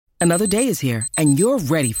Another day is here, and you're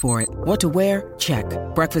ready for it. What to wear? Check.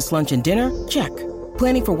 Breakfast, lunch, and dinner? Check.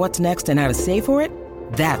 Planning for what's next and how to save for it?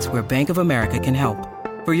 That's where Bank of America can help.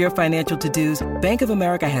 For your financial to-dos, Bank of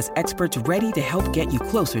America has experts ready to help get you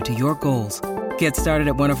closer to your goals. Get started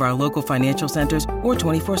at one of our local financial centers or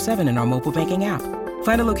 24/7 in our mobile banking app.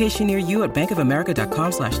 Find a location near you at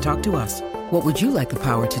bankofamerica.com/talktous. What would you like the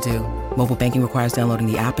power to do? Mobile banking requires downloading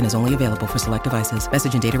the app and is only available for select devices.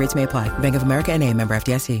 Message and data rates may apply. Bank of America N.A., member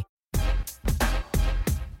FDIC.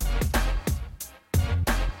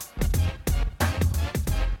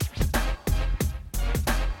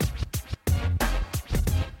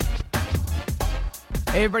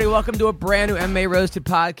 Hey everybody, welcome to a brand new MMA Roasted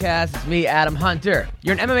podcast. It's me, Adam Hunter.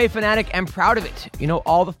 You're an MMA fanatic and proud of it. You know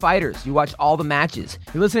all the fighters. You watch all the matches.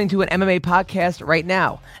 You're listening to an MMA podcast right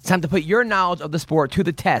now. It's time to put your knowledge of the sport to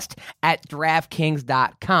the test at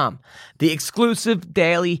DraftKings.com, the exclusive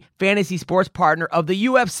daily fantasy sports partner of the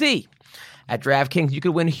UFC. At DraftKings, you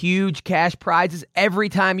could win huge cash prizes every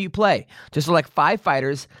time you play. Just select 5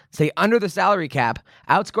 fighters, stay under the salary cap,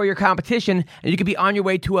 outscore your competition, and you could be on your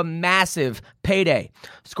way to a massive payday.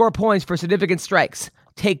 Score points for significant strikes,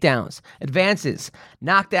 takedowns, advances,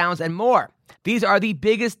 knockdowns, and more. These are the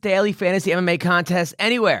biggest daily fantasy MMA contests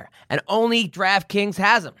anywhere, and only DraftKings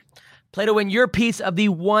has them. Play to win your piece of the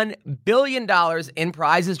 $1 billion in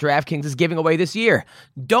prizes DraftKings is giving away this year.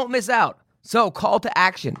 Don't miss out. So call to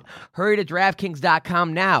action. Hurry to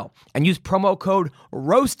DraftKings.com now and use promo code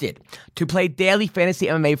ROASTED to play daily fantasy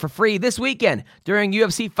MMA for free this weekend during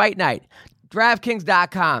UFC Fight Night.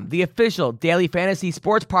 DraftKings.com, the official daily fantasy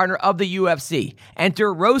sports partner of the UFC.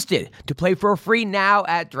 Enter ROASTED to play for free now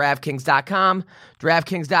at DraftKings.com.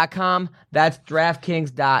 DraftKings.com, that's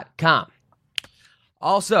DraftKings.com.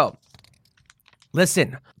 Also,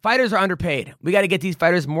 listen, fighters are underpaid. We got to get these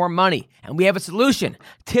fighters more money, and we have a solution.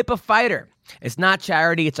 Tip a Fighter. It's not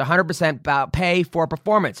charity. It's 100% about pay for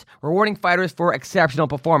performance, rewarding fighters for exceptional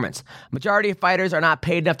performance. Majority of fighters are not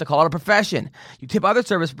paid enough to call it a profession. You tip other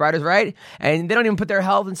service providers, right? And they don't even put their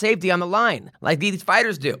health and safety on the line like these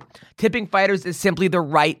fighters do. Tipping fighters is simply the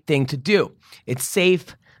right thing to do. It's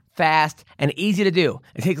safe, fast, and easy to do.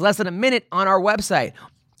 It takes less than a minute on our website.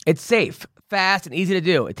 It's safe, fast, and easy to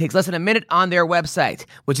do. It takes less than a minute on their website,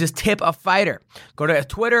 which is Tip a Fighter. Go to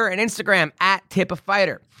Twitter and Instagram at Tip a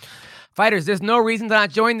Fighter. Fighters, there's no reason to not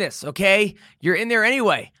join this, okay? You're in there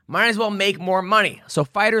anyway. Might as well make more money. So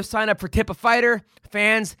fighters, sign up for Tip a Fighter.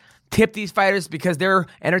 Fans, tip these fighters because they're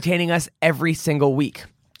entertaining us every single week.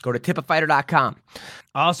 Go to tipafighter.com.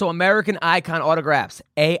 Also, American Icon Autographs,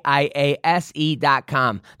 AIASE.com.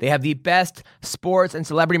 They have the best sports and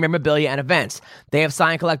celebrity memorabilia and events. They have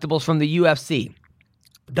signed collectibles from the UFC,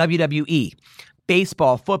 WWE,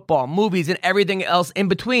 baseball, football, movies, and everything else in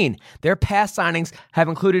between. Their past signings have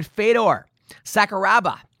included Fedor,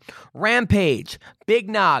 Sakuraba, Rampage, Big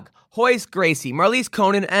Nog, Royce Gracie, Marlies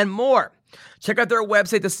Conan, and more. Check out their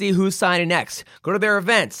website to see who's signing next. Go to their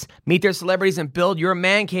events, meet their celebrities, and build your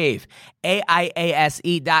man cave.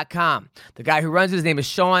 AIASE.com. The guy who runs it, his name is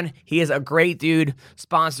Sean. He is a great dude,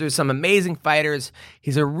 sponsors some amazing fighters.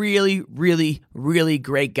 He's a really, really, really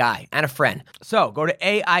great guy and a friend. So go to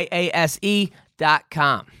AIASE.com.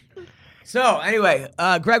 So anyway,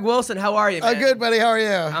 Greg Wilson, how are you, man? Good, buddy. How are you?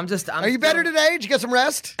 Are you better today? Did you get some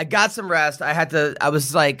rest? I got some rest. I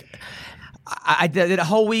did a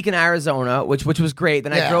whole week in Arizona, which was great.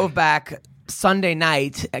 Then I drove back Sunday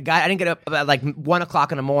night. I didn't get up at like 1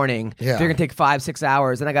 o'clock in the morning. Yeah. They're going to take 5-6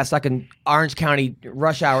 hours. Then I got stuck in Orange County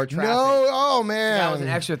rush hour traffic. No, oh man. So that was an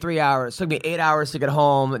extra 3 hours. It took me 8 hours to get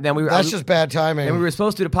home. Then That's just bad timing. Then we were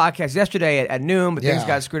supposed to do the podcast yesterday at noon, but things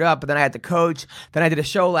got screwed up. But then I had to coach. Then I did a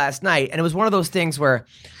show last night. And it was one of those things where...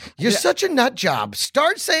 You're such a nut job.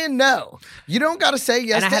 Start saying no. You don't got to say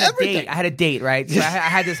yes to everything. I had a date, right? So I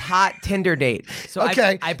had this hot Tinder date. So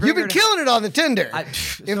okay. You've been killing it on the Tinder.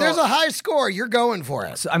 If there's a high score, you're going for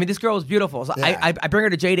it. So, I mean, this girl is beautiful. So I bring her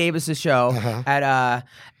to Jay Davis's show at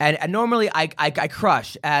and normally I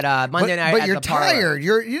crush at Monday night. But you're tired.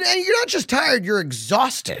 You're not just tired. You're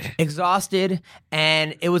exhausted. Exhausted,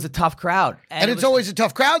 and it was a tough crowd. And it's always a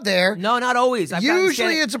tough crowd there. No, not always.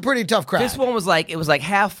 Usually it's a pretty tough crowd. This one was like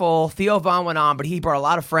half full. Theo Vaughn went on, but he brought a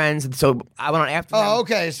lot of friends, and so I went on after him. Oh,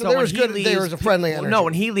 okay. So there was a friendly energy. No,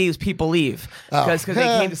 when he leaves, people leave because they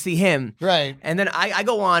came to see him. Right. And then I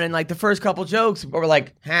go on, and like the first couple jokes were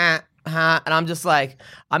like, and I'm just like,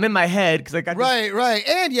 I'm in my head because like right,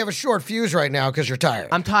 and you have a short fuse right now because you're tired.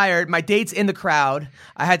 I'm tired. My date's in the crowd.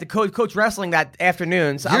 I had to coach wrestling that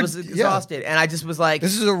afternoon, so I was exhausted, and I just was like,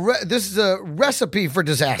 this is a recipe for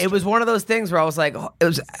disaster. It was one of those things where I was like,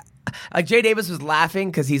 like Jay Davis was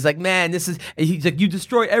laughing because he's like, man, he's like, you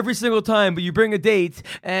destroy every single time, but you bring a date,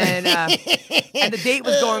 and and the date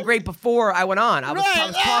was going great before I went on. I was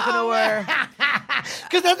talking to her.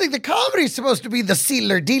 Because I think the comedy is supposed to be the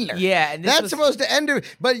sealer dealer. Yeah, and that's supposed to end it.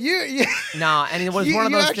 But you no, and it was one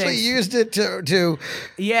of those things. You actually used it to.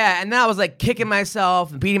 Yeah, and then I was like kicking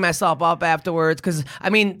myself and beating myself up afterwards because I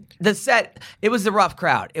mean the set. It was a rough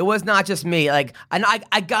crowd. It was not just me. Like, and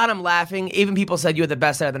I got them laughing. Even people said you had the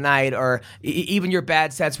best set of the night, or even your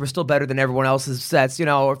bad sets were still better than everyone else's sets. You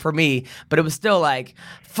know, for me. But it was still like,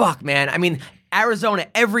 fuck, man. I mean. Arizona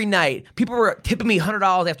every night. People were tipping me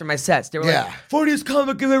 $100 after my sets. They were like, funniest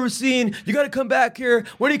comic I've ever seen. You got to come back here.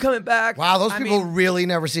 When are you coming back? Wow, those people really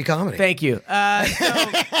never see comedy. Thank you.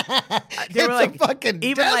 They were like, fucking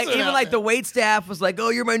even like the wait staff was like, oh,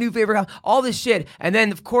 you're my new favorite. All this shit. And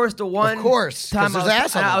then of course the one time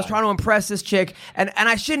I was trying to impress this chick, and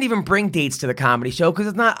I shouldn't even bring dates to the comedy show because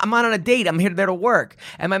I'm not on a date. I'm there to work,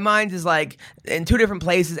 and my mind is like in two different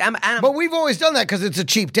places. But we've always done that because it's a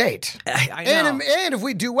cheap date. I know. And if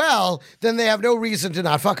we do well, then they have no reason to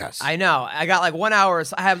not fuck us. I know. I got like 1 hour.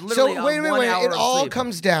 So I have literally wait a minute. It all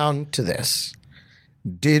comes down to this.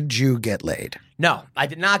 Did you get laid? No, I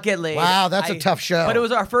did not get laid. Wow, that's a tough show. But it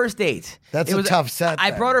was our first date. That's a tough set. I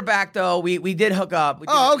brought her back though. We did hook up.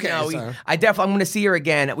 Okay. I'm going to see her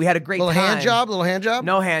again. We had a great little time. Little hand job.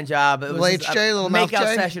 No hand job. It was little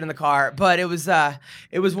make-out session in the car. But it was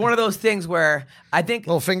one of those things where I think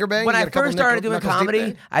little finger bang. When I first started doing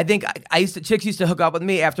comedy, I think chicks used to hook up with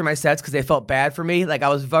me after my sets because they felt bad for me. Like I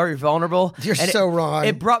was very vulnerable. You're so wrong.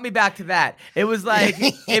 It brought me back to that. It was like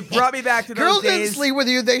it brought me back to those Girls days. didn't sleep with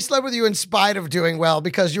you. They slept with you in spite of doing well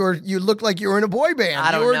because you looked like you were in a boy band.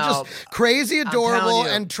 I don't know. Just crazy, adorable,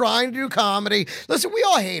 and trying to do comedy. Listen, we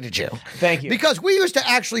all hated you. Thank you. Because we used to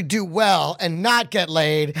actually do well and not get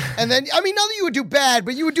laid. And then, I mean, not that you would do bad,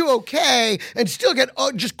 but you would do okay and still get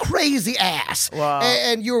just crazy ass. Wow.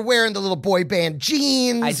 And you were wearing the little boy band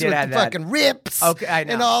jeans with the fucking rips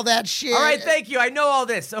and all that shit. All right, thank you. I know all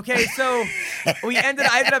this. Okay, so I ended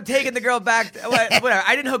up taking the girl back. Whatever.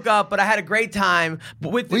 I didn't hook up, but I had a great time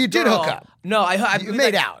with this you did girl. hook up. No, we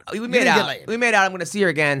made out. We made out. We made out. I'm going to see her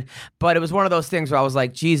again. But it was one of those things where I was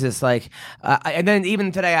like, Jesus, like, and then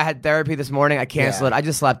even today I had therapy this morning. I canceled it. I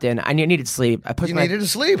just slept in. I needed sleep. Needed to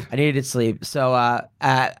sleep? I needed sleep. So I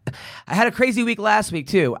had a crazy week last week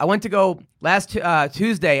too. I went to go last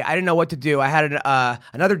Tuesday. I didn't know what to do. I had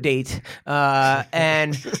another date,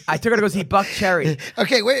 and I took her to go see Buck Cherry.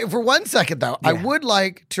 Okay, wait for 1 second though. Yeah. I would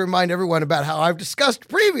like to remind everyone about how I've discussed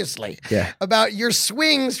previously about your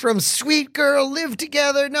swings from Sweet Girl Live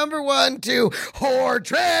Together #1 to Whore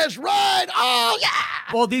Trash Ride. Oh yeah.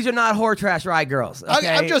 Well, these are not whore trash ride girls. Okay?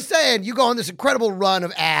 I'm just saying, you go on this incredible run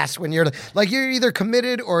of ass when you're either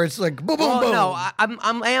committed or it's like boom, boom, boom. No,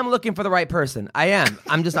 I am looking for the right person. I am.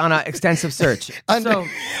 I'm just on an extensive search.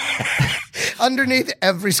 Underneath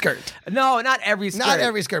every skirt. No, not every skirt. Not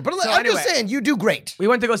every skirt. But I'm just saying, you do great. We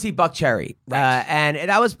went to go see Buck Cherry, and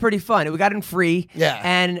that was pretty fun. We got in free. Yeah.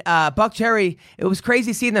 And Buck Cherry, it was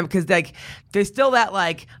crazy seeing them because like there's still that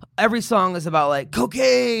like every song is about like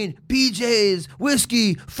cocaine, BJ's,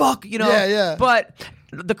 whiskey, fuck, you know. Yeah. But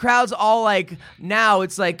the crowd's all like now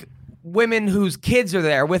it's like women whose kids are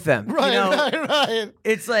there with them. Right, you know? right.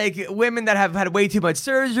 It's like women that have had way too much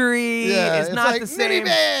surgery. Yeah, it's not like the same.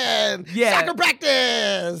 Minivan, soccer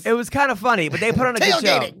practice. It was kind of funny, but they put on a good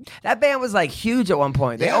show. That band was like huge at one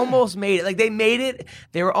point. They almost made it. Like they made it.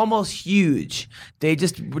 They were almost huge. They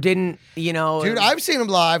just didn't, you know. Dude, I've seen him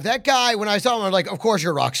live. That guy, when I saw him, I'm like, of course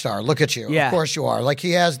you're a rock star. Look at you. Yeah. Of course you are. Like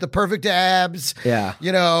he has the perfect abs. Yeah.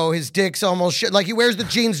 You know, his dick's almost like he wears the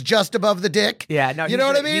jeans just above the dick. Yeah. No, you know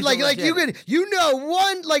what I mean? Like you know,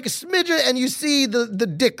 one like a smidget and you see the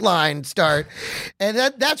dick line start. And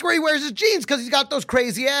that's where he wears his jeans because he's got those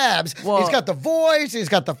crazy abs. Well, he's got the voice, he's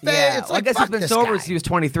got the face. Yeah. It's like, I guess he's been sober since he was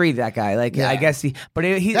 23, that guy. Like, I guess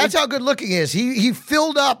that's how good looking he is. He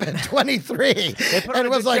filled up at 23 and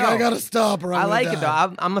was like, I gotta stop or I'm I like it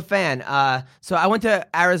though. I'm a fan. So I went to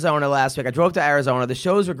Arizona last week. I drove to Arizona. The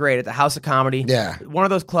shows were great at the House of Comedy. Yeah. One of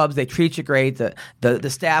those clubs, they treat you great. The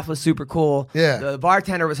staff was super cool. Yeah. The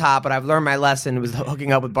bartender was hot, but I've learned my lesson. It was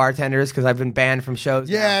hooking up with bartenders because I've been banned from shows.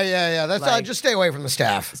 Yeah. That's just stay away from the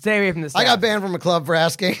staff. Stay away from the staff. I got banned from a club for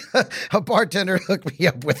asking a bartender to hook me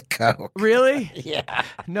up with coke. Really? Yeah.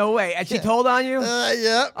 No way. And she told on you?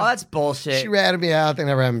 Yeah. Oh, that's bullshit. She ratted me out. They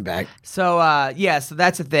never had me back. So, so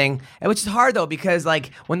that's the thing. And which is hard, though, because,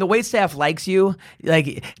 like, when the waitstaff likes you,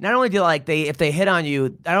 like, not only do, like, if they hit on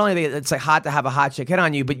you, not only it's, like, hot to have a hot chick hit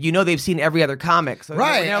on you, but you know they've seen every other comic. So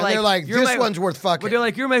right. They're and like, they're like, this one's worth fucking. But they're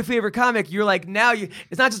like, you're my favorite comic, you're like, now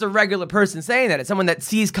it's not just a regular person saying that. It's someone that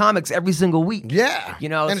sees comics every single week. Yeah. You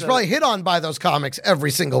know, and it's probably hit on by those comics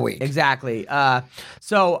every single week. Exactly.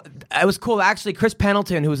 So it was cool. Actually, Chris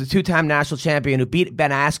Pendleton, who was a 2-time national champion who beat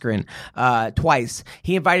Ben Askren twice,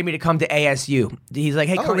 he invited me to come to ASU. He's like,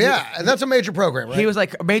 hey, and that's a major program, right? He was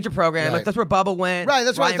like, a major program. Right. Like, that's where Bubba went. Right,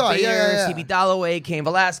 that's what I thought. Bayers, CB Dalloway, Cain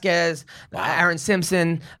Velasquez, Aaron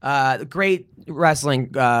Simpson, great wrestling,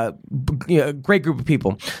 great group of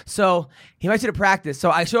people. So he invites you to practice. So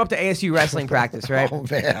I show up to ASU wrestling practice, right? Oh,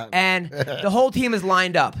 man. And the whole team is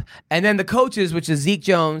lined up. And then the coaches, which is Zeke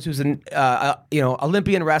Jones, who's an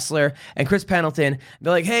Olympian wrestler, and Chris Pendleton,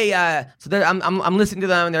 they're like, hey, I'm listening to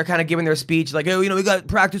them, and they're kind of giving their speech, like, hey, we got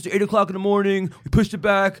practice at 8 o'clock in the morning. We pushed it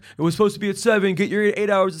back. It was supposed to be at 7. Get your 8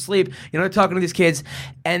 hours of sleep. They're talking to these kids.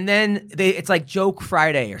 And then it's like Joke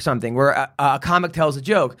Friday or something, where a comic tells a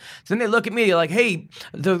joke. So then they look at me, like, hey,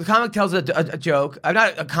 the comic tells a joke.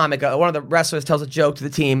 Not a comic, one of the wrestlers tells a joke to the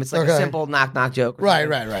team. It's like a simple knock-knock joke. Right.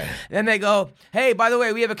 And then they go, hey, by the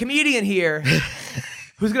way, we have a comedian here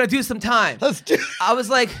who's going to do some time. Let's do. I was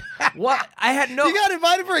like, what? I had no. You got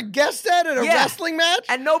invited for a guest set at a wrestling match?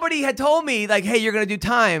 And nobody had told me, like, hey, you're going to do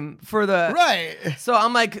time for the. Right. So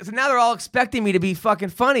I'm like, so now they're all expecting me to be fucking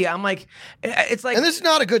funny. I'm like, it's like. And this is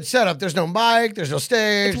not a good setup. There's no mic, there's no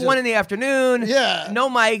stage. It's 1 in the afternoon. Yeah. No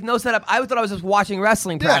mic, no setup. I thought I was just watching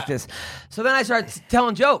wrestling practice. So then I start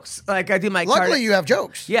telling jokes. Like, I do my. Luckily, you have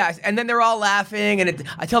jokes. Yeah. And then they're all laughing. And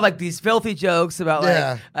I tell, like, these filthy jokes about,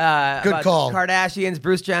 like. Good call. Kardashians,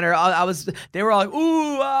 Bruce Jenner. They were all like,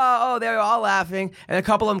 ooh, they were all laughing, and a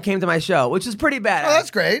couple of them came to my show, which is pretty bad. Oh,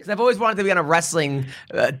 that's great. Because I've always wanted to be on a wrestling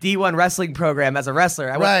D1 wrestling program as a wrestler.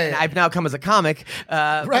 And I've now come as a comic.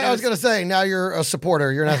 Right. I was going to say, now you're a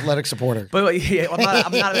supporter. You're an athletic supporter. But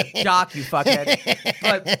I'm not a jock, you fuckhead.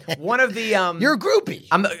 But one of the you're a groupie.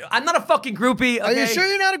 I'm not a fucking groupie. Okay? Are you sure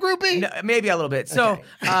you're not a groupie? No, maybe a little bit. So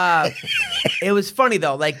it was funny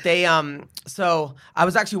though. Like they so I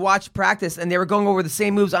was actually watching practice, and they were going over the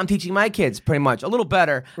same moves I'm teaching my kids, pretty much, a little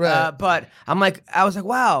better. Right. But I was like,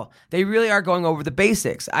 wow, they really are going over the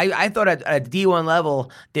basics. I thought at a D1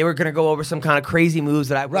 level they were going to go over some kind of crazy moves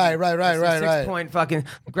that I would. Right. 6-point fucking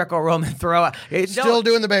Greco-Roman throw. Still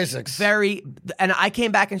doing the basics. And I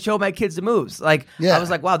came back and showed my kids the moves. Like I was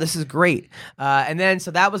like, wow, this is great. And then so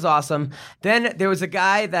that was awesome. Then there was a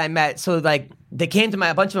guy that I met. So like. A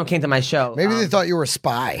bunch of them came to my show. Maybe they thought you were a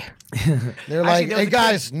spy. They're like, hey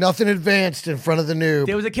guys, nothing advanced in front of the noob.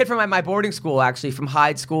 There was a kid from my boarding school, actually, from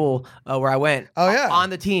Hyde School, where I went. Oh, yeah. On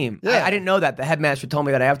the team. Yeah. I didn't know that. The headmaster told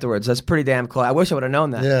me that afterwards. That's pretty damn cool. I wish I would have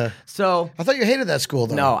known that. Yeah. So. I thought you hated that school,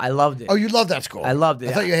 though. No, I loved it. Oh, you loved that school? I loved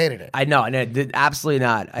it. I thought you hated it. I know. Absolutely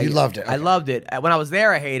not. You loved it. Okay. I loved it. When I was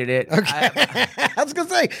there, I hated it. Okay. I was going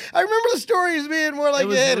to say, I remember the stories being more like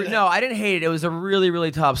you hated it. No, I didn't hate it. It was a really,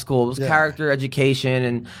 really tough school. It was character education,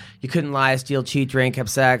 and you couldn't lie, steal, cheat, drink, have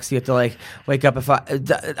sex. You have to like wake up. If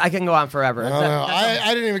I can go on forever.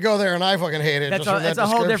 I didn't even go there, and I fucking hate it. It's a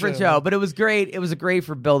whole different show, but it was great. It was great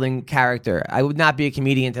for building character. I would not be a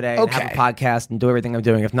comedian today and have a podcast and do everything I'm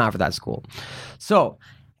doing if not for that school. So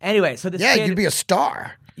anyway, this kid, you'd be a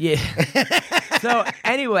star. Yeah. So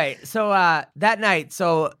anyway, that night,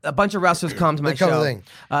 a bunch of wrestlers come to my show.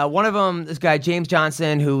 One of them, this guy James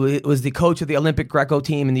Johnson, who was the coach of the Olympic Greco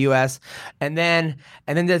team in the U.S. And then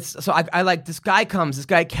I like this guy comes. This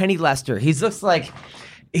guy Kenny Lester. He's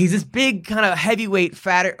this big kind of heavyweight,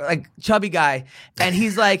 fat, like chubby guy, and he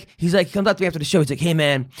comes up to me after the show. He's like, "Hey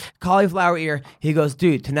man, cauliflower ear." He goes,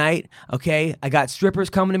 "Dude, tonight, okay, I got strippers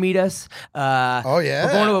coming to meet us. Oh yeah,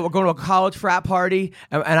 we're going to a college frat party,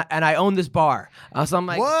 and I own this bar." So I'm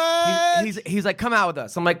like, "What?" He's like, "Come out with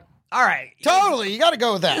us." I'm like, all right. Totally. You got to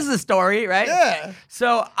go with that. This is a story, right? Yeah.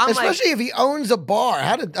 So I'm especially if he owns a bar.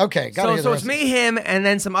 So it's me, him, and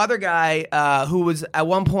then some other guy who was at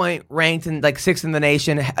one point ranked in like 6th in the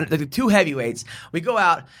nation, two heavyweights. We go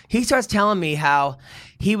out. He starts telling me how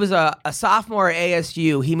he was a sophomore at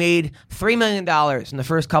ASU. He made $3 million in the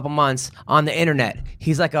first couple months on the internet.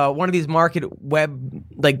 He's like one of these market web,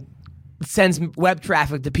 like, sends web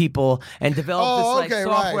traffic to people and developed this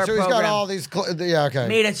software So program. He's got all these.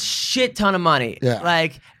 Made a shit ton of money. Yeah.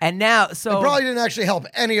 And now it probably didn't actually help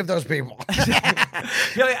any of those people.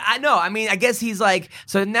 I know. I mean, I guess he's like.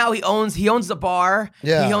 So now he owns the bar.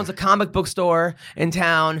 Yeah. He owns a comic book store in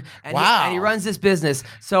town. And wow. He runs this business.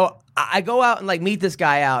 So I go out and meet this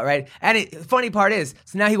guy out, right? And funny part is,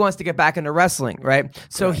 so now he wants to get back into wrestling, right?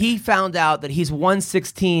 So he found out that he's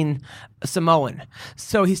 1/16 Samoan.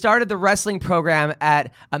 So he started the wrestling program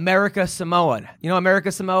at America Samoa. You know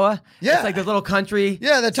America Samoa? Yeah. It's like this little country.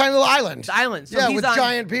 Yeah, the tiny little island. Island. So yeah, he's with on,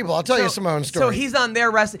 giant people. I'll tell you a Samoan story. So he's on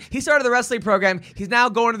their wrestling. He started the wrestling program. He's now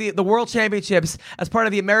going to the World Championships as part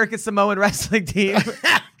of the American Samoan wrestling team.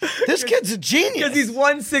 This kid's a genius. Because he's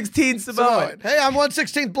 1/16 Samoan. Hey, I'm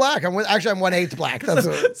 1/16 black. I'm 1/8 black.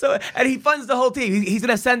 That's and he funds the whole team. He's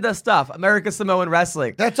going to send us stuff. America Samoan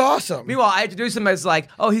Wrestling. That's awesome. Meanwhile, I introduced him as like,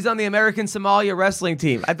 oh, he's on the American Somalia wrestling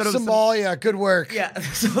team. I thought it was Somalia, good work. Yeah.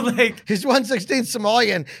 So like he's 1/16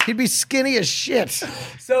 Somalian. He'd be skinny as shit.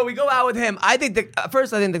 So we go out with him. I think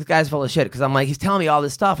first I think the guy's full of shit because I'm like, he's telling me all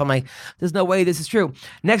this stuff. I'm like, there's no way this is true.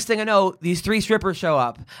 Next thing I know, these 3 strippers show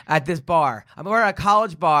up at this bar. We're at a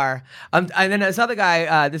college bar. And then this other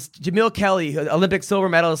guy, this Jamil Kelly, Olympic silver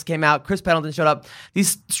medalist, came out. Chris Pendleton showed up.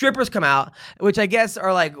 These strippers come out, which I guess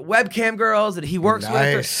are like webcam girls that he works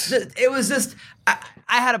with. It was just, I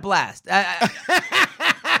had a blast.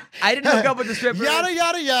 I didn't hook up with the strippers. Yada,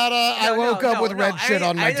 yada, yada. I woke up with red shit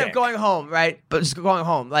on my dick. I ended up going home, right? But just going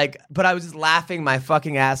home. But I was just laughing my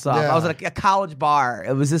fucking ass off. Yeah. I was at a college bar.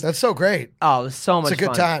 It was just... That's so great. Oh, it was so much fun. It's a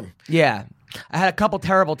good time. Yeah. I had a couple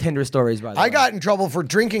terrible Tinder stories, by the way. I got in trouble for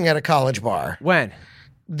drinking at a college bar. When?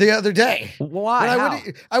 The other day. Why?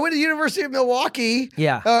 I went to the University of Milwaukee.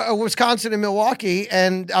 Yeah. Wisconsin and Milwaukee,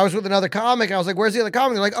 and I was with another comic. I was like, where's the other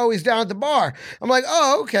comic? They're like, oh, he's down at the bar. I'm like,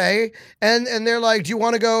 oh, okay. And they're like, do you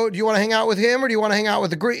want to hang out with him or do you want to hang out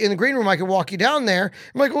with in the green room? I can walk you down there.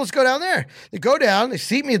 I'm like, well, let's go down there. They go down, they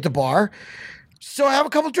seat me at the bar. So I have a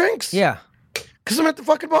couple drinks. Yeah. Because I'm at the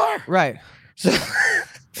fucking bar. Right. So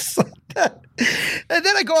and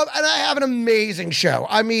then I go up and I have an amazing show.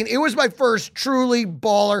 I mean, it was my first truly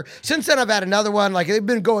baller. Since then, I've had another one. Like, they've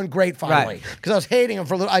been going great finally. Because I was hating them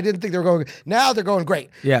for a little. I didn't think they were going. Now they're going great.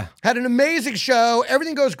 Yeah. Had an amazing show.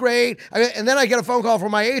 Everything goes great. And then I get a phone call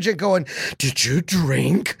from my agent going, did you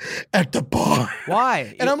drink at the bar?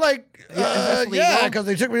 Why? And I'm like, yeah, because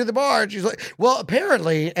they took me to the bar. And she's like, well,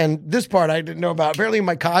 apparently, and this part I didn't know about, apparently in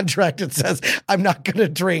my contract it says I'm not going to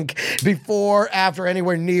drink before, after,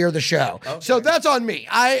 anywhere near the show. Okay. So that's on me.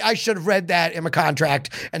 I should have read that in my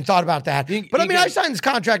contract and thought about that. But I mean, I signed this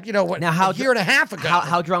contract, a year and a half ago.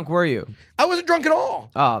 How drunk were you? I wasn't drunk at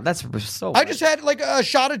all. Oh, that's so I just had like a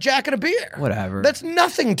shot of Jack and a beer. Whatever. That's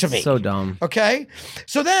nothing to me. So dumb. Okay?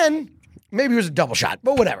 So then... maybe it was a double shot,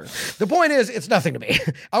 but whatever. The point is, it's nothing to me.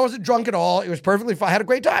 I wasn't drunk at all. It was perfectly fine. I had a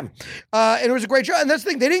great time. And it was a great show. And that's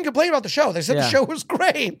the thing. They didn't complain about the show. They said the show was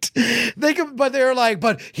great. But they were like,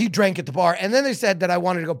 but he drank at the bar. And then they said that I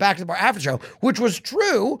wanted to go back to the bar after the show, which was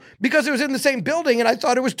true because it was in the same building and I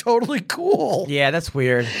thought it was totally cool. Yeah, that's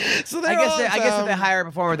weird. So I guess if they hire a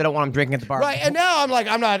performer, they don't want him drinking at the bar. Right. And now I'm like,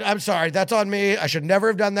 I'm sorry. That's on me. I should never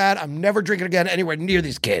have done that. I'm never drinking again anywhere near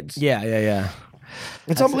these kids. Yeah.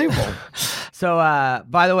 It's unbelievable. So,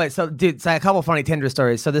 by the way, dude, a couple funny Tinder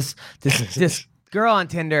stories. So this girl on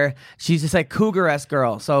Tinder, she's just like cougar-esque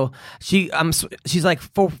girl. So she's like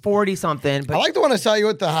 40 something. But I like the one I saw you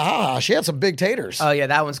with the ha. She had some big taters. Oh yeah,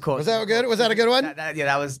 that one's cool. Was that good? Was that a good one? Yeah,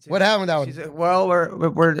 that was. What happened with that one? Well,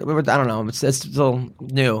 we're I don't know. It's still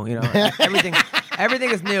new. Everything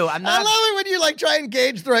is new. I'm not. I love it when you like try and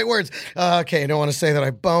gauge the right words. Okay, I don't want to say that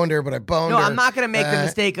I boned her, but I boned her. No, I'm not going to make the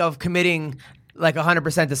mistake of committing like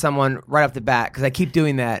 100% to someone right off the bat because I keep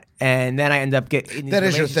doing that, and then I end up getting that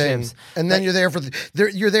is your thing, and then you're there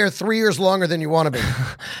you're there 3 years longer than you want to be.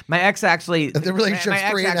 My ex actually, the relationship's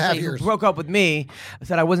 3.5 years. Who broke up with me,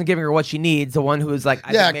 said I wasn't giving her what she needs. The one who was like,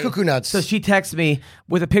 cuckoo nuts. So she texts me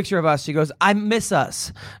with a picture of us. She goes, "I miss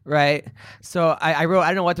us," right? So I wrote, I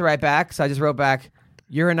don't know what to write back, so I just wrote back,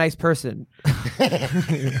 "You're a nice person,"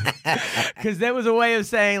 because that was a way of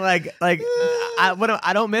saying like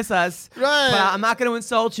I don't miss us, right? But I'm not going to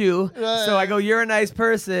insult you. Right. So I go, "You're a nice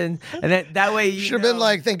person," and that way you should have been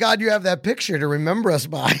like, "Thank God you have that picture to remember us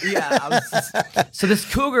by." Yeah. So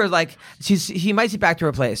this cougar, like, she might be back to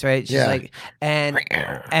her place, right? She's like, and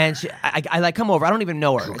I like come over. I don't even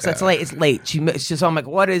know her. So it's late. It's late. So I'm like,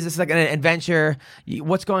 "What is this? Like an adventure?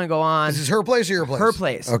 What's going to go on?" Is this her place or your place? Her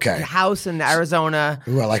place. Okay. A house in Arizona.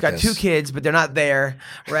 Ooh, I like She's got this. 2 kids, but they're not there,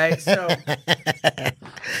 right? So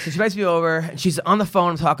she invites me over, and she's on the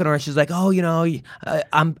phone talking to her, and she's like, "Oh,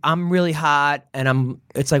 I'm really hot, and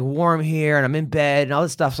it's like warm here, and I'm in bed, and all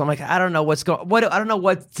this stuff." So I'm like, I don't know I don't know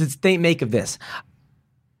what to make of this.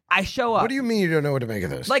 I show up. What do you mean you don't know what to make of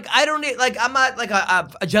this? Like, I don't need, like, I'm not like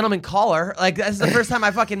a gentleman caller. Like, this is the first time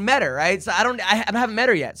I fucking met her, right? So I haven't met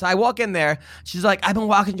her yet. So I walk in there. She's like, I've been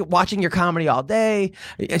watching your comedy all day.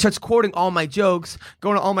 And starts quoting all my jokes,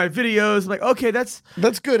 going to all my videos. I'm like, okay, that's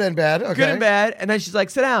good and bad. Okay. good and bad. And then she's like,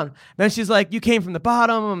 sit down. And then she's like, you came from the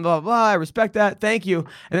bottom and blah, blah, blah. I respect that. Thank you.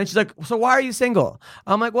 And then she's like, so why are you single?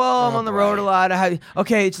 I'm like, well, I'm on the road a lot.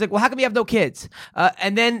 Okay. She's like, well, how come you have no kids?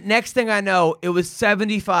 And then next thing I know, it was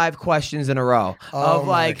 75 questions in a row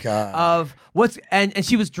of what's and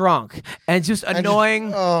she was drunk and just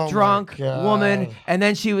annoying drunk woman, and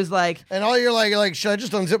then she was like, and all you're like, should I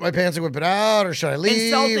just unzip my pants and whip it out, or should I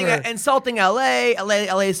leave? Insulting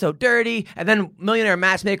LA is so dirty, and then Millionaire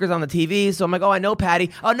Matchmakers on the TV. So I'm like, oh, I know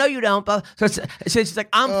Patty. Oh, no, you don't. So she's like,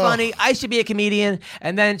 I'm funny. I should be a comedian.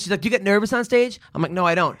 And then she's like, do you get nervous on stage? I'm like, no,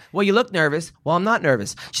 I don't. Well, you look nervous. Well, I'm not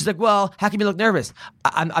nervous. She's like, well, how can you look nervous?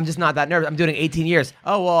 I'm just not that nervous. I'm doing it 18 years.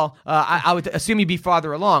 Oh, well, I would assume you'd be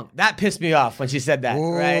farther along. That pissed me off when she said that,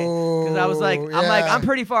 right? Because I was like, I'm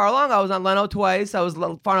pretty far along. I was on Leno twice. I was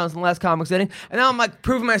far on the last comic sitting, and now I'm like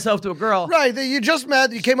proving myself to a girl. Right, that you just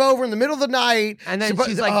met. You came over in the middle of the night, and then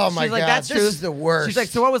she's like, "Oh my God, that's this true." Is the worst. She's like,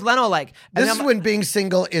 "So what was Leno like?" And this is when being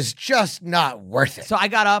single is just not worth it. So I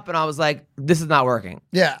got up and I was like, "This is not working."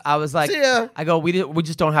 Yeah, I was like, see ya. I go, we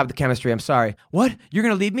just don't have the chemistry. I'm sorry. What? You're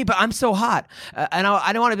gonna leave me? But I'm so hot, and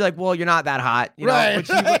I don't want to be like, well, you're not that hot, you know? Right.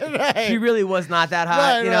 But she really was not that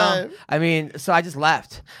hot, you know. Right. I mean, so I just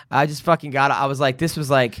left. I just fucking got it. I was like, this was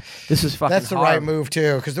fucking. That's the hard. right move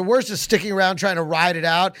too, because the worst is sticking around trying to ride it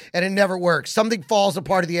out, and it never works. Something falls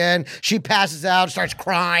apart at the end. She passes out, starts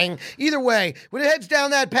crying. Either way, when it heads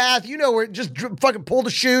down that path, you know, where it just fucking pull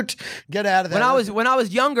the chute, get out of there. When I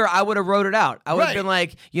was younger, I would have wrote it out. I would have been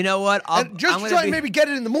like, you know what? I'm try and maybe get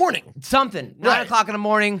it in the morning. Something 9 o'clock in the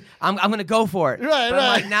morning. I'm gonna go for it. Right, but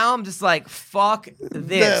right. Like, now I'm just like, fuck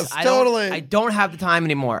this. Totally. I don't have the time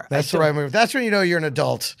anymore. That's the right move. That's when you know you're an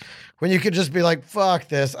adult. When you could just be like, fuck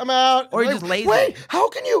this, I'm out. Or you're just lazy. Wait, how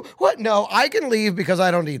can you? What? No, I can leave because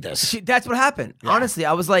I don't need this. That's what happened. Yeah. Honestly,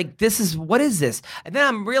 I was like, what is this? And then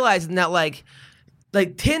I'm realizing that like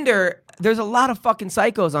Tinder, there's a lot of fucking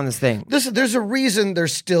psychos on this thing. Listen, there's a reason they're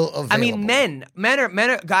still available. I mean,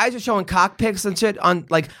 guys are showing cock pics and shit on,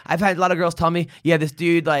 like, I've had a lot of girls tell me, yeah, this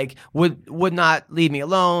dude, like, would not leave me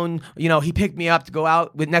alone. You know, he picked me up to go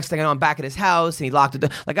out with, next thing I know, I'm back at his house and he locked it.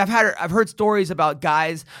 Like, I've heard stories about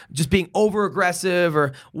guys just being over aggressive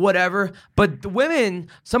or whatever. But the women,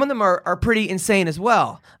 some of them are pretty insane as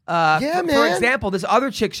well. Man. For example, this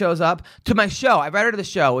other chick shows up to my show. I invited her to the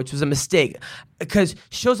show, which was a mistake, because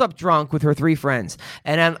she shows up drunk with her 3 friends,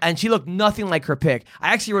 and she looked nothing like her pic.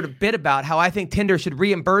 I actually wrote a bit about how I think Tinder should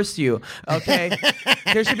reimburse you, okay?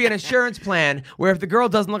 There should be an insurance plan where if the girl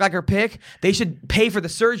doesn't look like her pic, they should pay for the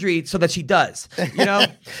surgery so that she does, you know?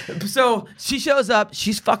 So she shows up,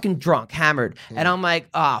 she's fucking drunk, hammered, and I'm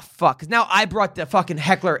like, fuck, because now I brought the fucking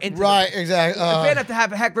heckler into exactly. If they have to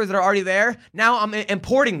have hecklers that are already there, now I'm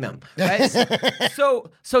importing them, right?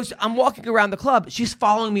 so I'm walking around the club, she's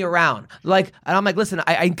following me around, like, and I'm like, listen,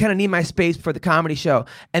 I kind of need my space for the comedy show.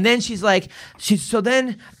 And then so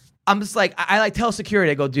then I'm just like, I like tell security,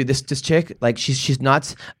 I go, dude, this chick, like, she's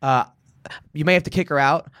nuts. You may have to kick her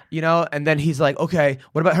out, you know? And then he's like, okay,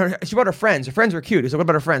 what about her? She brought her friends. Her friends were cute. He's like, what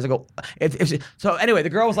about her friends? I go, so anyway, the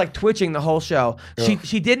girl was like twitching the whole show.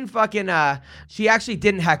 She didn't fucking, she actually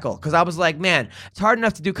didn't heckle. Cause I was like, man, it's hard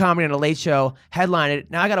enough to do comedy on a late show, headline it.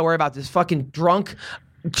 Now I got to worry about this fucking drunk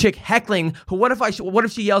chick heckling. Who? What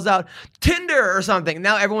if she yells out Tinder or something?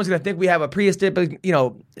 Now everyone's gonna think we have a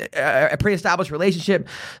pre-established relationship.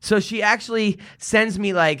 So she actually sends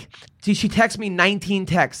me like, she texts me 19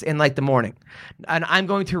 texts in like the morning, and I'm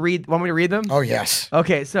going to read. Want me to read them? Oh yes.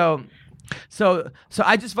 Okay, so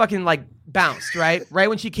I just fucking like bounced, right? Right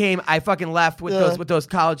when she came, I fucking left with those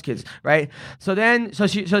college kids, right? So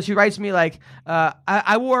she writes me like,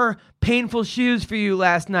 I wore painful shoes for you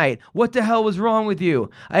last night. What the hell was wrong with you?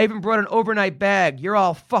 I even brought an overnight bag. You're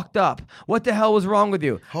all fucked up. What the hell was wrong with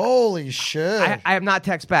you? Holy shit. I have not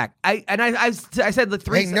text back. I said the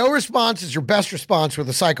 3 Hey, no response is your best response with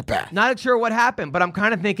a psychopath. Not sure what happened, but I'm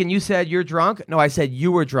kind of thinking you said you're drunk. No, I said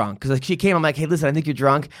you were drunk. Because like, she came, I'm like, hey, listen, I think you're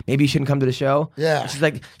drunk. Maybe you shouldn't come to the show. Yeah.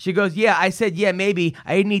 She goes, yeah. I said, yeah, maybe.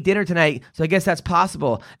 I didn't eat dinner tonight, so I guess that's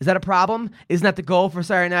possible. Is that a problem? Isn't that the goal for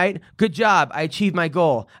Saturday night? Good job. I achieved my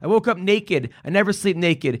goal. I woke up naked. I never sleep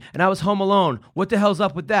naked. And I was home alone. What the hell's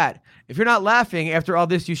up with that? If you're not laughing after all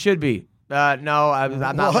this, you should be. No, I'm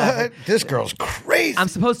not laughing. This girl's crazy. I'm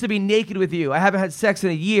supposed to be naked with you. I haven't had sex in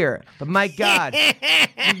a year, but my God,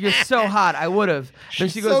 you're so hot. I would have. Then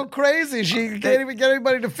she goes, so crazy. She can't even get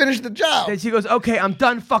anybody to finish the job. Then she goes, okay, I'm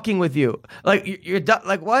done fucking with you. Like, you're done.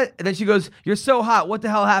 Like, what? And then she goes, you're so hot. What the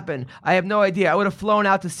hell happened? I have no idea. I would have flown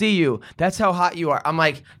out to see you. That's how hot you are. I'm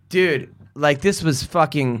like, dude, like, this was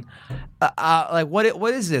fucking... like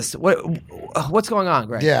what is this? What's going on,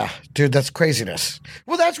 Greg? Yeah, dude, that's craziness.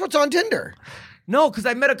 Well, that's what's on Tinder. No, because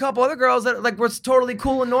I met a couple other girls that like were totally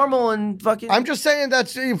cool and normal and fucking. I'm just saying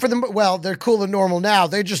that's for them. Well, they're cool and normal now.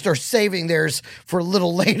 They just are saving theirs for a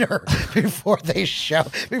little later before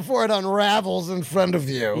it unravels in front of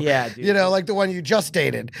you. Yeah, dude. You know, like the one you just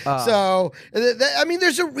dated. So, I mean,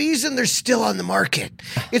 there's a reason they're still on the market.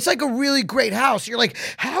 It's like a really great house. You're like,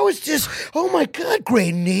 how is this? Oh my God,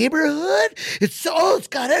 great neighborhood. It's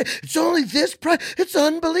only this price. It's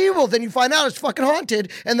unbelievable. Then you find out it's fucking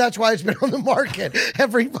haunted, and that's why it's been on the market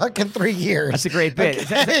every fucking 3 years. That's a great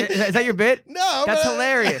bit. Okay. Is that your bit? No. That's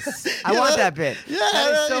hilarious. I want that bit. Yeah.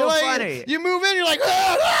 That is so funny. You move in, you're like,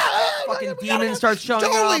 fucking demons start showing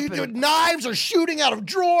totally, up. Knives are shooting out of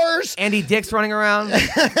drawers. Andy Dick's running around.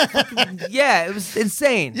 Yeah, it was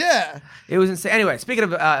insane. Yeah. It was insane. Anyway, speaking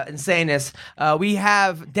of insaneness, we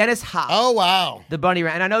have Dennis Hoff. Oh, wow. The Bunny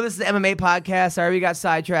Ranch. And I know this is an MMA podcast. Sorry we got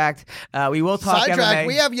sidetracked. We will talk MMA.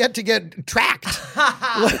 We have yet to get tracked.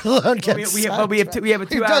 We have a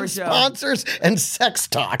 2-hour show. Sponsors and sex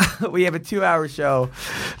talk. We have a 2-hour show.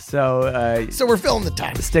 So we're filling the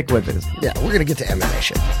time. Stick with us. Yeah, we're going to get to MMA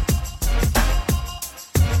shit.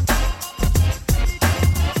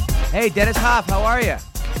 Hey, Dennis Hoff, how are you?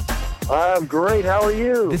 I'm great. How are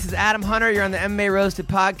you? This is Adam Hunter. You're on the MMA Roasted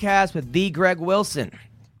podcast with the Greg Wilson.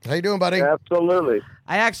 How you doing, buddy? Absolutely.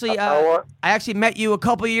 I actually met you a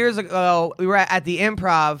couple years ago. We were at the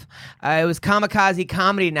Improv. It was Kamikaze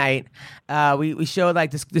Comedy Night. We showed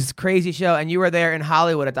like this crazy show, and you were there in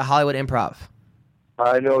Hollywood at the Hollywood Improv.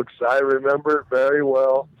 I know. I remember it very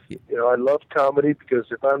well. You know, I love comedy because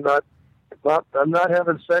if I'm not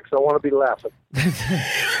having sex, I want to be laughing.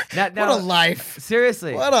 What a life.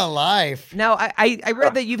 Seriously. What a life. Now, I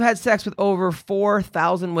read that you've had sex with over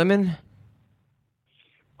 4,000 women.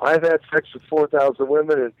 I've had sex with 4,000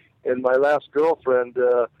 women, and my last girlfriend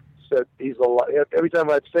said he's a liar. Every time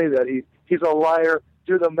I'd say that, he's a liar.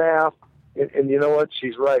 Do the math, and you know what?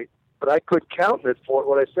 She's right. But I quit counting it.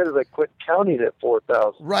 What I said is I quit counting at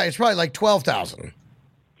 4,000. Right. It's probably like 12,000.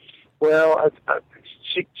 Well,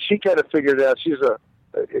 she kind of figured it out. She's a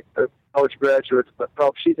college graduate, but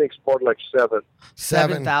probably she thinks more like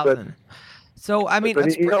 7,000. So I mean,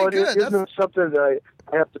 that's pretty good. Isn't it something that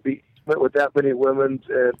I have to be with that many women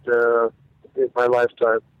in my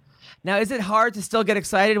lifetime? Now, is it hard to still get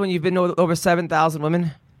excited when you've been with over 7,000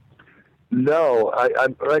 women? No,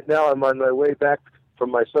 I'm right now. I'm on my way back from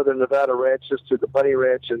my Southern Nevada ranches to the Bunny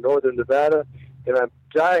Ranch in Northern Nevada, and I'm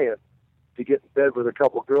dying to get in bed with a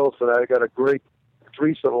couple girls. And I got a great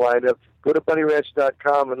threesome lineup. Go to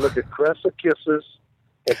bunnyranch.com and look at Cressa Kisses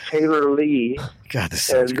and Taylor Lee. God, this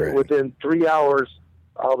sounds great. Within 3 hours,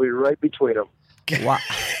 I'll be right between them. Wow,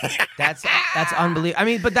 that's unbelievable. I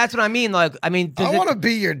mean, but that's what I mean. Like, I mean, I want to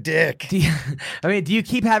be your dick. Do you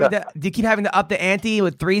keep having to up the ante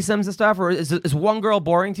with threesomes and stuff, or is one girl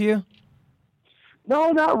boring to you?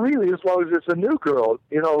 No, not really. As long as it's a new girl,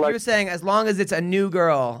 you know. Like you're saying, as long as it's a new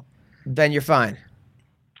girl, then you're fine.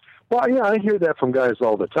 Well, yeah, I hear that from guys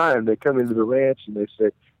all the time. They come into the ranch and they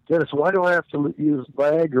say, "Dennis, why do I have to use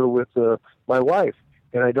Viagra with my wife,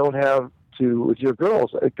 and I don't have to with your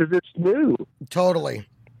girls? Because it's new." Totally.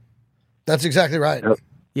 That's exactly right.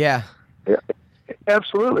 Yeah. Yeah,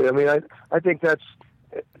 absolutely. I mean, I think that's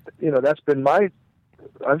been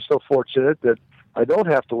I'm so fortunate that I don't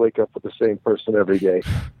have to wake up with the same person every day.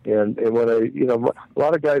 And when a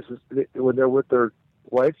lot of guys, when they're with their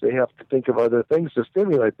wife, they have to think of other things to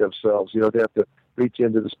stimulate themselves. You know, they have to reach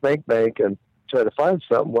into the spank bank and try to find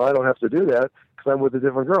something. Well, I don't have to do that because I'm with a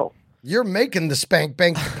different girl. You're making the spank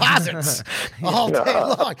bank deposits all day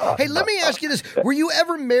long. Hey, let me ask you this. Were you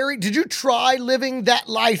ever married? Did you try living that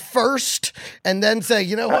life first and then say,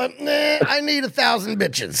 you know what? I need 1,000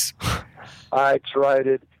 bitches. I tried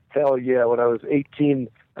it. Hell yeah. When I was 18,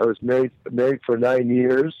 I was married for 9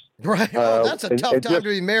 years. Right. Oh, that's a tough time to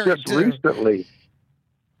be married, Just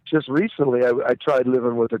recently, I tried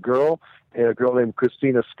living with a girl named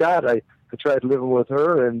Christina Scott. I tried living with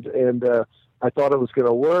her, and I thought it was going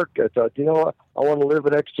to work. I thought, you know what? I want to live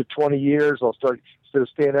an extra 20 years. I'll start, instead of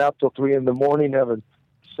staying out till 3 a.m, having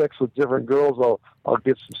sex with different girls, I'll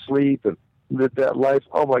get some sleep and lived that life.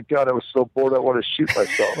 Oh my God, I was so bored. I want to shoot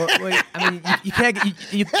myself. Well, I mean, you can't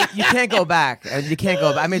go back. You can't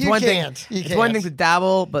go back. I mean, it's one thing to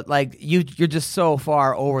dabble, but like you're just so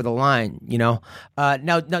far over the line, you know.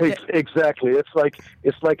 Now, exactly. It's like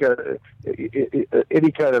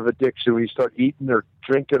any kind of addiction. When you start eating or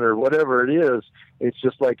drinking or whatever it is, it's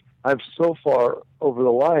just like I'm so far over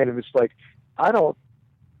the line, and it's like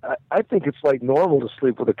I think it's like normal to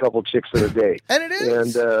sleep with a couple chicks in a day. And it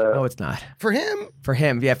is. And, no, it's not. For him? For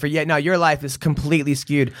him, yeah. No, your life is completely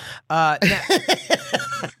skewed. Now,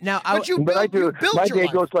 my day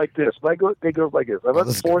goes like this. My day goes like this. I'm up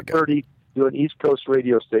at 4:30 doing East Coast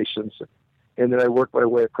radio stations, and then I work my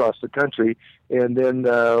way across the country. And then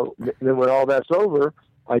when all that's over,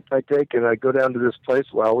 I take and I go down to this place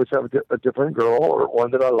where I always have a different girl or one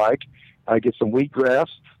that I like. I get some wheatgrass,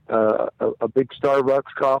 a big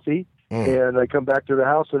Starbucks coffee, and I come back to the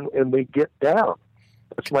house and we get down.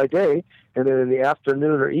 That's my day. And then in the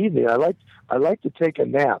afternoon or evening, I like to take a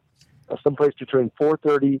nap, someplace between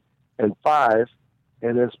 4:30 and 5,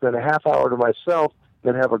 and then spend a half hour to myself.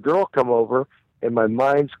 Then have a girl come over, and my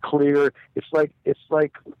mind's clear. It's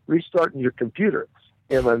like restarting your computer,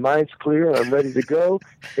 and my mind's clear, and I'm ready to go.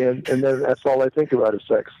 And then that's all I think about is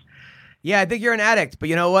sex. Yeah, I think you're an addict, but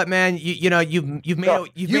you know what, man? You've turned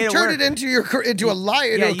it into a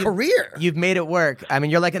career. You've made it work. I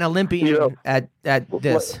mean, you're like an Olympian at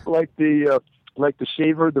this. Like the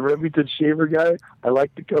shaver, the Remington shaver guy. I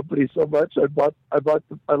like the company so much. I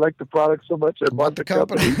like the product so much. I bought the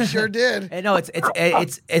company. You sure did. No, it's.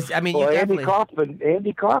 I mean, well, you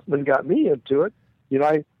Andy Kaufman got me into it. You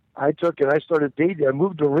know, I took and I started dating. I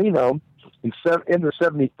moved to Reno in the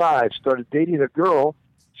 '75. Started dating a girl.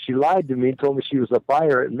 She lied to me and told me she was a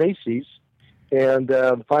buyer at Macy's. And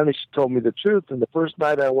finally she told me the truth. And the first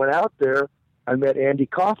night I went out there, I met Andy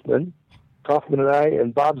Kaufman. Kaufman and I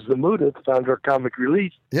and Bob Zmuda, founder of Comic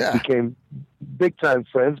Relief, became big-time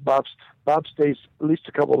friends. Bob stays at least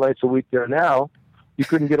a couple nights a week there now. You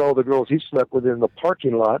couldn't get all the girls he slept with in the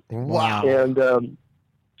parking lot. Wow. And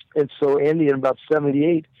so Andy, in about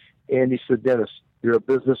 78, Andy said, Dennis, you're a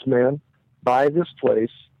businessman. Buy this place.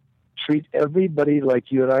 Treat everybody like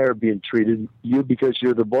you and I are being treated. You because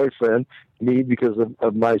you're the boyfriend, me because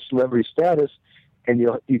of my celebrity status, and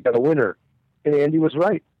you got a winner. And Andy was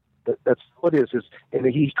right. That's what it is. And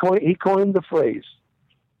he coined the phrase,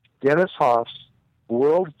 Dennis Hoff's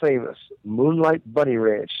world famous Moonlight Bunny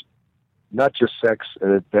Ranch, not just sex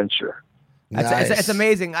and adventure. Nice. It's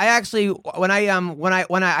amazing. I actually when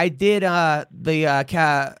I did the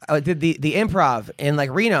improv in like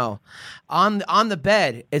Reno, on the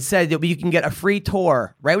bed it said that you can get a free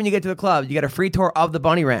tour right when you get to the club. You get a free tour of the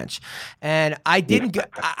Bunny Ranch, and I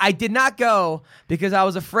did not go because I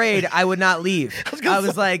was afraid I would not leave. I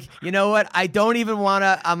was like, you know what? I don't even want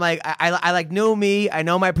to. I'm like, I like know me. I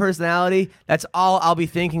know my personality. That's all I'll be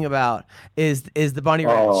thinking about is the Bunny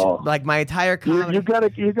Ranch. Like my entire comedy.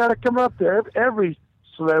 You gotta come up there. Every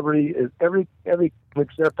celebrity, every in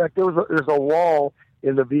fact, there's a wall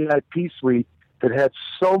in the VIP suite that had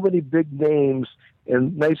so many big names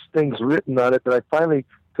and nice things written on it that I finally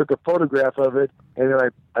took a photograph of it, and then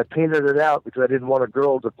I painted it out because I didn't want a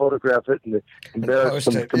girl to photograph it and embarrass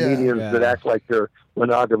some comedians that act like they're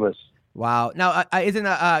monogamous. Wow. Now, isn't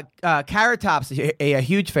Carrot Top's a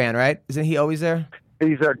huge fan, right? Isn't he always there?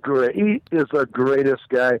 He is the greatest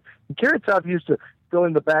guy. And Carrot Top used to go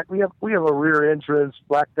in the back. We have a rear entrance,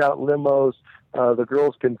 blacked out limos. The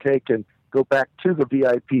girls can take and go back to the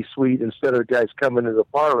VIP suite instead of guys coming to the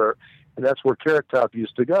parlor. And that's where Carrot Top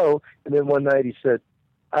used to go. And then one night he said,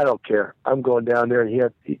 I don't care. I'm going down there. And he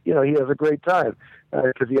has a great time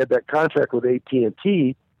because he had that contract with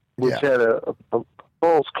AT&T, which had a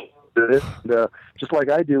Bulls in it, just like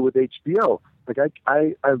I do with HBO. Like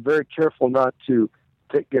I'm very careful not to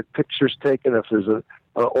get pictures taken if there's an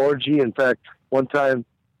orgy. In fact, one time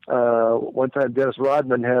Dennis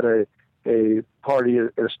Rodman had a party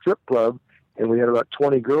at a strip club, and we had about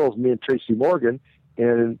 20 girls, me and Tracy Morgan.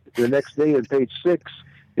 And the next day in page 6,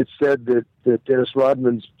 it said that Dennis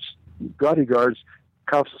Rodman's bodyguards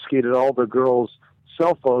confiscated all the girls'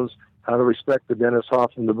 cell phones out of respect to Dennis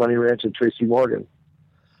Hoff and the Bunny Ranch and Tracy Morgan.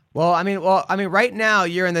 Well, I mean, right now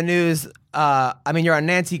you're in the news. You're on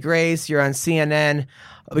Nancy Grace, you're on CNN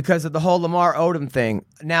because of the whole Lamar Odom thing.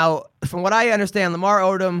 Now, from what I understand, Lamar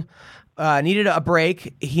Odom needed a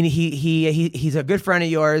break. He's a good friend of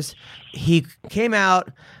yours. He came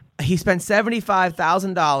out. He spent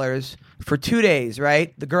 $75,000 for 2 days.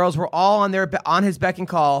 Right, the girls were all on his beck and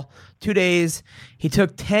call. 2 days. He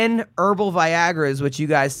took 10 herbal Viagras, which you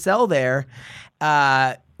guys sell there.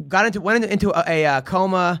 went into a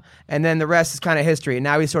coma, and then the rest is kind of history. And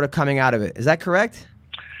now he's sort of coming out of it. Is that correct?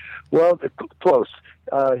 Well, close.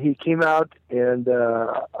 He came out, and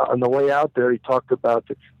on the way out there, he talked about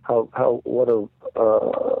how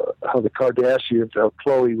the Kardashians, how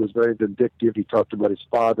Khloe was very vindictive. He talked about his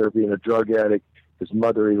father being a drug addict, his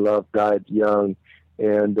mother he loved died young,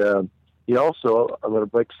 and he also, I'm going to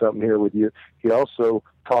break something here with you. He also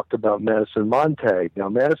talked about Madison Montag. Now,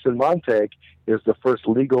 Madison Montag is the first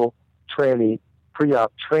legal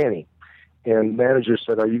pre-op tranny, and manager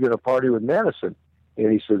said, "Are you going to party with Madison?"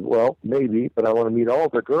 And he said, "Well, maybe, but I want to meet all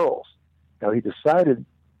the girls." Now, he decided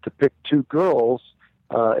to pick 2 girls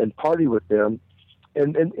and party with them.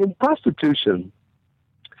 And in prostitution,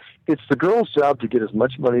 it's the girl's job to get as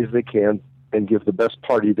much money as they can and give the best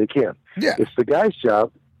party they can. Yeah. It's the guy's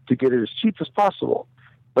job to get it as cheap as possible.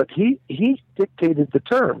 But he dictated the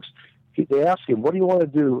terms. They asked him, "What do you want to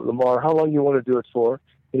do, Lamar? How long do you want to do it for?"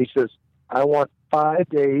 And he says, "I want 5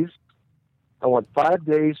 days. I want 5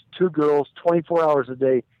 days, 2 girls, 24 hours a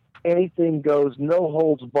day. Anything goes, no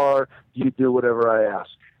holds bar. You do whatever I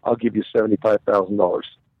ask. I'll give you $75,000.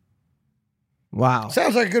 Wow.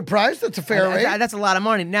 Sounds like a good price. That's a fair rate. That's a lot of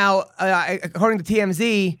money. Now, according to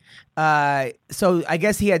TMZ, so I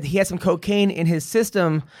guess he had some cocaine in his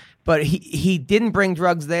system, but he didn't bring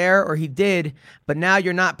drugs there, or he did, but now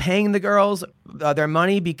you're not paying the girls their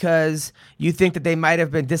money because you think that they might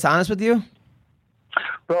have been dishonest with you?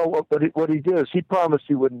 Well, but what he did is he promised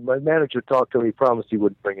he wouldn't. My manager talked to him. He promised he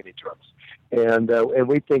wouldn't bring any drugs, and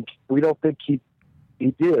we don't think he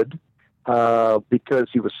did because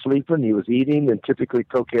he was sleeping, he was eating, and typically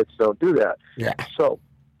cokeheads don't do that. Yeah. So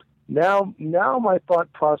now my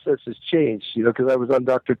thought process has changed. Because I was on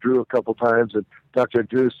Dr. Drew a couple times, and Dr.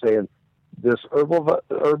 Drew's saying this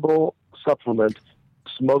herbal supplement,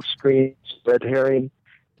 smoke screen, red herring.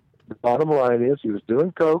 The bottom line is he was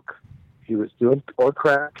doing coke. He was doing or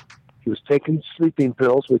crack. He was taking sleeping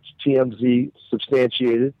pills, which TMZ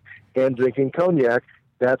substantiated, and drinking cognac.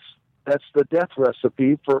 That's the death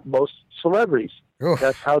recipe for most celebrities. Oof.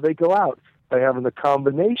 That's how they go out, by having the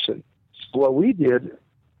combination. So what we did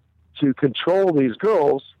to control these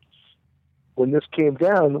girls, when this came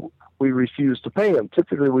down, we refused to pay them.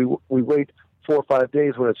 Typically, we wait 4 or 5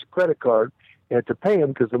 days when it's a credit card and to pay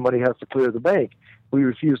them because the money has to clear the bank. We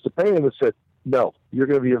refused to pay them and said, "No, you're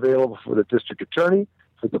going to be available for the district attorney,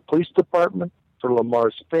 for the police department, for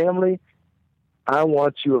Lamar's family. I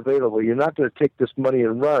want you available. You're not going to take this money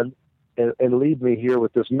and run and leave me here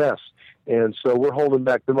with this mess." And so we're holding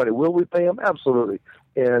back the money. Will we pay them? Absolutely.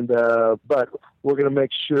 And but we're going to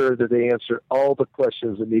make sure that they answer all the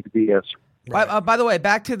questions that need to be answered. Right. By the way,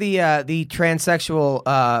 back to the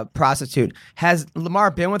transsexual prostitute. Has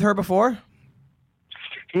Lamar been with her before?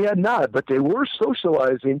 He had not, but they were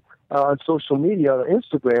socializing on social media, on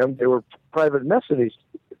Instagram. They were private messaging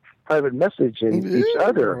each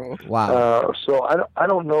other. Wow. So I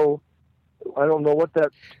don't know. I don't know what that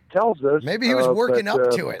tells us. Maybe he was working up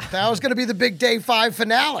to it. That was going to be the big Day 5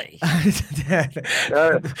 finale. That's the Day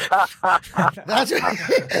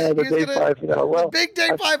 5 finale. Well, the big Day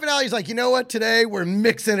 5 finale. He's like, you know what? Today we're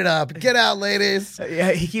mixing it up. Get out, ladies. Yeah,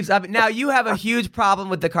 he keeps up. Now you have a huge problem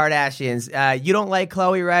with the Kardashians. You don't like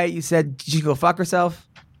Khloe, right? You said she should go fuck herself.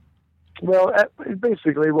 Well,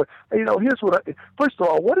 basically, here's what. First of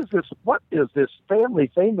all, what is this? What is this family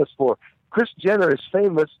famous for? Kris Jenner is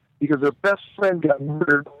famous because her best friend got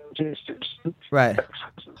murdered. Right.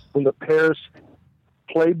 In the Paris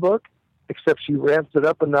playbook, except she ramped it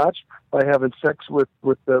up a notch by having sex with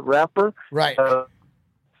the rapper. Right.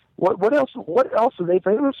 What else? What else are they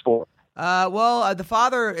famous for? The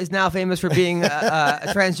father is now famous for being a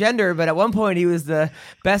transgender, but at one point he was the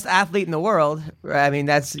best athlete in the world. I mean,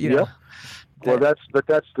 that's know. Well, that's not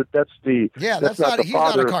the he's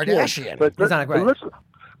not a Kardashian. But he's not right. Listen,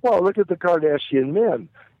 well, look at the Kardashian men.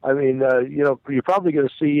 I mean, you're probably going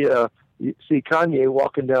to see Kanye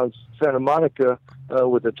walking down Santa Monica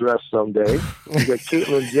with a dress someday. You got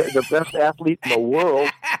Caitlyn Jenner, the best athlete in the world,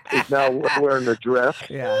 is now wearing a dress.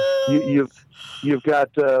 Yeah. You've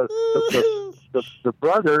got the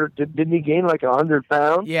brother. Didn't he gain like 100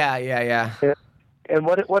 pounds? Yeah. And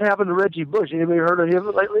what happened to Reggie Bush? Anybody heard of him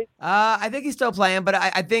lately? I think he's still playing, but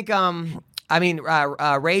I think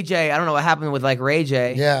Ray J. I don't know what happened with Ray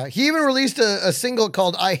J. Yeah, he even released a single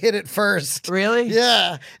called "I Hit It First." Really?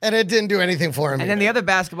 Yeah, and it didn't do anything for him. And then the other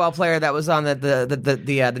basketball player that was on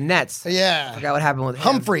the Nets. Yeah, I forgot what happened with him.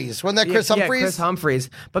 Humphreys. Wasn't that Chris Humphreys? Yeah, Chris Humphreys.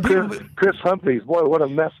 But Chris Humphreys. Boy, what a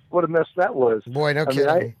mess! What a mess that was. Boy, no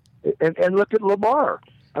kidding. And look at Lamar.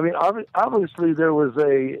 I mean, obviously there was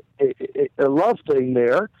a love thing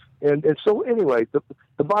there, and so anyway,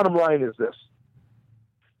 the bottom line is this: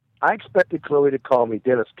 I expected Khloe to call me,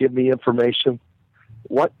 Dennis, give me information.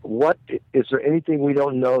 What is there anything we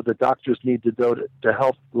don't know the doctors need to know to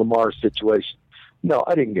help Lamar's situation? No,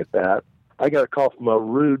 I didn't get that. I got a call from a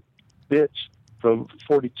rude bitch from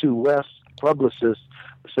 42 West publicist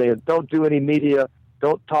saying, don't do any media,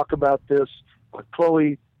 don't talk about this.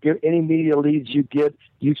 Khloe, give any media leads you get,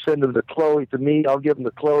 you send them to Khloe, to me, I'll give them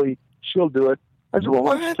to Khloe, she'll do it. I said, well,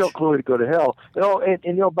 why don't you tell Khloe to go to hell?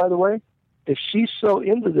 And by the way, if she's so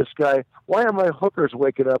into this guy, why are my hookers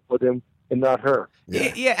waking up with him and not her?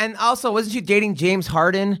 Yeah, and also, wasn't she dating James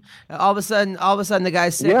Harden? All of a sudden, the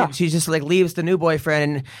guy's sick, and she just like leaves the new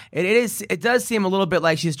boyfriend, and it does seem a little bit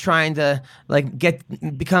like she's trying to like get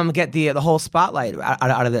the whole spotlight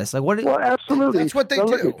out of this. Like, what? Well, absolutely, that's what they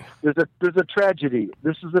do. There's a tragedy.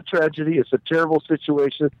 This is a tragedy. It's a terrible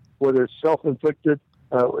situation, whether it's self-inflicted,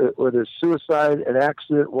 whether it's suicide, an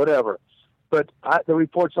accident, whatever. But the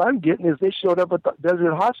reports I'm getting is they showed up at the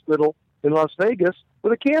Desert Hospital in Las Vegas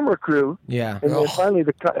with a camera crew. Yeah. And then finally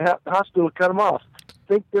the hospital cut them off.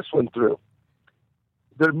 Think this one through.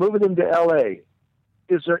 They're moving him to L.A.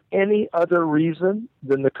 Is there any other reason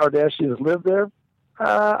than the Kardashians live there?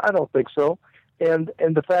 I don't think so. And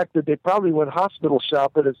the fact that they probably went hospital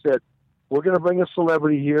shopping and said, we're going to bring a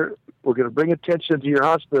celebrity here. We're going to bring attention to your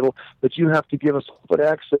hospital, but you have to give us open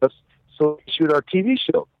access so we shoot our TV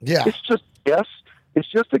show. Yeah. It's just a guess. It's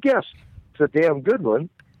just a guess. It's a damn good one.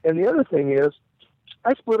 And the other thing is,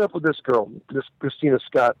 I split up with this girl, this Christina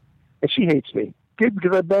Scott, and she hates me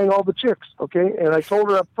because I bang all the chicks, okay? And I told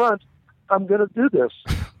her up front, I'm going to do this.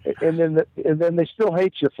 And then they still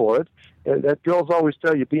hate you for it. And that girls always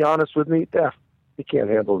tell you, be honest with me. Yeah, you can't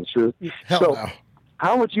handle the truth. Hell no.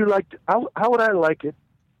 How would you like to, how would I like it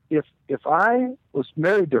if I was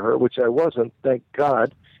married to her, which I wasn't, thank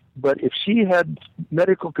God, but if she had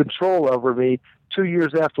medical control over me 2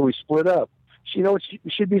 years after we split up? You know what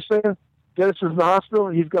she'd be saying? Dennis is in the hospital.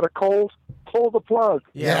 He's got a cold. Pull the plug.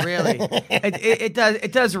 Yeah, really.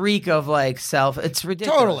 It does reek of like self. It's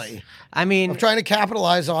ridiculous. Totally. I mean, I'm trying to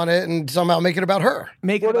capitalize on it and somehow make it about her.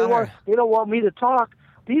 Make it about her. You don't want me to talk.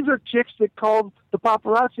 These are chicks that call the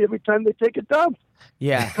paparazzi every time they take a dump.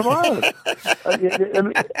 Yeah. Come on.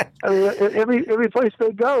 I mean, every place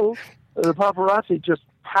they go, the paparazzi just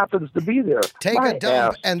happens to be there. Take a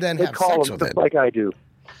dump and then have sex with it. Like I do.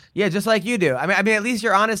 Yeah, just like you do. I mean, at least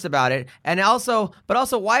you're honest about it. And also,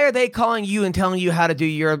 why are they calling you and telling you how to do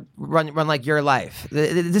your run like your life?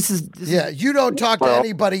 This is you don't talk to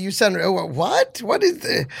anybody. You send what? What is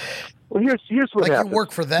the? Well, here's what like happened. You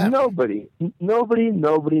work for them. Nobody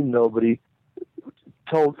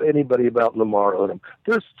told anybody about Lamar Odom.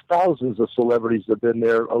 There's thousands of celebrities that have been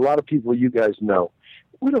there. A lot of people you guys know.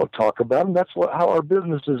 We don't talk about them. That's how our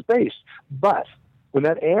business is based. But when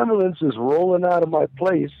that ambulance is rolling out of my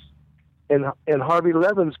place and Harvey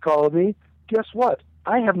Levin's calling me, guess what?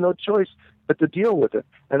 I have no choice but to deal with it.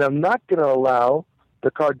 And I'm not going to allow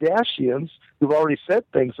the Kardashians, who've already said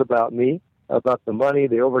things about me, about the money,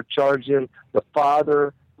 they overcharge him, the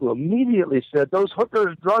father, who immediately said, those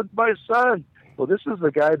hookers drugged my son. Well, this is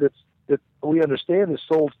the guy that we understand has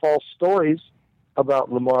sold false stories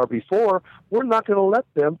about Lamar before. We're not going to let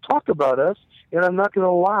them talk about us, and I'm not going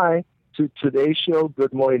to lie to Today Show,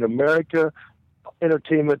 Good Morning America,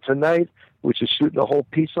 Entertainment Tonight, which is shooting a whole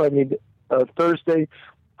piece on me Thursday.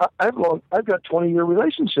 I've got 20-year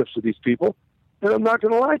relationships with these people, and I'm not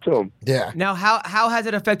going to lie to them. Yeah. Now, how has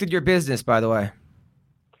it affected your business, by the way?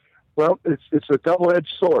 Well, it's a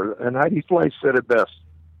double-edged sword, and Heidi Fleiss said it best.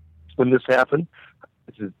 When this happened,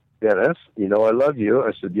 I said, Dennis, you know I love you.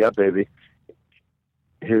 I said, yeah, baby.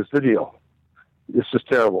 Here's the deal. This is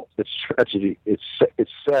terrible. It's tragedy. It's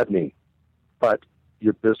saddening. But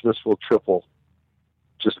your business will triple.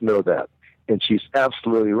 Just know that. And she's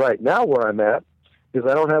absolutely right. Now where I'm at is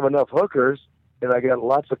I don't have enough hookers, and I got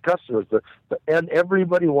lots of customers. And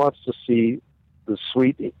everybody wants to see the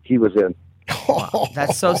suite he was in. Wow,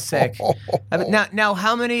 that's so sick. Now,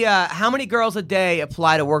 how many girls a day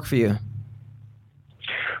apply to work for you?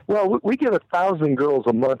 Well, we get 1,000 girls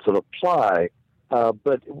a month that apply,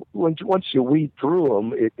 but once you weed through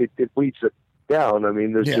them, it weeds it down. I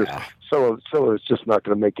mean, there's just some of it's just not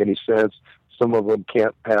going to make any sense. Some of them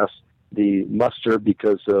can't pass the muster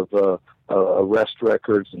because of arrest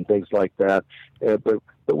records and things like that. But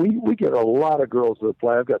we get a lot of girls that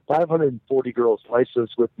apply. I've got 540 girls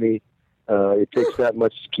licensed with me. It takes that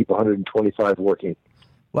much to keep 125 working.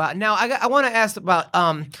 Wow. Now, I want to ask about,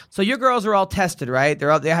 so your girls are all tested, right?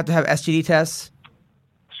 They have to have STD tests?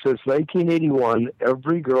 Since 1981,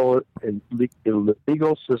 every girl in the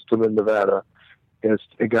legal system in Nevada has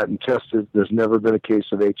gotten tested. There's never been a case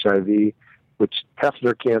of HIV, which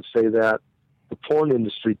Hefner can't say that. The porn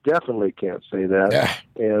industry definitely can't say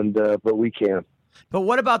that, but we can. But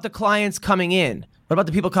what about the clients coming in? What about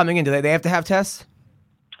the people coming in? Do they have to have tests?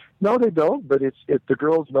 No, they don't. But the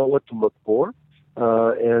girls know what to look for,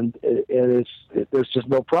 and there's just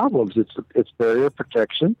no problems. It's barrier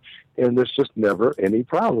protection, and there's just never any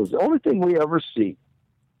problems. The only thing we ever see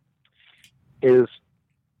is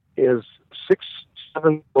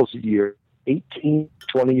 6-7 girls a year, 18,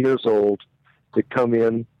 20 years old, that come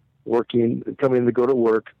in to go to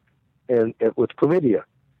work and with chlamydia.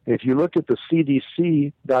 And if you look at the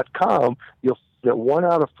CDC.com, you'll see that 1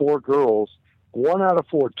 out of 4 girls,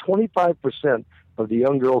 25% of the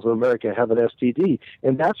young girls in America have an STD.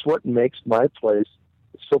 And that's what makes my place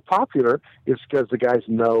so popular, is because the guys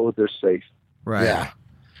know they're safe. Right. Yeah.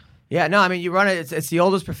 Yeah, no, I mean, you run it. It's the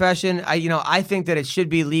oldest profession. I think that it should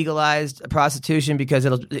be legalized, prostitution, because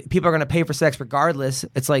people are going to pay for sex regardless.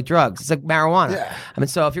 It's like drugs. It's like marijuana. Yeah. I mean,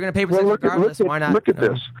 so if you're going to pay for sex regardless, why not? Look at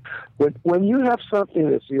this. When you have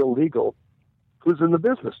something that's illegal, who's in the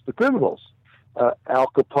business? The criminals. Al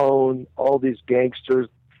Capone, all these gangsters.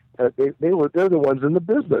 They're the ones in the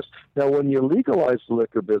business. Now, when you legalize the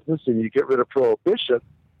liquor business and you get rid of prohibition,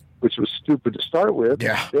 which was stupid to start with,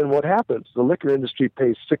 then what happens? The liquor industry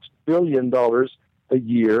pays $6 billion a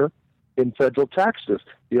year in federal taxes.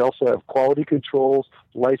 You also have quality controls,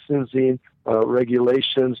 licensing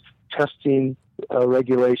regulations, testing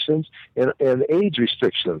regulations, and age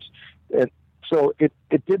restrictions. And so it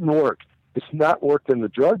didn't work. It's not worked in the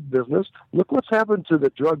drug business. Look what's happened to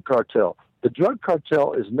the drug cartel. The drug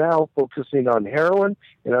cartel is now focusing on heroin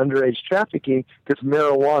and underage trafficking because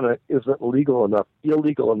marijuana isn't illegal enough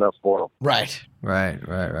for them. Right.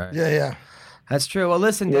 Yeah. That's true. Well,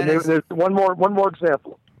 listen, Dennis. There's one more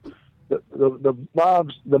example. The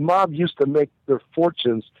mob used to make their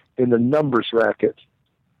fortunes in the numbers racket.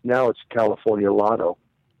 Now it's California Lotto.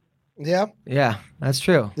 Yeah, that's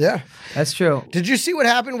true. Yeah, that's true. Did you see what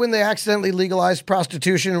happened when they accidentally legalized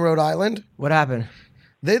prostitution in Rhode Island? What happened?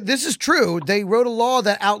 This is true. They wrote a law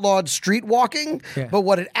that outlawed street walking, but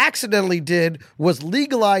what it accidentally did was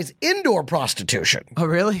legalize indoor prostitution. Oh,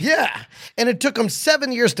 really? Yeah. And it took them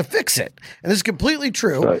 7 years to fix it. And this is completely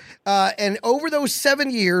true. Right. And over those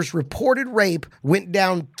 7 years, reported rape went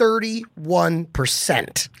down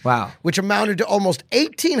 31%. Wow. Which amounted to almost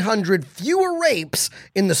 1,800 fewer rapes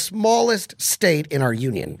in the smallest state in our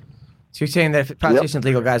union. So you're saying that if prostitution is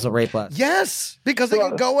legal, guys will rape less? Yes, because they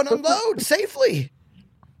can go and unload safely.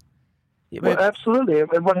 Well, absolutely.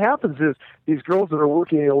 And what happens is these girls that are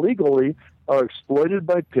working illegally are exploited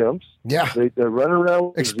by pimps. Yeah. They run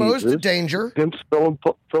around exposed to danger. Pimps fill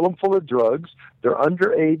them full of drugs. They're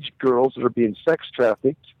underage girls that are being sex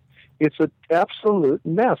trafficked. It's an absolute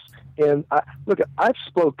mess. And I've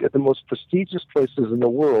spoke at the most prestigious places in the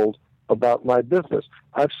world about my business.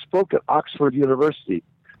 I've spoke at Oxford University.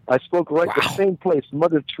 I spoke at the same place,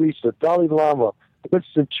 Mother Teresa, Dalai Lama,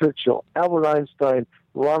 Winston Churchill, Albert Einstein,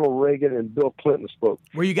 Ronald Reagan, and Bill Clinton spoke.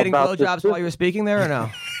 Were you getting blowjobs while you were speaking there or no?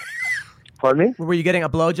 Pardon me? Were you getting a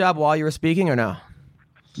blowjob while you were speaking or no?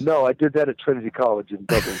 No, I did that at Trinity College in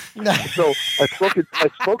Dublin. So I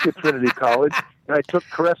spoke at Trinity College, and I took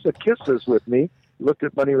Caressa kisses with me, looked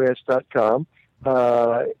at moneyranch.com,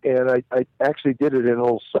 and I actually did it in a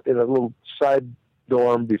little side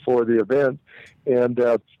dorm before the event. And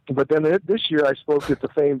but then this year I spoke at the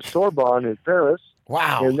famed Sorbonne in Paris.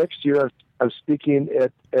 Wow. And next year I'm speaking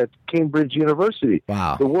at Cambridge University.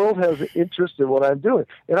 Wow. The world has an interest in what I'm doing.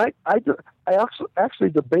 And I actually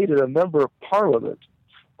debated a member of Parliament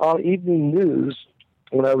on evening news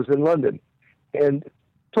when I was in London, and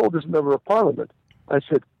told this member of Parliament, I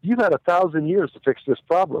said, you've had 1,000 years to fix this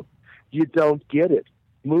problem. You don't get it.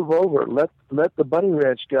 Move over. Let the Bunny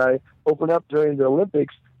Ranch guy open up during the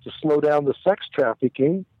Olympics to slow down the sex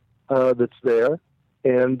trafficking that's there.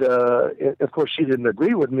 And of course, she didn't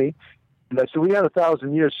agree with me. And I said, we had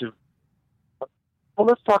 1,000 years. She said, well,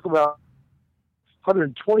 let's talk about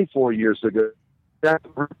 124 years ago. That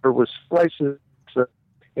river was slicing,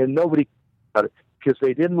 and nobody got it because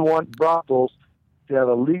they didn't want brothels to have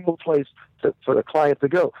a legal place for the client to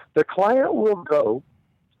go. The client will go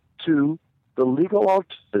to the legal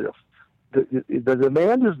alternative. The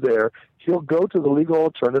demand is there. He'll go to the legal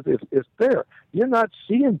alternative. It's there. You're not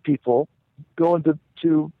seeing people going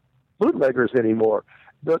to bootleggers anymore.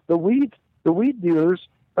 The weed dealers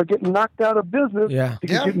are getting knocked out of business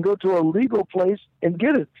because you can go to a legal place and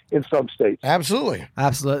get it in some states. Absolutely.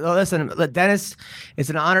 Well, listen, Dennis, it's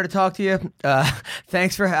an honor to talk to you.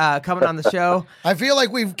 Thanks for coming on the show. I feel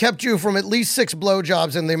like we've kept you from at least 6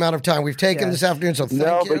 blowjobs in the amount of time we've taken this afternoon. So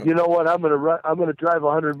thank you. But you know what? I'm going to drive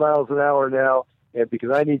 100 miles an hour now and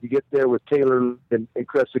because I need to get there with Taylor and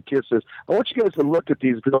Crescent Kisses, I want you guys to look at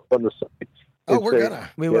these girls on the side. Oh, we're gonna.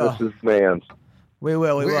 We will. This is man's. We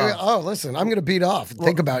will. Oh, listen, I'm going to beat off.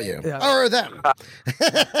 Think about you. Yeah. Or them.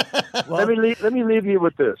 Let me leave you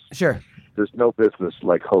with this. Sure. There's no business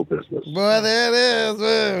like hoe business. But it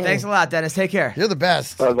is. Thanks a lot, Dennis. Take care. You're the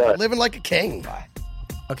best. Bye-bye. Living like a king. Bye.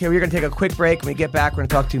 Okay, we're going to take a quick break. When we get back, we're going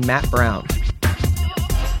to talk to Matt Brown.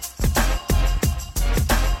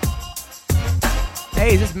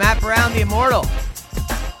 Hey, is this Matt Brown, the Immortal?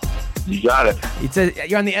 You got it.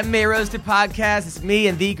 You're on the MMA Roasted podcast. It's me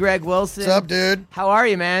and the Greg Wilson. What's up, dude? How are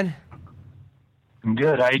you, man? I'm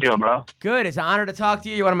good. How you doing, bro? Good. It's an honor to talk to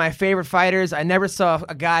you. You're one of my favorite fighters. I never saw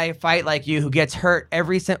a guy fight like you who gets hurt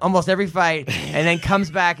almost every fight and then comes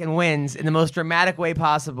back and wins in the most dramatic way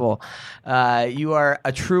possible. You are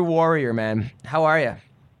a true warrior, man. How are you?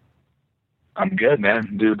 I'm good,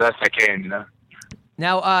 man. Do the best I can, you know.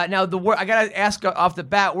 Now, I gotta ask off the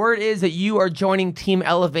bat. Word is that you are joining Team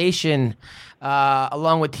Elevation,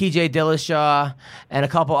 along with T.J. Dillashaw and a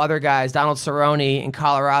couple other guys, Donald Cerrone in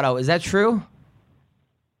Colorado. Is that true?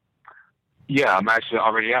 Yeah, I'm actually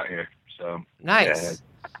already out here. So nice. Yeah,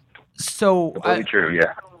 so completely true.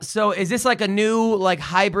 Yeah. So is this like a new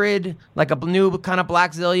hybrid, like a new kind of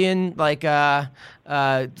Black Zillion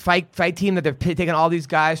fight team that they're taking all these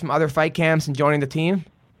guys from other fight camps and joining the team?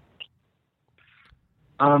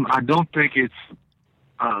 I don't think it's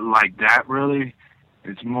like that, really.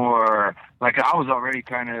 It's more like I was already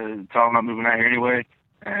kind of talking about moving out here anyway.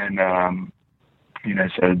 And,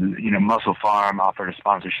 Muscle Farm offered a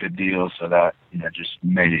sponsorship deal, so that, just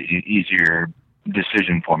made it an easier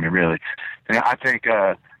decision for me, really. And I think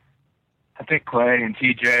Clay and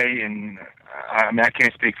TJ, and I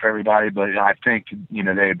can't speak for everybody, but I think,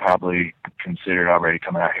 they had probably considered already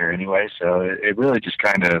coming out here anyway. So it really just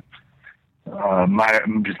kind of,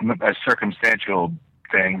 just a circumstantial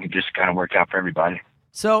thing. It just kind of worked out for everybody.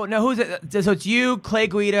 So now who's it? So it's you, Clay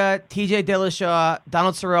Guida, T.J. Dillashaw,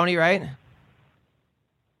 Donald Cerrone, right?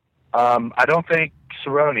 I don't think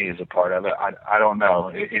Cerrone is a part of it. I don't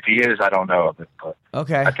know. If he is, I don't know of it. But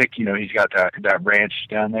okay. I think he's got that ranch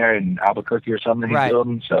down there in Albuquerque or something he's right.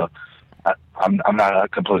 building. So I'm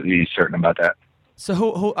not completely certain about that. So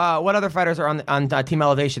who what other fighters are on Team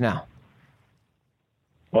Elevation now?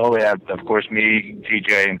 Well, we have, of course, me,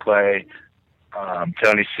 TJ, and Clay,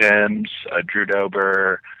 Tony Sims, Drew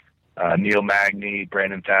Dober, Neil Magny,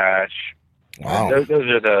 Brandon Thatch. Wow. Those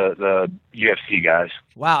are the UFC guys.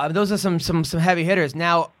 Wow, those are some heavy hitters.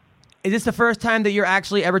 Now, is this the first time that you're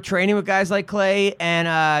actually ever training with guys like Clay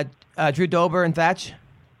and Drew Dober and Thatch?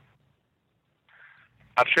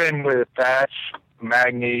 I've trained with Thatch,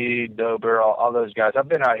 Magny, Dober, all those guys. I've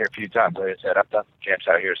been out here a few times. Like I said, I've done camps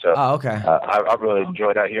out here, so okay. I really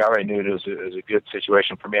enjoyed out here. I already knew it was a good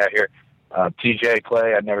situation for me out here. TJ,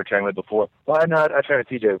 Clay, I'd never trained with before. Well, I trained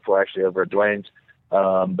with TJ before, actually, over at Dwayne's.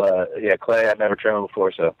 But yeah, Clay, I'd never trained with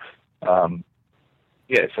before, so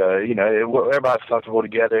everybody's comfortable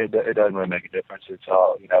together. It doesn't really make a difference. It's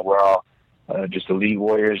all, we're all just elite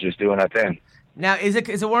warriors, just doing our thing. Now, is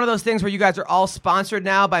it one of those things where you guys are all sponsored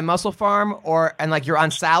now by Muscle Farm, and you're on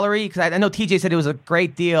salary? Because I know TJ said it was a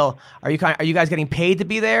great deal. Are you guys getting paid to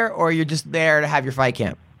be there, or you're just there to have your fight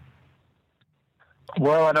camp?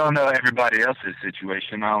 Well, I don't know everybody else's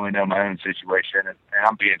situation. I only know my own situation, and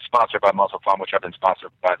I'm being sponsored by Muscle Farm, which I've been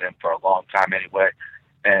sponsored by them for a long time anyway.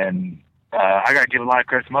 And I got to give a lot of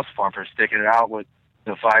credit to Muscle Farm for sticking it out with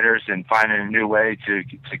the fighters and finding a new way to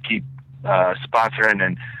keep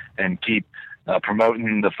sponsoring and keep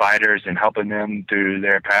promoting the fighters and helping them through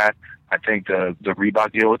their path. I think the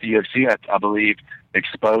Reebok deal with the UFC, I believe,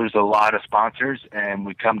 exposed a lot of sponsors, and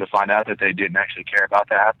we come to find out that they didn't actually care about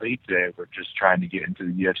the athletes. They were just trying to get into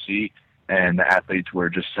the UFC, and the athletes were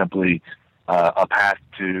just simply a path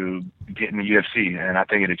to getting the UFC. And I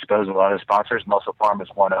think it exposed a lot of sponsors. Muscle Farm is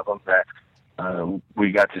one of them that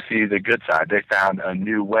we got to see the good side. They found a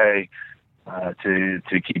new way to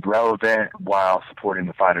keep relevant while supporting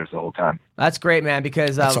the fighters the whole time. That's great, man,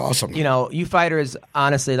 because that's awesome. You fighters,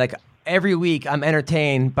 honestly, every week I'm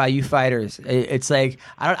entertained by you fighters. It's like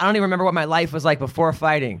I don't even remember what my life was like before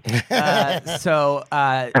fighting. So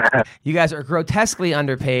you guys are grotesquely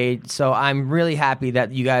underpaid. So I'm really happy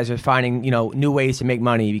that you guys are finding new ways to make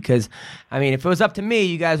money, because if it was up to me,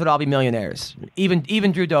 you guys would all be millionaires.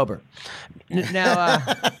 Even Drew Dober.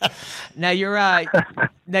 Now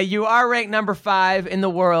you are ranked number 5 in the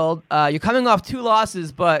world. You're coming off 2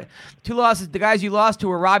 losses, but 2 losses. The guys you lost to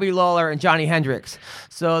were Robbie Lawler and Johnny Hendricks.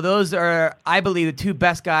 So those are, I believe, the 2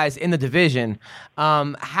 best guys in the division.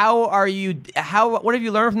 What have you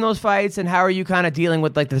learned from those fights, and how are you kind of dealing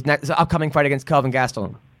with this upcoming fight against Kelvin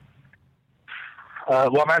Gastelum?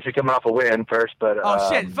 Well, I'm actually coming off a win first, but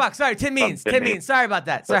shit! Fuck! Sorry, Tim Means. Sorry about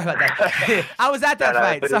that. I was at that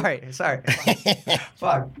fight. Sorry.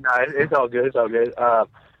 Fuck. No, it's all good.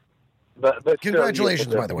 But congratulations,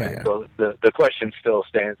 still, by the way. The question still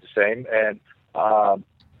stands the same, and I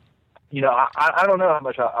don't know how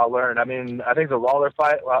much I'll learn. I mean, I think the Lawler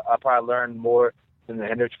fight, I'll probably learn more than the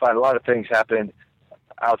Hendricks fight. A lot of things happened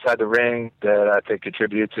outside the ring that I think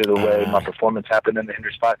contributed to the way my performance happened in the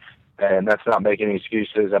Hendricks fight. And that's not making any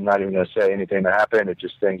excuses. I'm not even going to say anything that happened. It's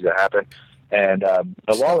just things that happened. And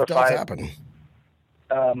the Lawler fight, I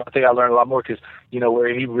think I learned a lot more because,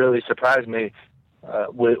 where he really surprised me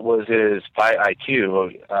was his fight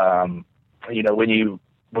IQ.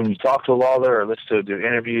 When you talk to Lawler or listen to the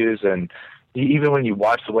interviews, and even when you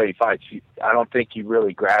watch the way he fights, I don't think you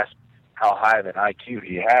really grasp how high of an IQ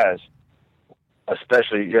he has,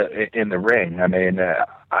 especially in the ring. I mean,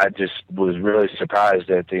 I just was really surprised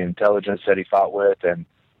at the intelligence that he fought with, and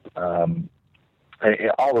all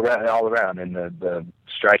around, and the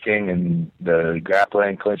striking and the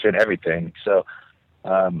grappling, clinching, everything. So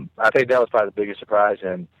I think that was probably the biggest surprise,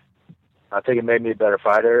 and I think it made me a better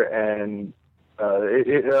fighter, and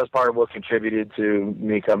it was part of what contributed to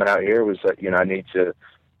me coming out here was that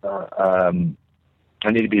I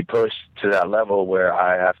need to be pushed to that level where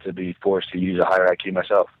I have to be forced to use a higher IQ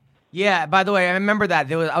myself. Yeah, by the way, I remember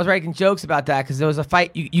that. I was writing jokes about that because there was a fight.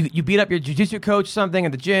 You beat up your jiu-jitsu coach something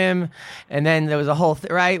at the gym, and then there was a whole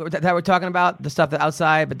right that we're talking about, the stuff that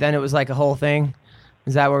outside, but then it was like a whole thing.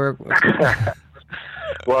 Is that what we're...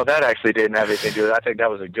 Well, that actually didn't have anything to do with it. I think that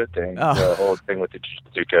was a good thing, the whole thing with the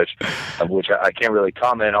jiu-jitsu coach, which I can't really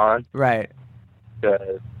comment on. Right.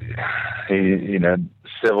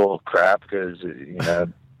 Civil crap because,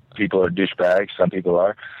 people are douchebags. Some people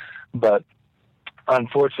are. But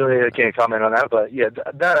unfortunately, I can't comment on that. But, yeah,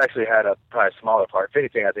 that actually had probably a smaller part. If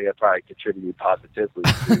anything, I think it probably contributed positively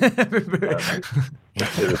to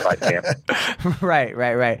the fight camp.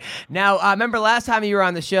 Right. Now, I remember last time you were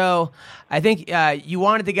on the show, I think you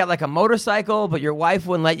wanted to get like a motorcycle, but your wife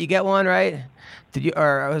wouldn't let you get one, right? Did you,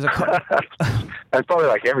 or was it? That's probably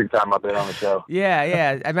like every time I've been on the show.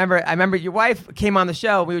 Yeah. I remember your wife came on the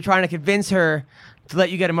show. We were trying to convince her to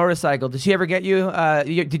let you get a motorcycle. Did she ever get you?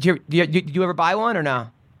 Did you ever buy one or no?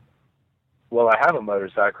 Well, I have a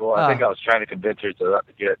motorcycle. I think I was trying to convince her to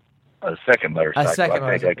get a second motorcycle.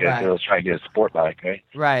 I was trying to get a sport bike, right?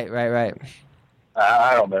 Right.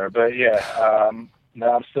 I don't remember, but yeah.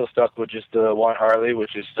 No, I'm still stuck with just the one Harley,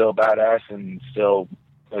 which is still badass and still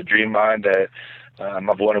a dream of mine that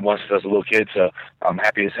I've wanted one since I was a little kid. So I'm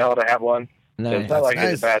happy as hell to have one. Nice. So it's not like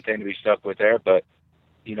it's a bad thing to be stuck with there, but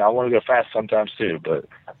I want to go fast sometimes too. But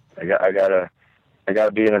I gotta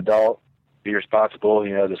be an adult, be responsible.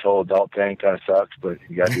 This whole adult thing kind of sucks, but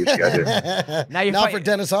you gotta do what you gotta do. Now you're Not for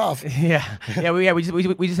Dennis Hoff. Yeah.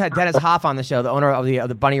 We just had Dennis Hoff on the show, the owner of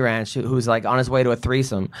the Bunny Ranch, who's like on his way to a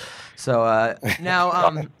threesome. So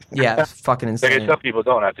now, yeah, it's fucking insane. Some people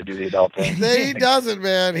don't have to do the adult thing. He doesn't,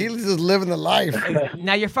 man. He's just living the life.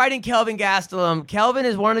 Now you're fighting Kelvin Gastelum. Kelvin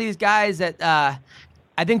is one of these guys that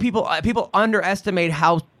I think people underestimate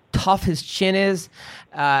how tough his chin is,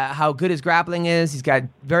 how good his grappling is. He's got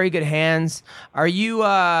very good hands. Are you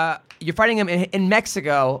you're fighting him in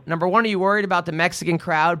Mexico? Number one, are you worried about the Mexican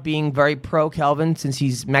crowd being very pro Kelvin since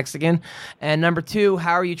he's Mexican? And number two,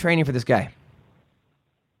 how are you training for this guy?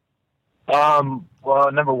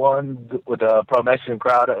 Well, number one, with the pro-Mexican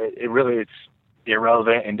crowd, it's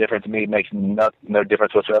irrelevant and different to me. It makes no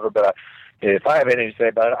difference whatsoever. But if I have anything to say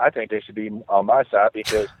about it, I think they should be on my side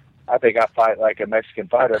because I think I fight like a Mexican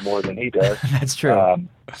fighter more than he does. That's true.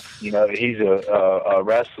 He's a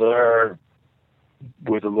wrestler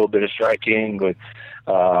with a little bit of striking, with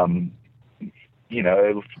he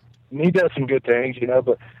does some good things,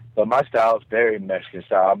 but my style is very Mexican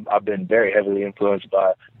style. I've been very heavily influenced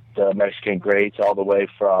by the Mexican greats, all the way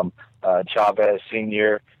from Chavez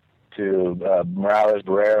Sr. to Morales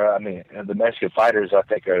Barrera. I mean, the Mexican fighters, I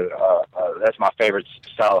think, are that's my favorite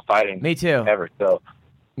style of fighting. Me too. Ever. So.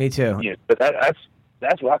 Me too. Yeah, but that's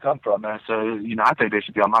where I come from, man. So I think they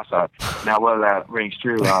should be on my side. Now, whether that rings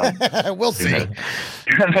true, we'll see.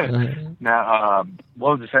 Now,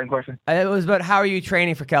 what was the second question? It was about how are you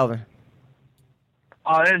training for Kelvin?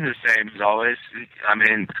 Oh, it's the same as always. I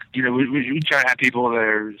mean, we try to have people that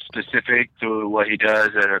are specific to what he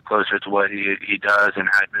does, that are closer to what he does and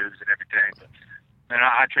how he moves and everything. But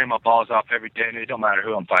I train my balls off every day, and it don't matter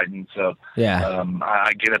who I'm fighting. So yeah,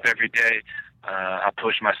 I get up every day. I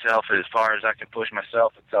push myself as far as I can push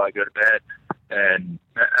myself until I go to bed, and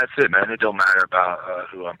that's it, man. It don't matter about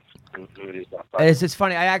who it is. It's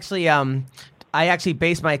funny. I actually I actually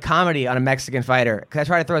base my comedy on a Mexican fighter because I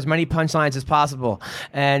try to throw as many punchlines as possible.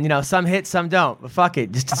 And, some hit, some don't. But fuck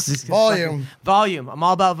it. Just volume. Volume. I'm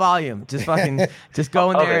all about volume. Just fucking, just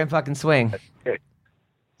go in there and fucking swing.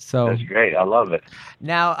 So that's great. I love it.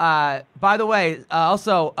 Now, by the way,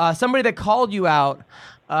 also, somebody that called you out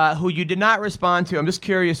who you did not respond to, I'm just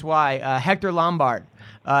curious why, Hector Lombard.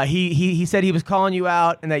 He said he was calling you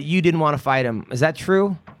out and that you didn't want to fight him. Is that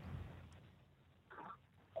true?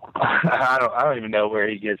 I don't even know where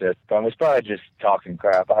he gets it from. It's probably just talking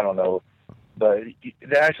crap. I don't know. But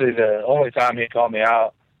actually, the only time he called me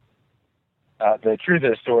out, the truth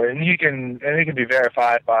of the story, and it can be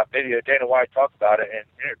verified by video. Dana White talked about it in an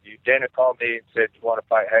interview. Dana called me and said, "You want to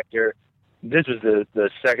fight Hector?" This was the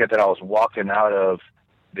second that I was walking out of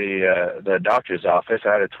the doctor's office.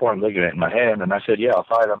 I had a torn ligament in my hand, and I said, "Yeah, I'll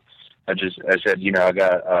fight him." I said, I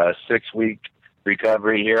got a 6-week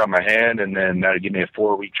recovery here on my hand, and then that'll give me a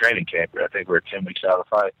 4-week training camp. I think we're 10 weeks out of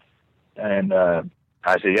the fight. And I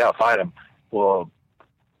said, "Yeah, I'll fight him." Well,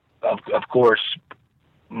 of course,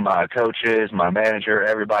 my coaches, my manager,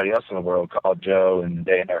 everybody else in the world called Joe and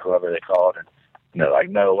Dana, whoever they called, and they're like,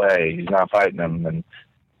 "No way, he's not fighting him." And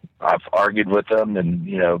I've argued with them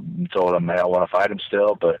and, told them, "Man, I want to fight him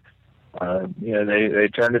still," but they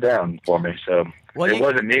turned it down for me. So it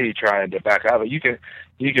wasn't me trying to back out. But you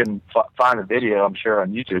can find a video, I'm sure,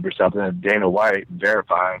 on YouTube or something, of Dana White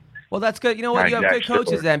verifying. Well, that's good. You know what? You have good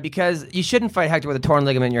coaches then, because you shouldn't fight Hector with a torn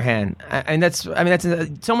ligament in your hand. And that's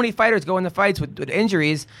so many fighters go into fights with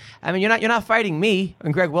injuries. I mean, you're not fighting me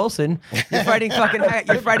and Greg Wilson. You're fighting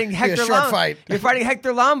you're fighting Hector Lombard. You're fighting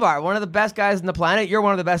Hector Lombard, one of the best guys on the planet. You're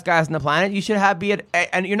one of the best guys on the planet. You should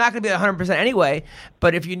and you're not going to be at 100% anyway.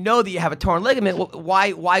 But if you know that you have a torn ligament,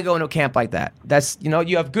 why go into a camp like that? That's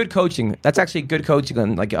you have good coaching. That's actually good coaching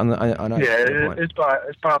on it's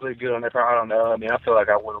probably good on their part. I don't know. I mean, I feel like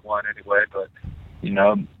I would have won anyway, but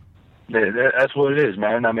that's what it is,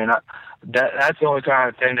 man. I mean, that's the only kind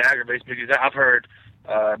of thing that aggravates me, because I've heard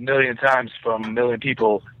a million times from a million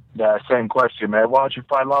people that same question, man. Why don't you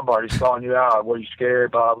fight Lombard? He's calling you out. What, are you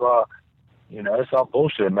scared? Blah blah. It's all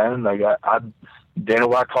bullshit, man. Like Dana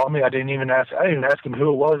White called me. I didn't even ask him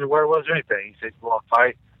who it was or where it was or anything. He said, "You want to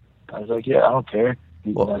fight?" I was like, "Yeah, I don't care."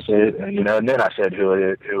 Well, I said, and then I said, "Who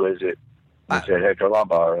is it?" He said, "Hector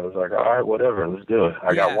Lombard." I was like, "All right, whatever, let's do it."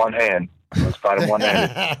 I got one hand. Let's fight him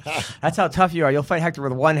one-handed. That's how tough you are. You'll fight Hector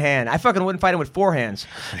with one hand. I fucking wouldn't fight him with 4 hands.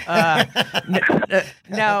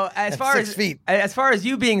 Now, as far as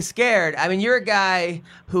you being scared, I mean, you're a guy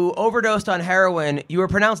who overdosed on heroin. You were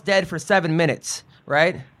pronounced dead for 7 minutes,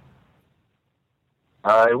 right?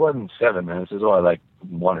 It wasn't 7 minutes. It was only like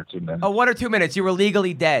 1 or 2 minutes. Oh, 1 or 2 minutes. You were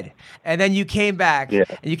legally dead. And then you came back. Yeah.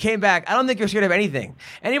 And you came back. I don't think you're scared of anything.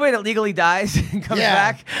 Anybody that legally dies and comes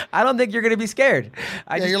back, I don't think you're going to be scared.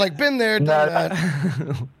 You're like, been there, done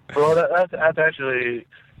that. Well, that's actually...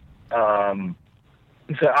 so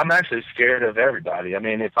I'm actually scared of everybody. I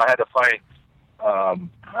mean, if I had to fight... if I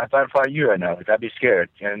had to fight you right now, I'd be scared.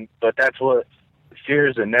 But that's what... Fear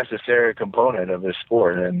is a necessary component of this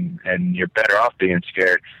sport, and you're better off being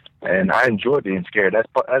scared. And I enjoy being scared.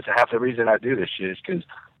 That's half the reason I do this shit, is because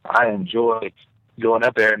I enjoy going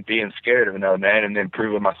up there and being scared of another man and then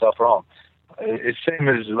proving myself wrong. It's same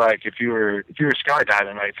as like if you were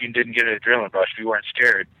skydiving, like if you didn't get an adrenaline rush, if you weren't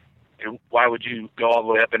scared, why would you go all the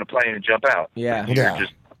way up in a plane and jump out? Yeah. You're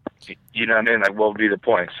just, you know what I mean? Like, what would be the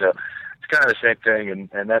point? So it's kind of the same thing,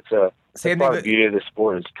 and that's part of the beauty of the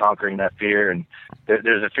sport, is conquering that fear. And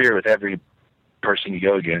there's a fear with every person you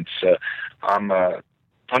go against. So I'm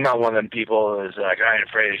not one of them people who's like, I ain't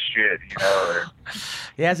afraid of shit, Or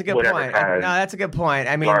yeah, that's a good point. No, that's a good point.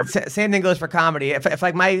 I mean, same thing goes for comedy. If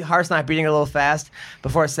like my heart's not beating a little fast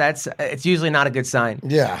before sets, it's usually not a good sign.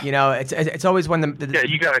 Yeah, it's always when the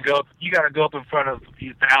you gotta go up in front of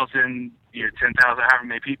 1,000. 10,000, however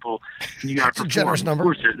many people, you got to perform. Generous number. Of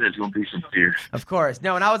course, there's going to be some fear. Of course.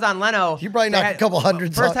 No, when I was on Leno, you probably knocked a couple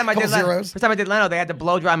hundreds. First time I did Leno, they had to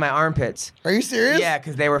blow dry my armpits. Are you serious? Yeah,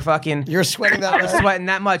 because they were fucking. You were sweating that much. I was sweating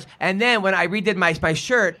that much. And then when I redid my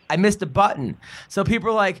shirt, I missed a button. So people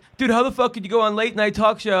were like, "Dude, how the fuck could you go on late night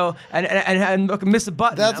talk show and miss a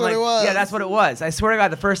button?" That's what it was. Yeah, that's what it was. I swear to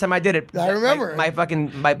God, the first time I did it, I remember my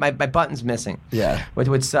button's missing. Yeah,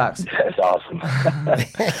 which sucks. That's awesome.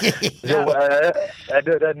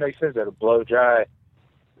 That makes sense. That'll blow dry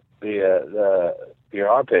your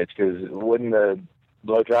armpits, because wouldn't the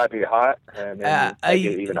blow dry, be hot, and then make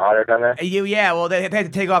it even hotter down there? Yeah, well, they had to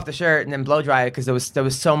take off the shirt and then blow dry it because there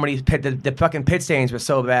was so many the fucking pit stains were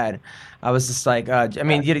so bad. I was just like, I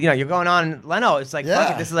mean, you know, you're going on Leno. It's like,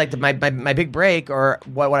 fuck it, this is like my big break, or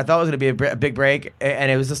what I thought was going to be a big break,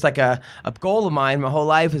 and it was just like a goal of mine my whole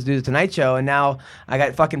life was to do the Tonight Show, and now I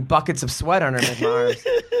got fucking buckets of sweat underneath my arms.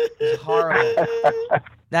 It was horrible.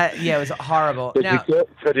 It was horrible.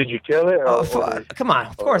 Did you kill it? Come on,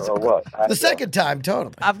 of course. Or what? The second time,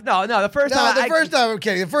 totally. No, the first time. The first time, I'm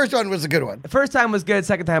kidding. The first one was a good one. The first time was good.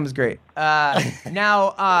 Second time was great.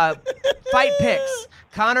 Now, fight picks.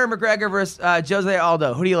 Conor McGregor versus Jose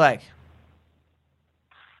Aldo. Who do you like?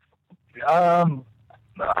 I'm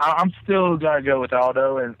still gonna go with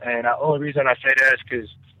Aldo, and the only reason I say that is because,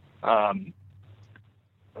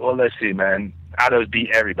 well, let's see, man. Aldo's beat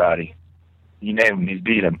everybody. You name him, he's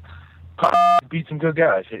beat him. Beat some good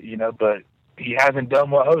guys, you know, but he hasn't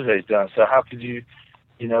done what Jose's done. So how could you,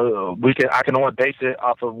 you know, I can only base it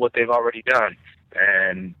off of what they've already done,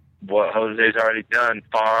 and what Jose's already done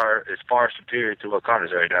is far superior to what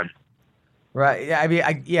Conor's already done. Right. Yeah. I mean,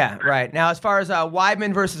 right. Now, as far as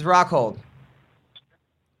Weidman versus Rockhold.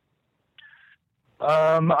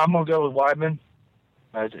 I'm gonna go with Weidman.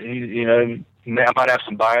 You know, I might have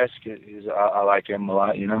some bias because I like him a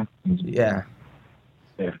lot. You know. Yeah.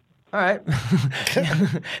 Yeah. All right.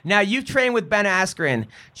 Now, you've trained with Ben Askren.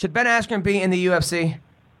 Should Ben Askren be in the UFC?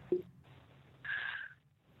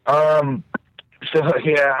 So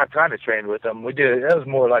yeah, I kind of trained with him. We did. It was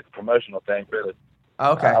more like a promotional thing, really.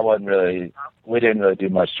 Okay. We didn't really do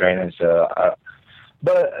much training. So,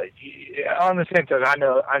 but on the same time, I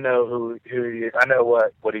know who he is. I know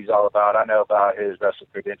what he's all about. I know about his wrestling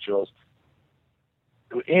credentials.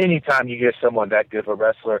 Anytime you get someone that good of a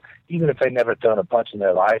wrestler, even if they never thrown a punch in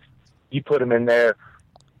their life, you put them in there,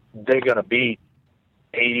 they're gonna beat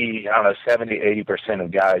 70-80%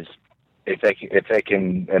 of guys if they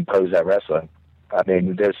can impose that wrestling. I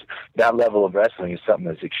mean, that level of wrestling is something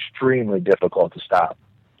that's extremely difficult to stop.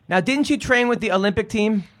 Now, didn't you train with the Olympic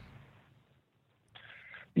team?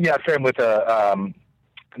 Yeah, I trained with there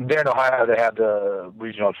in Ohio. They have the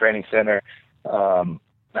regional training center.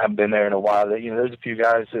 I haven't been there in a while. You know, there's a few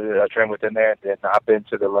guys that I train with in there. And I've been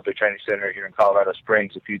to the Olympic Training Center here in Colorado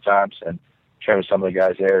Springs a few times and trained with some of the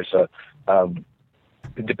guys there. So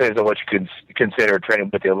it depends on what you could consider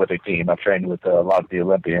training with the Olympic team. I've trained with a lot of the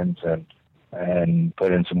Olympians and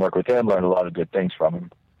put in some work with them, learned a lot of good things from them.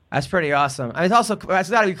 That's pretty awesome. I mean, it's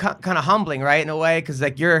got to be kind of humbling, right, in a way, because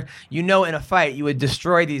like in a fight you would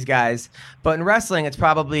destroy these guys, but in wrestling it's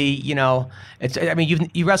probably you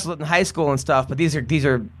wrestled in high school and stuff, but these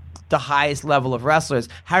are the highest level of wrestlers.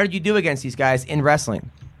 How did you do against these guys in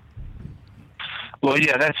wrestling? Well,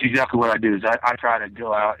 yeah, that's exactly what I do. Is I try to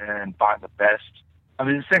go out and find the best. I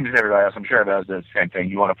mean, the same as everybody else. I'm sure everybody does the same thing.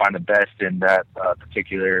 You want to find the best in that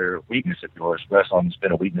particular weakness of yours. Wrestling's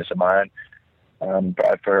been a weakness of mine.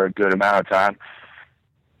 For a good amount of time.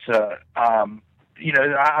 So, I'm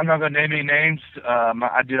not going to name any names.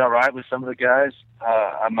 I did all right with some of the guys.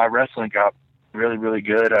 My wrestling got really, really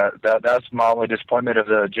good. That's my only disappointment of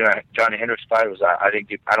the Johnny Hendricks fight was I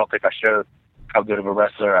don't think I showed how good of a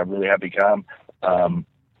wrestler I really have become.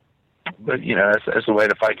 But, you know, that's the way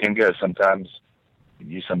the fight game goes. Sometimes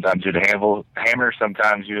you're the hammer,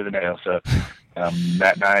 sometimes you're the nail. So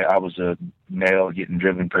that night I was a nail getting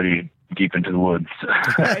driven pretty deep into the woods.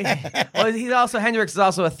 Well, Hendricks is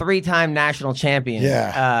also a 3-time national champion.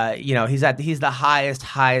 Yeah. He's the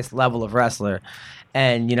highest level of wrestler,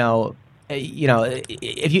 and if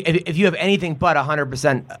you have anything but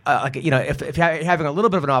 100%, if you're having a little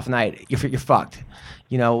bit of an off night, you're fucked.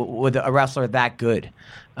 With a wrestler that good.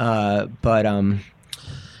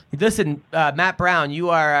 Listen, Matt Brown, you're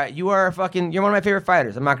one of my favorite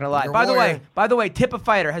fighters. I'm not gonna lie. By the way, tip a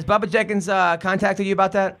fighter. Has Bubba Jenkins contacted you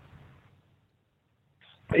about that?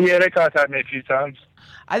 Yeah, they contacted me a few times.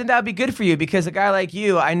 I think that would be good for you because a guy like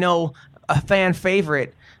you, I know, a fan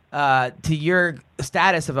favorite to your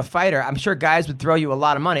status of a fighter. I'm sure guys would throw you a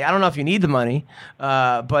lot of money. I don't know if you need the money,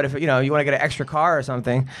 but if you want to get an extra car or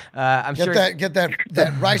something, get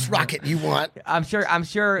that rice rocket you want. I'm sure.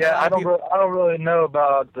 Yeah, I don't really know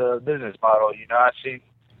about the business model. I see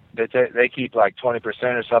that they keep like 20%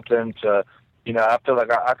 or something to. I feel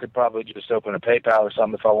like I could probably just open a PayPal or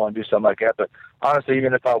something if I want to do something like that. But honestly,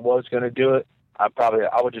 even if I was going to do it, I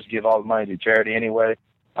would just give all the money to charity anyway.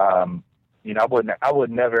 I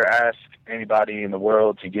would never ask anybody in the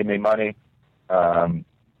world to give me money.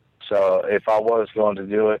 So if I was going to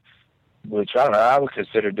do it, which I don't know, I would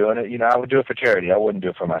consider doing it. I would do it for charity. I wouldn't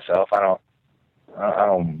do it for myself. I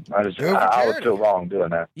I would feel wrong doing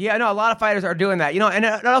that. Yeah, no, a lot of fighters are doing that, and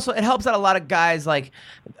it also it helps out a lot of guys like,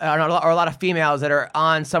 or a lot of females that are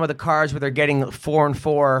on some of the cards where they're getting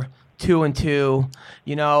 4-4,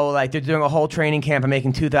 2-2, like they're doing a whole training camp and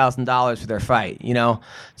making $2,000 for their fight,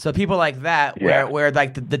 So people like that, where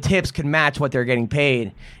like the tips can match what they're getting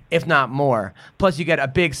paid, if not more. Plus, you get a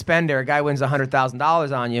big spender. A guy wins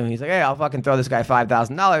 $100,000 on you. He's like, hey, I'll fucking throw this guy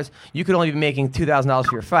 $5,000. You could only be making $2,000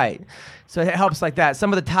 for your fight. So it helps like that.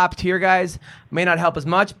 Some of the top tier guys may not help as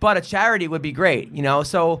much, but a charity would be great,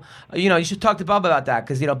 So, you should talk to Bubba about that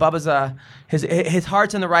because, Bubba's his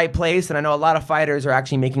heart's in the right place, and I know a lot of fighters are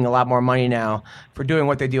actually making a lot more money now for doing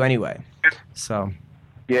what they do anyway. So,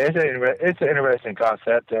 yeah, it's an interesting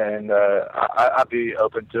concept, and I'd be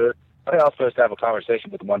open to it. I was supposed to have a conversation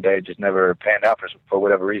with him one day, just never panned out for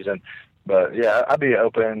whatever reason. But yeah, I'd be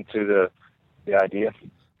open to the idea.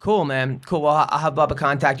 Cool, man. Cool. Well, I'll have Bubba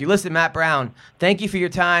contact you. Listen, Matt Brown, thank you for your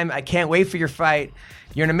time. I can't wait for your fight.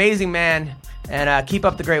 You're an amazing man, and keep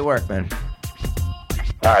up the great work, man.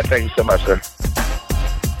 All right. Thank you so much, sir.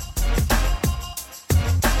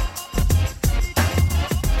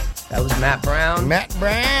 That was Matt Brown. Matt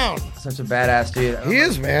Brown. Such a badass dude. He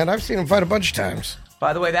is, man. I've seen him fight a bunch of times.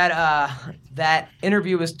 By the way, that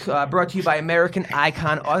interview was brought to you by American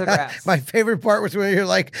Icon Autographs. My favorite part was when you're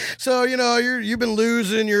like, so, you've been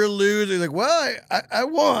losing, you're a loser. You're like, well, I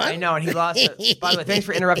won. I know, and he lost. By the way, thanks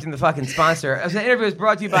for interrupting the fucking sponsor. The interview was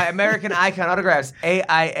brought to you by American Icon Autographs,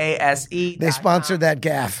 AIASE. They sponsored that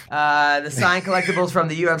gaff. The signed collectibles from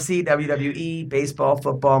the UFC, WWE, baseball,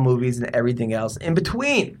 football, movies, and everything else in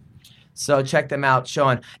between. So check them out,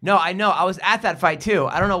 Sean. No, I know. I was at that fight, too.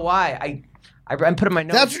 I don't know why. I put in my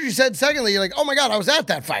notes. That's what you said. Secondly, you're like, oh my God, I was at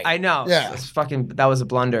that fight. I know. Yeah. That was a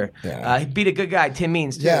blunder. Yeah. He beat a good guy, Tim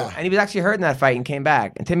Means, too. Yeah. And he was actually hurt in that fight and came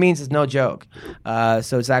back. And Tim Means is no joke.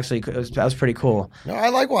 So that was pretty cool. No, I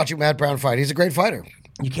like watching Matt Brown fight. He's a great fighter.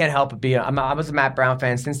 You can't help but be. I was a Matt Brown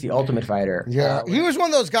fan since The Ultimate Fighter. Yeah, he was one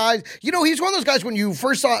of those guys. He's one of those guys when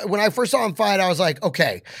I first saw him fight, I was like,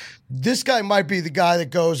 okay, this guy might be the guy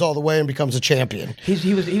that goes all the way and becomes a champion.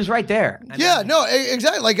 He was right there.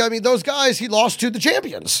 Exactly. Those guys he lost to the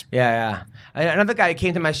champions. Yeah. Another guy who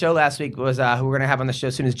came to my show last week was who we're going to have on the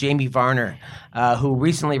show soon is Jamie Varner, who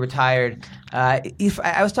recently retired. I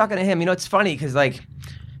was talking to him. It's funny because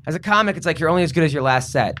as a comic, it's like you're only as good as your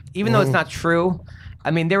last set, even though it's not true.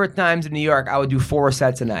 There were times in New York I would do 4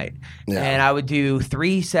 sets a night. Yeah. And I would do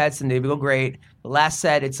 3 sets and they'd go great. The last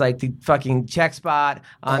set, it's like the fucking check spot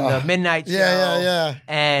on the midnight show. Yeah.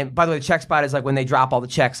 And by the way, the check spot is like when they drop all the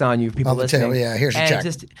checks on you, people listening. Here's your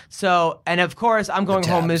check. And of course, I'm going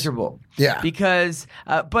home miserable. Yeah. Because,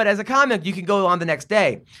 but as a comic, you can go on the next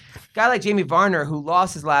day. A guy like Jamie Varner, who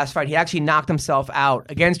lost his last fight, he actually knocked himself out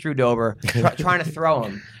against Drew Dober, trying to throw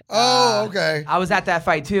him. Oh, okay. I was at that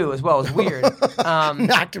fight too, as well. It was weird.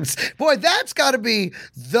 Knocked him. Boy, that's got to be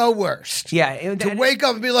the worst. Yeah. To wake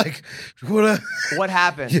up and be like, what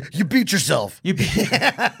happened? You beat yourself.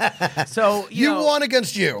 So you won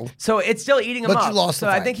against you. So it's still eating him up. But you lost the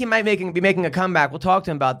fight. I think he might be making a comeback. We'll talk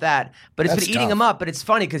to him about that. But it's been eating him up. But it's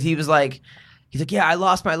funny because he's like, yeah, I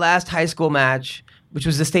lost my last high school match, which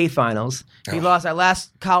was the state finals. I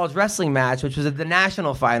lost college wrestling match, which was at the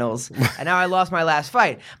national finals. And now I lost my last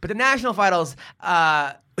fight. But the national finals,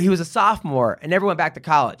 he was a sophomore and never went back to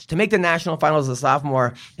college. To make the national finals as a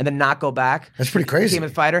sophomore and then not go back. That's pretty crazy. Became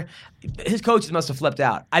a fighter. His coaches must have flipped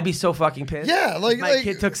out. I'd be so fucking pissed. Yeah. My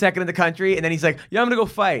kid took second in the country and then he's like, yeah, I'm going to go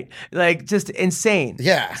fight. Just insane.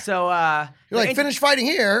 Yeah. So, you're like, finish fighting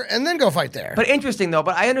here and then go fight there. But interesting though,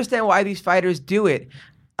 but I understand why these fighters do it.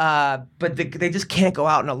 But they just can't go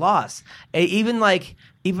out in a loss. Even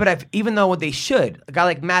though what they should. A guy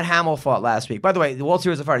like Matt Hamill fought last week. By the way, the World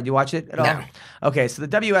Series of Fighting, did you watch it at all? No. Okay, so the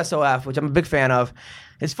WSOF, which I'm a big fan of,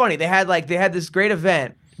 it's funny. They had this great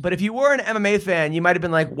event, but if you were an MMA fan, you might have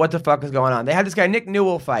been like, what the fuck is going on? They had this guy Nick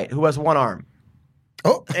Newell fight who has one arm.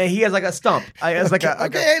 Oh, and he has like a stump. Hey,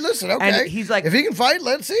 listen. Okay, and he's like, if he can fight,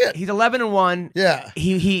 let's see it. He's 11-1. Yeah,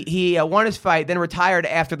 he won his fight, then retired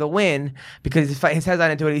after the win because his head's not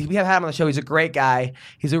into it. We have had him on the show. He's a great guy.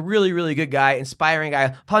 He's a really, really good guy, inspiring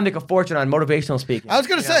guy. Probably make a fortune on motivational speaking. I was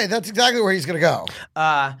going to say that's exactly where he's going to go.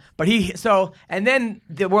 And then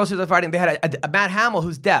the World Series of Fighting, they had a Matt Hamill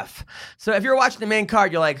who's deaf. So if you're watching the main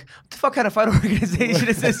card, you're like, what the fuck kind of fight organization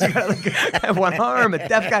is this? You got one arm, a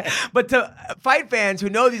deaf guy. But to fight fans who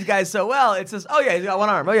know these guys so well, it's just, oh yeah, he's got one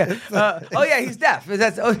arm. Oh yeah, he's deaf.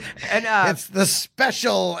 It's the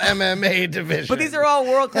special MMA division. But these are all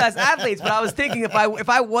world class athletes. But I was thinking if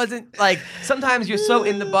I wasn't like, sometimes you're so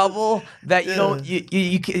in the bubble that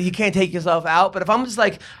you can't take yourself out. But if I'm just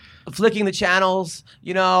like flicking the channels,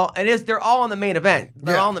 you know, and they're all on the main event.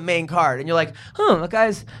 They're all on the main card, and you're like,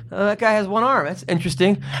 that guy has one arm. That's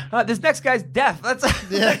interesting. This next guy's deaf. That's what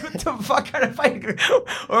the fuck kind of fighting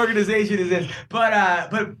organization is this?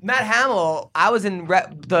 But Matt Hamill, I was in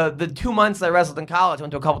the 2 months I wrestled in college. I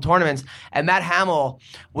went to a couple tournaments, and Matt Hamill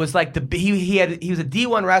was like he was a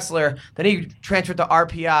D1 wrestler. Then he transferred to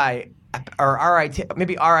RPI. Or RIT,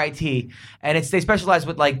 maybe RIT, and they specialize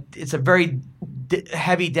with it's a very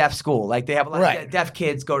heavy deaf school. Like they have a lot of deaf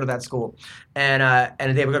kids go to that school, and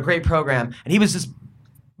they have a great program. And he was just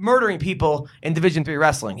murdering people in Division III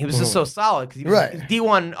wrestling. He was just so solid because he was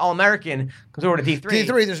D1 All-American, comes over to D3.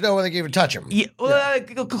 D3, there's no way they can even touch him. Yeah,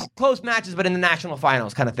 close matches, but in the national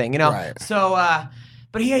finals kind of thing, you know. Right. So.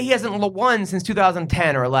 But he hasn't won since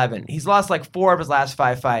 2010 or 11. He's lost like 4 of his last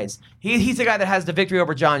 5 fights. He's the guy that has the victory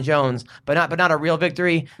over John Jones, but not a real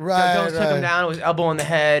victory. Right, Jones took him down with his elbow in the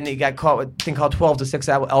head, and he got caught with a thing called 12 to 6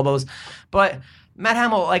 elbows. But Matt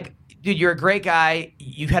Hamill, dude, you're a great guy.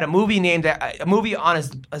 You had a movie on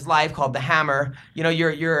his life called The Hammer. You know,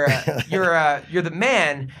 you're the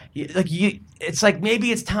man. It's like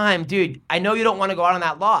maybe it's time, dude. I know you don't want to go out on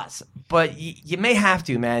that loss, but you may have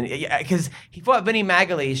to, man, because he fought Vinny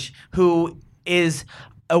Magalish, who is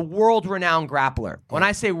a world-renowned grappler. When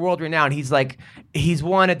I say world-renowned, he's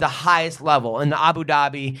won at the highest level in the Abu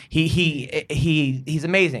Dhabi. He's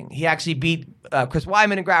amazing. He actually beat Chris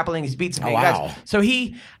Weidman in grappling. He's beat some big guys. So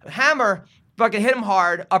Hammer fucking hit him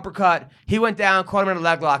hard, uppercut. He went down, caught him in a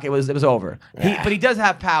leg lock. It was over. But he does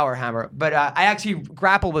have power, Hammer. But I actually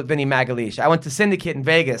grappled with Vinny Magalish. I went to Syndicate in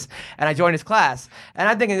Vegas, and I joined his class. And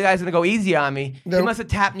I'm thinking the guy's going to go easy on me. Nope. He must have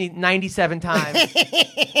tapped me 97 times.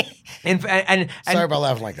 And sorry about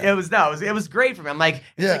laughing like that. It was great for me. I'm like,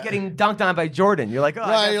 it's like getting dunked on by Jordan. You're like,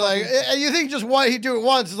 you think just why he do it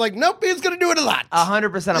once? It's like, nope, he's going to do it a lot.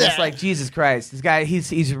 100%. I'm just like, Jesus Christ, this guy,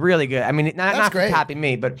 he's really good. I mean, not for tapping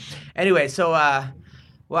me, but anyway. So, I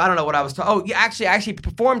don't know what I was talking. Oh, yeah, I actually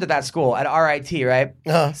performed at that school at RIT, right?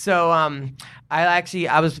 Uh-huh. So,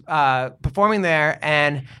 I was performing there,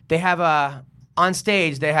 and they have on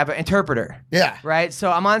stage, they have an interpreter. Yeah. Right? So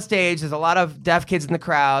I'm on stage. There's a lot of deaf kids in the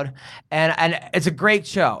crowd. And it's a great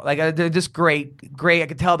show. They're just great. I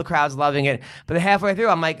could tell the crowd's loving it. But halfway through,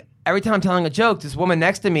 I'm like, every time I'm telling a joke, this woman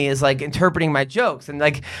next to me is interpreting my jokes.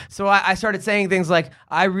 And so I started saying things like,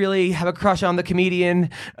 I really have a crush on the comedian. This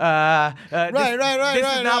is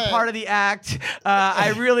not part of the act.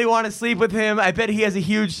 I really want to sleep with him. I bet he has a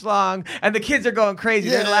huge schlong. And the kids are going crazy.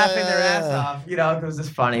 They're laughing their ass off. You know, it was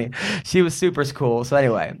just funny. She was super cool. So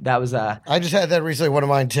anyway, that was... I just had that recently, one of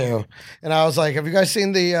mine too. And I was like, have you guys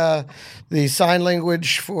seen the sign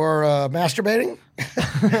language for masturbating?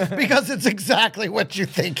 Because it's exactly what you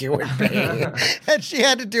think it would be. And she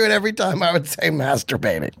had to do it every time I would say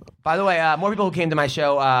masturbating. By the way, more people who came to my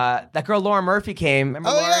show. That girl Lauren Murphy came. Remember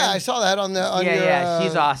Lauren? Yeah, I saw that on your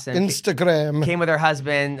she's awesome. Instagram. Came with her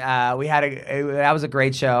husband. We had that was a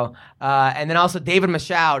great show. And then also David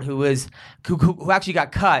Michaud, who actually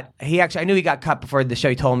got cut. I knew he got cut before the show.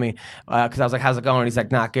 He told me because I was like, "How's it going?" He's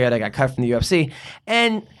like, "Not good. I got cut from the UFC."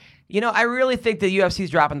 And you know, I really think the UFC's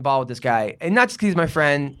dropping the ball with this guy. And not just because he's my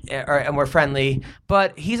friend and we're friendly,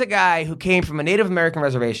 but he's a guy who came from a Native American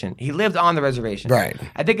reservation. He lived on the reservation. Right.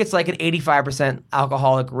 I think it's like an 85%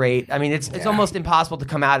 alcoholic rate. I mean, it's almost impossible to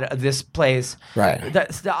come out of this place. Right.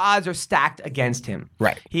 The odds are stacked against him.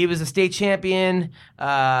 Right. He was a state champion.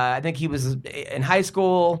 I think he was in high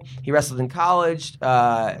school. He wrestled in college.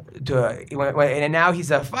 And now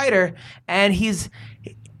he's a fighter. And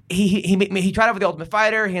He tried out for the Ultimate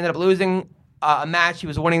Fighter. He ended up losing a match. He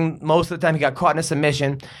was winning most of the time. He got caught in a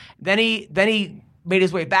submission. Then he made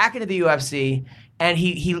his way back into the UFC, and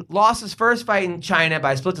he lost his first fight in China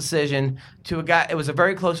by split decision to a guy. It was a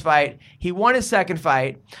very close fight. He won his second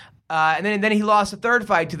fight. And then he lost a third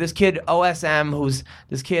fight to this kid, OSM, who's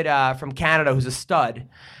this kid from Canada who's a stud.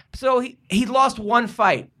 So he lost one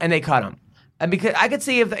fight, and they cut him. And because I could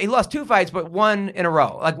see if he lost 2 fights, but one in a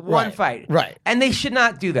row, one fight. Right. And they should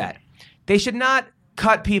not do that. They should not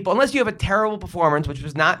cut people unless you have a terrible performance, this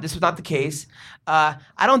was not the case. I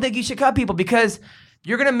don't think you should cut people because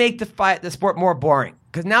you're going to make the sport more boring.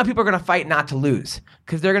 Because now people are going to fight not to lose.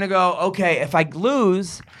 Because they're going to go, okay, if I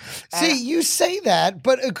lose... See, you say that,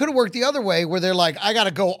 but it could have worked the other way where they're like, I got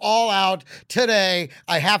to go all out today.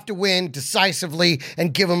 I have to win decisively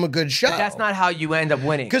and give them a good show. But that's not how you end up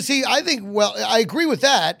winning. Because, see, I think, I agree with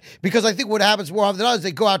that because I think what happens more often than not is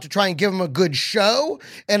they go out to try and give them a good show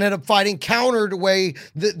and end up fighting counter the way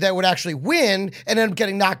that would actually win and end up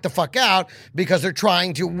getting knocked the fuck out because they're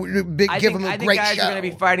trying to give them a great show. I think guys are going to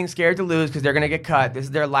be fighting scared to lose because they're going to get cut. This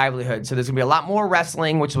is their livelihood. So there's going to be a lot more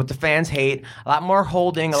wrestling, which is what the fans hate, a lot more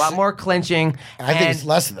holding, a lot more clinching. I think it's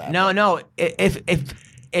less of that. No.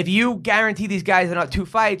 If you guarantee these guys not 2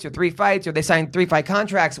 fights or 3 fights, or they sign 3-fight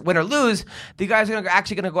contracts, win or lose, the guys are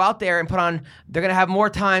actually going to go out there and they're going to have more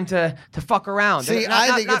time to fuck around. See,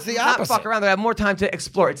 I think it's the opposite. Not fuck around, they have more time to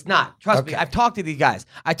explore. It's not. Trust me, I've talked to these guys.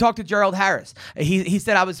 I talked to Gerald Harris. He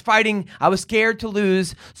said, I was scared to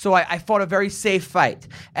lose, so I fought a very safe fight.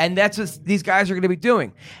 And that's what these guys are going to be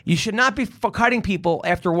doing. You should not be cutting people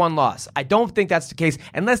after one loss. I don't think that's the case,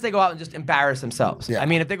 unless they go out and just embarrass themselves. Yeah. I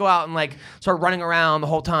mean, if they go out and start running around the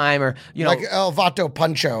whole time, or like El Vato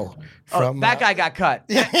Pancho from that guy got cut,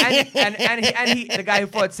 and he the guy who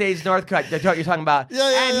fought Sage Northcutt, you're talking about, he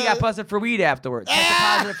got busted for weed afterwards. Tested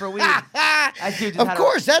positive for weed. Of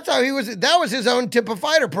course, that's how he was. That was his own Tip of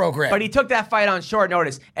Fighter program. But he took that fight on short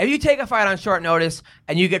notice. If you take a fight on short notice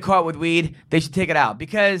and you get caught with weed, they should take it out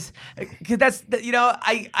because that's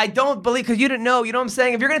I don't believe, because you didn't know. You know what I'm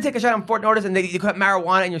saying? If you're gonna take a shot on short notice and you put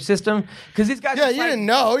marijuana in your system, because these guys, you didn't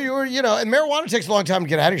know you were, and marijuana takes a long time to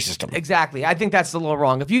get out of your system. Exactly. I think that's a little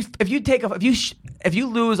wrong. If you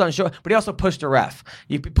lose on short, but he also pushed a ref.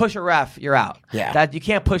 You push a ref, you're out. Yeah. That you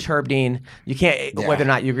can't push Herb Dean. You can't, whether or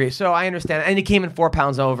not you agree. So I understand. And he came in 4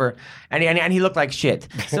 pounds over, and he looked like shit.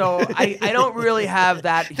 So I don't really have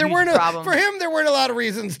that huge problem. For him, there weren't a lot of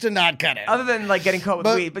reasons to not cut it, other than getting caught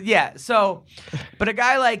with weed. But yeah. So, but a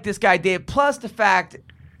guy like this guy Dave, plus the fact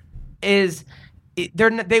is,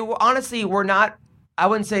 they honestly were not, I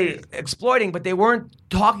wouldn't say exploiting, but they weren't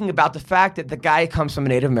talking about the fact that the guy comes from a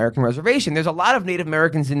Native American reservation. There's a lot of Native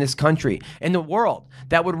Americans in this country, in the world,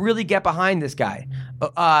 that would really get behind this guy.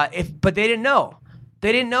 But they didn't know.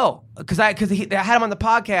 They didn't know because I had him on the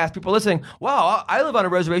podcast. People listening. Wow, I live on a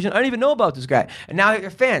reservation. I didn't even know about this guy, and now they're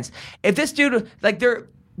fans. If this dude, there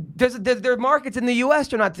are markets in the U.S.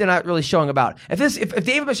 they're not really showing about. If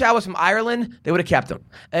David Michal was from Ireland, they would have kept him.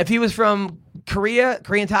 If he was from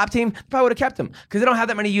Korean top team, they probably would have kept him because they don't have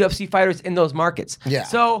that many UFC fighters in those markets. Yeah.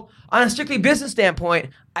 So on a strictly business standpoint,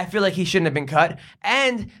 I feel like he shouldn't have been cut,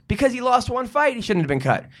 and because he lost one fight, he shouldn't have been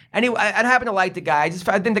cut. Anyway, I happen to like the guy. I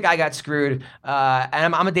think the guy got screwed,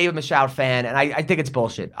 and I'm a David Michal fan, and I think it's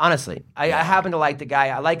bullshit. Honestly, I happen to like the guy.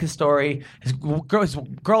 I like his story. His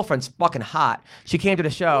girlfriend's fucking hot. She came to the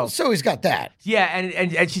show, so he's got that. Yeah,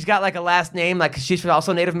 and she's got a last name, she's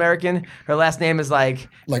also Native American. Her last name is like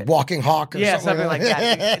Walking Hawk, or something like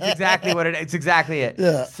that. It's exactly what it. It's exactly it.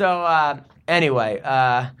 Yeah. So. Anyway,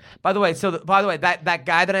 by the way, that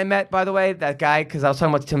guy that I met, that guy, because I was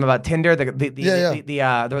talking to him about Tinder,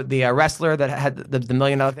 the wrestler that had the $1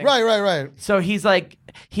 million thing. Right. So he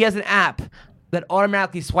has an app that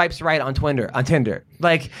automatically swipes right on Tinder.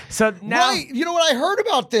 So now... Right. You know what? I heard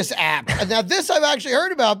about this app. Now, this I've actually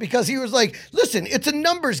heard about because he was like, listen, it's a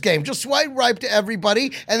numbers game. Just swipe right to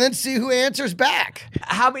everybody and then see who answers back.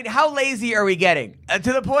 How lazy are we getting?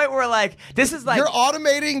 To the point where, this is You're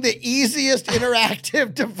automating the easiest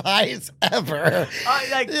interactive device ever.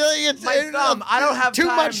 My thumb. I don't have too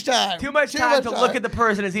much time. Too much time to look at the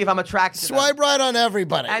person and see if I'm attracted to them. Swipe right on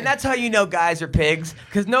everybody. And that's how you know guys are pigs,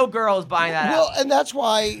 because no girl is buying that app. Well, and that's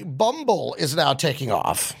why Bumble is now taking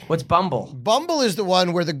off. What's Bumble? Bumble is the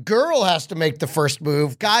one where the girl has to make the first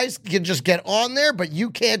move. Guys can just get on there, but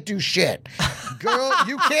you can't do shit. Girl,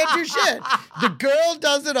 you can't do shit. The girl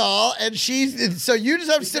does it all, and so you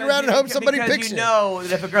just have to sit around and hope somebody picks you. You know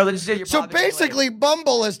that if a girl didn't sit, you're so basically,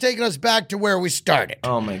 Bumble has taken us back to where we started.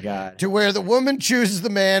 Oh my God. To where the woman chooses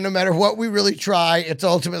the man, no matter what we really try. It's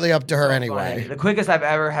ultimately up to her anyway. Funny. The quickest I've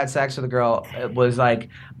ever had sex with a girl, it was I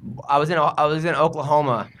was in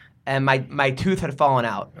Oklahoma, and my tooth had fallen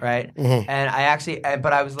out, right? Mm-hmm. And I actually,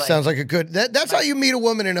 but I was like... Sounds like a good... That's how you meet a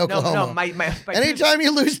woman in Oklahoma. No, my anytime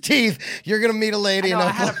you lose teeth, you're going to meet a lady in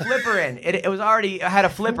Oklahoma. I had a flipper in. It was already... I had a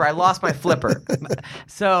flipper. I lost my flipper.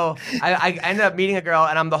 So I ended up meeting a girl,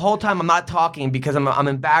 and the whole time I'm not talking because I'm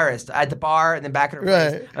embarrassed. At the bar and then back at her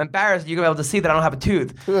place. I'm embarrassed. You're going to be able to see that I don't have a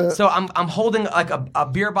tooth. So I'm holding a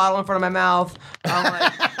beer bottle in front of my mouth.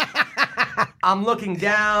 I'm looking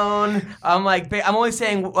down. I'm only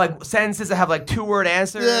saying sentences that have 2-word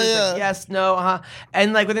answers. Yeah. Yes, no, uh-huh.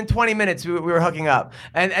 And within 20 minutes we were hooking up.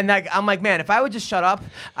 And I'm like, man, if I would just shut up,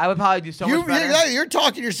 I would probably do so much better. You're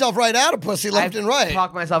talking yourself right out of pussy left and right. I've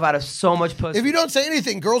talked myself out of so much pussy. If you don't say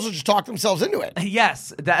anything, girls will just talk themselves into it.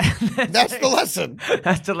 Yes. That's the lesson.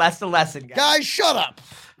 That's the lesson, guys. Guys, shut up.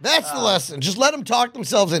 That's the lesson. Just let them talk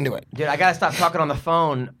themselves into it. Dude, I gotta stop talking on the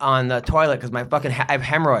phone on the toilet because my fucking I have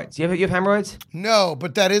hemorrhoids. You have hemorrhoids? No,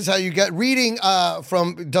 but that is how you get reading.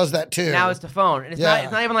 Does that too? Now it's the phone. And it's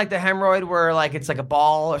not even like the hemorrhoid where like it's like a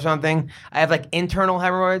ball or something. I have like internal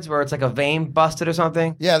hemorrhoids where it's like a vein busted or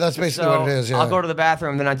something. Yeah, that's basically what it is. Yeah. I'll go to the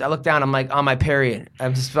bathroom, then I look down. I'm like on my period.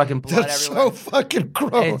 I'm just fucking blood That's everywhere. so fucking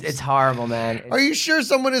gross. It's horrible, man. Are you sure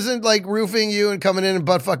someone isn't like roofing you and coming in and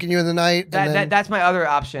butt fucking you in the night? That's my other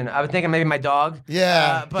option. I was thinking maybe my dog.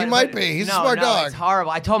 Yeah, he might be. He's a smart dog. It's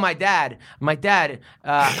horrible. I told my dad. I'm like, Dad,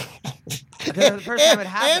 the first time it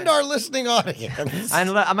happened. And our listening audience.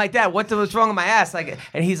 I'm like, Dad, what's wrong with my ass? Like,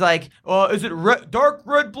 and he's like, is it dark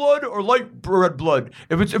red blood or light red blood?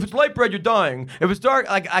 If it's light red, you're dying. If it's dark,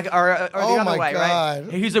 or the other way, right?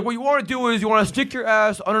 And he's like, what you want to do is you want to stick your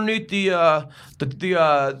ass underneath the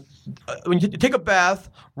when you take a bath,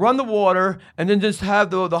 run the water, and then just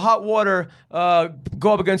have the hot water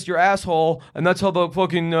go up against your asshole, and that's how they'll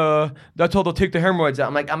take the hemorrhoids out.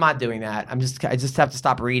 I'm like, I'm not doing that. I just have to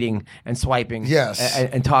stop reading and swiping. Yes.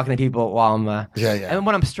 And talking to people while I'm yeah. And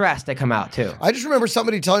when I'm stressed, they come out too. I just remember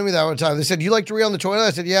somebody telling me that one time. They said, "You like to read on the toilet?"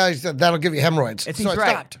 I said, "Yeah." He said, "That'll give you hemorrhoids." He's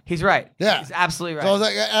right. He's right. Yeah, he's absolutely right. So I was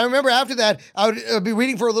like, I remember after that, I would be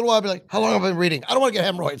reading for a little while. I'd be like, "How long have I been reading? I don't want to get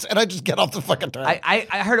hemorrhoids," and I just get off the fucking toilet.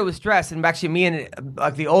 I heard it was stress, and actually, me and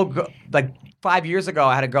like the old 5 years ago,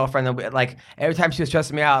 I had a girlfriend that like every time she was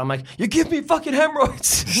stressing me out, I'm like, "You give me fucking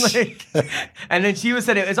hemorrhoids," and then she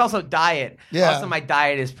said it's also diet. Yeah. Also, my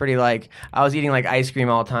diet is pretty like I was eating like ice cream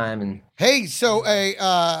all the time and. Hey, so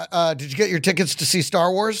did you get your tickets to see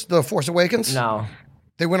Star Wars: The Force Awakens? No.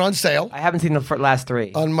 They went on sale. I haven't seen the last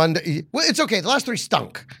three. On Monday. Well, it's okay. The last three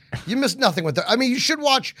stunk. You missed nothing with that. I mean, you should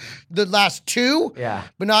watch the last two. Yeah.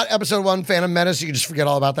 But not episode 1, Phantom Menace. You can just forget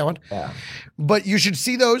all about that one. Yeah. But you should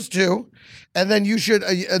see those two. And then you should,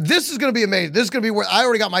 this is going to be amazing. This is going to be where, I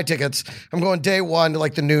already got my tickets. I'm going day one to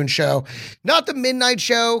like the noon show. Not the midnight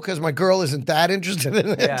show, because my girl isn't that interested in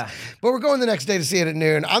it. Yeah. But we're going the next day to see it at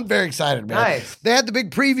noon. I'm very excited, man. Nice. They had the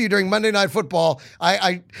big preview during Monday Night Football.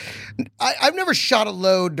 I've never shot a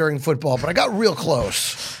load during football, but I got real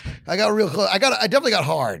close. I definitely got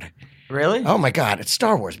hard. Really? Oh my God, it's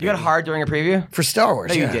Star Wars. You got hard during a preview? For Star Wars.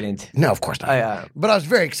 No, you yeah. didn't. No, of course not. But I was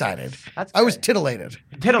very excited. That's I was good. titillated.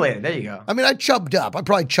 Titillated. There you go. I mean, I chubbed up. I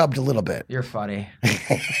probably chubbed a little bit. You're funny.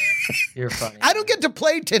 You're funny. I don't get to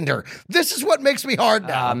play Tinder. This is what makes me hard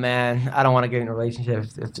now. Man, I don't want to get in a relationship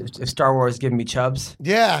if Star Wars is giving me chubs.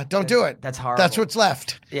 Yeah, don't do it. That's horrible. That's what's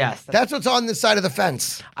left. Yes. That's what's on this side of the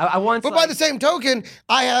fence. I once. But by the same token,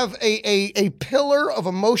 I have a pillar of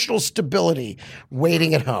emotional stability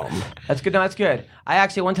waiting at home. That's good. No, that's good. I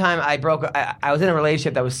actually one time I was in a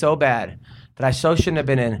relationship that was so bad that I so shouldn't have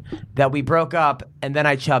been in that we broke up and then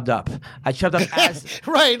I chubbed up. I chubbed up as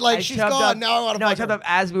right, like she's chubbed gone. Up, now I want to. No, I chubbed up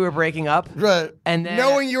as we were breaking up. Right, and then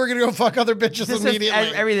knowing you were gonna go fuck other bitches just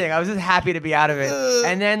immediately. Everything. I was just happy to be out of it.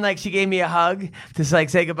 And then like she gave me a hug to like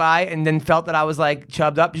say goodbye, and then felt that I was like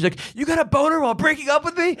chubbed up. She's like, "You got a boner while breaking up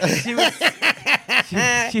with me?"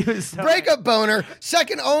 She was so breakup boner,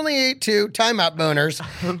 second only to timeout boners.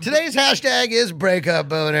 Today's hashtag is breakup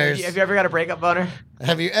boners. Have you ever got a breakup boner?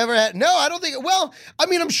 Have you ever had? No, I don't think. Well, I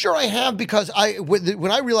mean, I'm sure I have because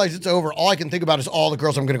when I realize it's over, all I can think about is all the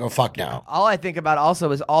girls I'm going to go fuck now. All I think about also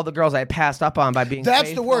is all the girls I passed up on by being. That's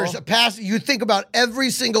faithful. the worst. You think about every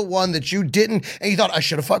single one that you didn't, and you thought I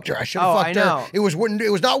should have fucked her. I should have fucked her. It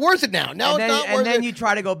was not worth it now. Now it's not worth it. And then you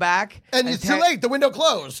try to go back, and it's too late. The window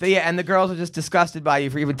closed. So yeah, and the girls are just disgusted by you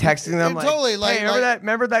for even texting them. Totally. Like, hey,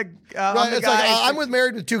 remember that? Right, it's like I'm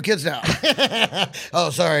married with 2 kids now. Oh,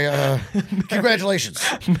 sorry. Congratulations.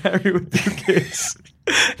 Married with 2 kids.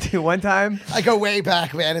 Dude, one time I go way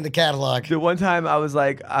back, man, in the catalog. Dude, one time I was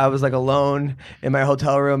like alone in my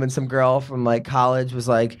hotel room, and some girl from like college was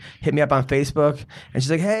like hit me up on Facebook, and she's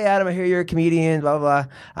like, "Hey, Adam, I hear you're a comedian." Blah blah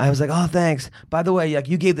blah. I was like, "Oh, thanks. By the way, like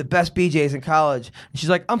you gave the best BJs in college." And she's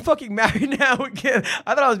like, "I'm fucking married now again."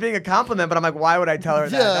 I thought I was being a compliment, but I'm like, why would I tell her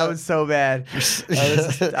that? Yeah. That was so bad.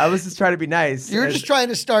 I was just trying to be nice. You were just trying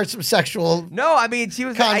to start some sexual. No, I mean she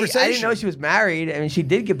was. Conversation. I didn't know she was married. I mean, she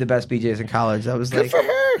did give the best BJs in college. I was good like, for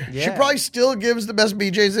her. Yeah. She probably still gives the best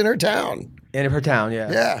BJs in her town. In her town,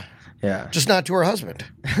 yeah. Yeah. Yeah. Just not to her husband.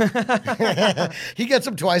 He gets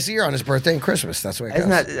them twice a year on his birthday and Christmas. That's the way it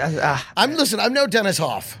goes. I'm no Dennis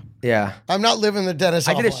Hoff. Yeah. I'm not living the Dennis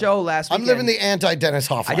Hoff. I did a show last week. I'm living the anti-Dennis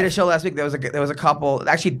Hoff life. I did a show last week. There was a couple.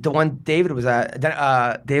 Actually, the one David was at,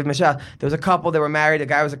 David Michelle. There was a couple. They were married. The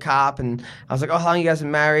guy was a cop, and I was like, "Oh, how long you guys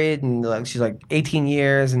been married?" And like, she's like, 18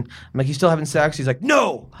 years. And I'm like, "You still having sex?" He's like,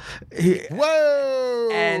 "No." Whoa.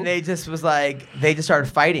 And they just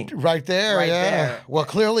started fighting. Right there, there. Well,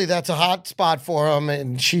 clearly that's a hot spot for him,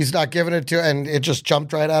 and she's not giving it to, and it just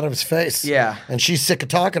jumped right out of his face. Yeah. And she's sick of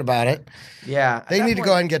talking about it. Yeah. They need to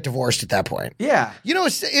go ahead and get divorced at that point. Yeah. You know,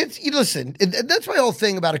 listen, that's my whole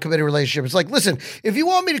thing about a committed relationship. It's like, listen, if you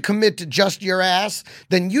want me to commit to just your ass,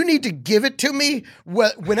 then you need to give it to me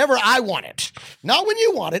whenever I want it. Not when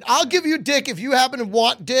you want it. I'll give you dick if you happen to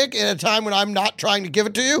want dick at a time when I'm not trying to give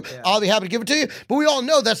it to you. Yeah. I'll be happy to give it to you. But we all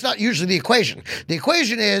know that's not usually the equation. The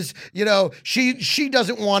equation is, you know, she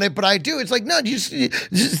doesn't want it, but I do. It's like, no,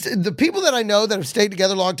 the people that I know that have stayed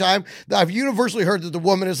together a long time, I've universally heard that the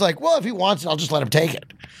woman is like, well, if he wants it, I'll just let him take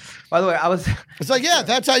it. By the way, It's like, yeah,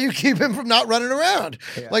 that's how you keep him from not running around.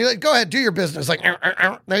 Yeah. Like, go ahead, do your business. Like,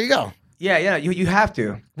 there you go. Yeah, you have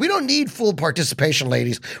to. We don't need full participation,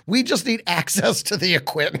 ladies. We just need access to the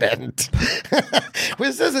equipment.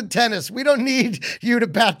 This isn't tennis. We don't need you to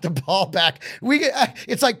bat the ball back.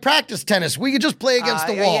 It's like practice tennis. We can just play against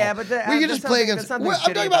the wall. Yeah, but we can just play against. I'm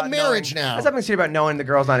talking about marriage now. There's something shitty about knowing the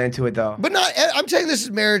girl's not into it, though. But I'm saying this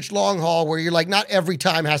is marriage long haul, where you're like, not every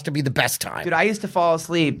time has to be the best time. Dude, I used to fall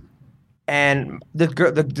asleep, and this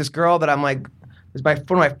girl that I'm like, was one of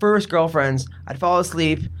my first girlfriends. I'd fall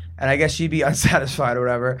asleep. And I guess she'd be unsatisfied or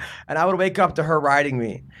whatever. And I would wake up to her riding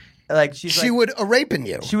me. Like she would raping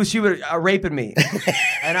you. She would raping me.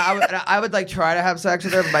 and I would like try to have sex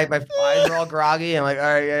with her, but my eyes are all groggy. I'm like, all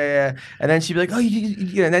right, yeah. And then she'd be like, oh,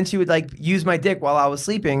 and then she would like use my dick while I was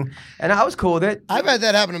sleeping. And I was cool with it. I've had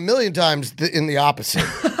that happen a million times in the opposite.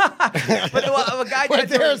 But a guy when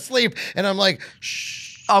they're asleep, and I'm like,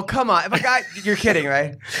 shh. Oh, come on. If a guy, you're kidding,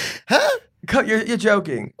 right? Huh? You're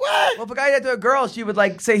joking. What? Well, if a guy did to a girl, she would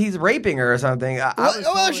like say he's raping her or something.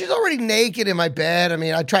 Well, she's already naked in my bed. I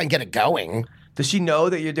mean, I'd try and get it going. Does she know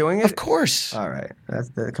that you're doing it? Of course. All right.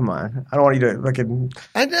 Come on. I don't want you to fucking.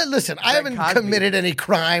 And listen, I haven't committed any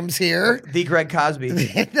crimes here. The Greg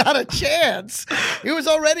Cosby. Not a chance. It was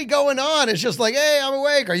already going on. It's just like, hey, I'm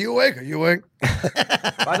awake. Are you awake? Are you awake?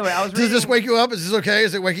 By the way, I was reading... Does this wake you up? Is this okay?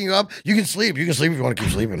 Is it waking you up? You can sleep. You can sleep if you want to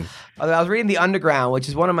keep sleeping. I was reading The Underground, which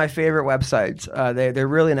is one of my favorite websites. They're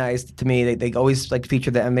really nice to me. They always like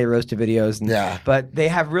feature the MMA roasted videos. Yeah. But they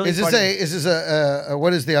have really Is this a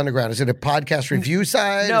what is The Underground? Is it a podcast review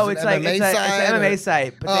site? No, it's an MMA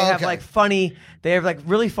site. But they have like funny... They have like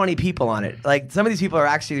really funny people on it. Like some of these people are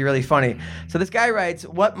actually really funny. So this guy writes,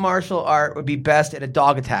 what martial art would be best at a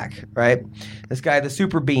dog attack, right? This guy, the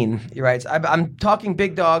Super Bean, he writes, I'm talking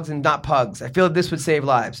big dogs and not pugs. I feel that this would save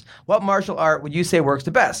lives. What martial art would you say works the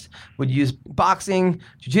best? Would you use boxing,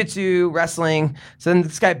 jiu-jitsu, wrestling? So then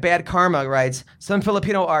this guy, Bad Karma, writes, some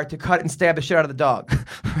Filipino art to cut and stab the shit out of the dog.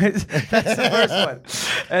 That's the first one.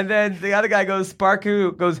 And then the other guy goes,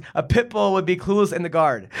 Sparku goes, a pit bull would be clueless in the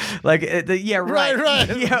guard. Like, Right.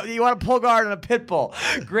 Yeah, you want to pull guard on a pit bull.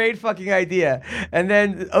 Great fucking idea. And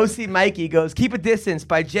then OC Mikey goes, keep a distance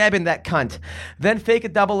by jabbing that cunt. Then fake a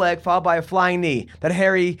double leg followed by a flying knee. That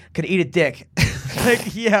Harry could eat a dick.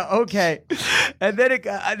 Like, yeah, okay. And then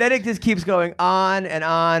it just keeps going on and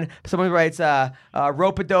on. Someone writes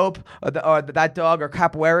rope-a-dope or that dog or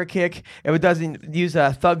capoeira kick. If it doesn't use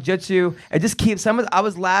thug jutsu, it just keeps. I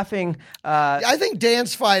was laughing. I think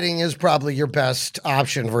dance fighting is probably your best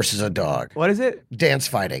option versus a dog. What is it? Dance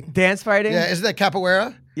fighting. Dance fighting? Yeah, isn't that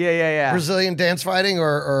capoeira? Yeah. Brazilian dance fighting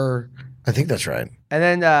or I think that's right.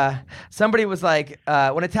 And then somebody was like,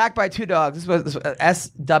 when attacked by two dogs, this was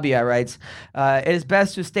SW writes, it is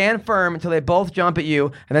best to stand firm until they both jump at you,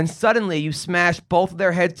 and then suddenly you smash both of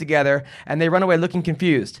their heads together, and they run away looking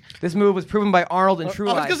confused. This move was proven by Arnold in True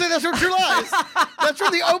Lies. I was going to say, that's from True Lies. That's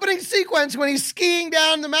from the opening sequence when he's skiing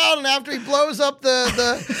down the mountain after he blows up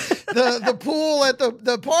the pool at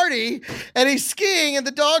the party, and he's skiing, and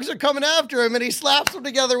the dogs are coming after him, and he slaps them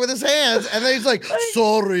together with his hands, and then he's like,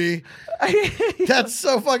 sorry. That's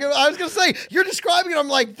so fucking... I was going to say, you're describing it, I'm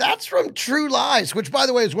like, that's from True Lies, which, by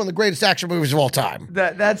the way, is one of the greatest action movies of all time.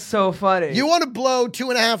 That's so funny. You want to blow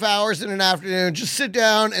 2.5 hours in an afternoon, just sit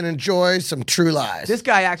down and enjoy some True Lies. This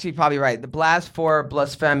guy actually probably right. The Blast 4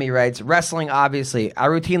 Blasphemy writes, wrestling, obviously. I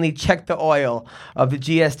routinely check the oil of the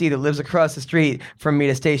GSD that lives across the street from me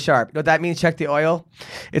to stay sharp. You know what that means, check the oil?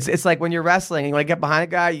 It's like when you're wrestling and you want to get behind a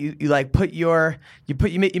guy, you like put your... You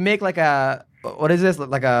make like a what is this?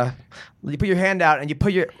 Like you put your hand out and you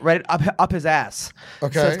put your right up his ass.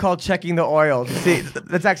 Okay. So it's called checking the oil. See,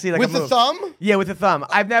 that's actually like with a the move. thumb? Yeah, with the thumb.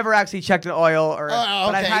 I've never actually checked an oil or. Oh,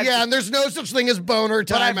 but I've okay. had, Yeah, and there's no such thing as boner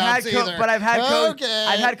timeouts either. But I've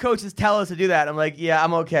had coaches tell us to do that. I'm like, yeah,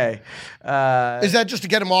 I'm okay. Is that just to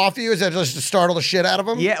get him off you? Is that just to startle the shit out of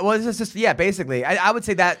him? Yeah, well, it's just basically. I would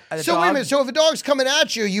say that. So wait a minute. So if a dog's coming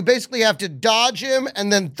at you, you basically have to dodge him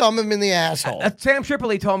and then thumb him in the asshole. Sam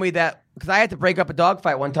Tripoli told me that because I had to break up a dog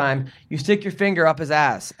fight one time. You stick your finger up his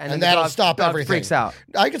ass, and then that'll the stop dog everything. Freaks out.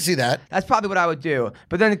 I can see that. That's probably what I would do.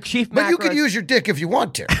 But then Chief Mac. But you could use your dick if you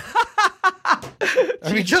want to.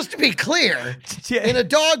 I mean, just to be clear, in a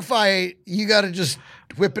dog fight, you got to just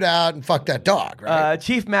whip it out and fuck that dog, right?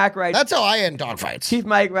 Chief Mac writes. That's how I end dog fights. Chief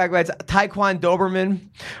Mac writes Taekwondo Doberman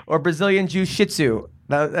or Brazilian Jiu Jitsu.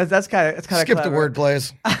 That's kind of skip clever. the word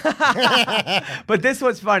plays. But this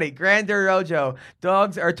one's funny. Grandeur Rojo.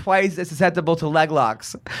 Dogs are twice as susceptible to leg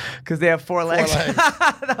locks because they have four legs.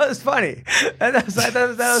 That was funny. That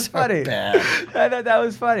was funny. Bad. I thought that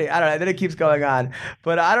was funny. I don't know. Then it keeps going on.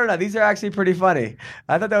 But I don't know. These are actually pretty funny.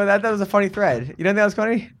 I thought that was a funny thread. You don't think that was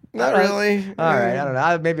funny? Not really. All right. I don't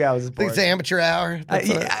know. Maybe I was I think bored. it's the amateur hour.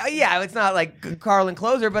 Yeah, it's not like Carlin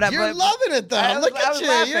Closer, but You're loving it though. Look at you.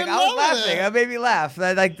 Laughing. I was laughing. It made me laugh.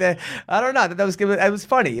 I don't know. That was good. It was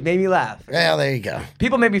funny. It made me laugh. Yeah, there you go.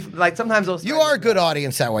 People made me like sometimes those. You are a good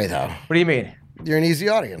audience that way though. What do you mean? You're an easy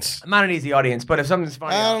audience. I'm not an easy audience, but if something's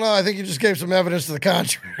funny, I don't know. I think you just gave some evidence to the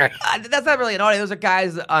contrary. That's not really an audience. Those are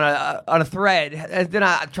guys on a thread. They're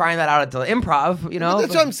not trying that out at the improv. You know.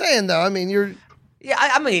 That's what I'm saying though. I mean, you're. Yeah,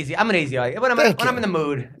 I'm an easy audience. When I'm in the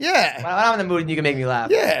mood. Yeah. When I'm in the mood, and you can make me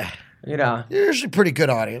laugh. Yeah. You know. You're usually a pretty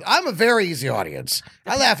good audience. I'm a very easy audience.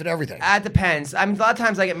 I laugh at everything. It depends. A lot of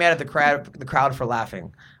times I get mad at the crowd for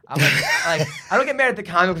laughing. I'm like I don't get mad at the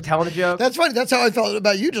comic for telling a joke. That's funny. That's how I felt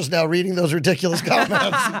about you just now reading those ridiculous comments.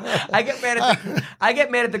 I get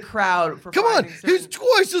mad at the crowd for. Come on, he's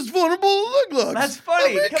twice as vulnerable as leg locks. That's funny.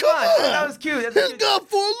 I mean, come on. That was cute. He's got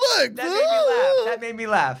 4 legs. That made me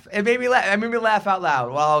laugh. It made me laugh out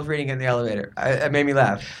loud while I was reading it in the elevator. It made me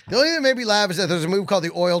laugh. The only thing that made me laugh is that there's a move called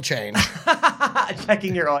the oil change.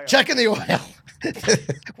 Checking your oil. Checking the oil.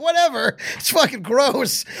 Whatever. It's fucking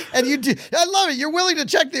gross. And I love it. You're willing to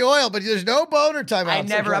check the oil, but there's no boner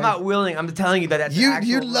timeouts. I'm not willing. I'm telling you that's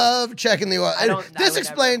you love checking the oil. This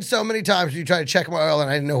explains so many times you try to check my oil and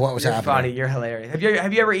I didn't know what was happening. You're funny. You're hilarious.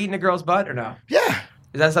 Have you ever eaten a girl's butt or no? Yeah.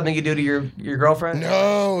 Is that something you do to your girlfriend?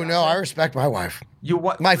 No. I respect my wife.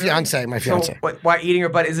 My fiance. So, why eating her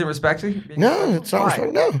butt isn't respecting? No, it's not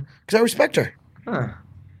respect. No, because I respect her. Huh.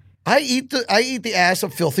 I eat the ass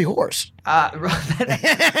of filthy horse. That's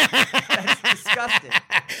disgusting.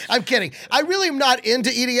 I'm kidding. I really am not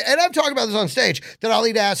into eating it. And I'm talking about this on stage, that I'll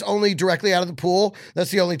eat ass only directly out of the pool.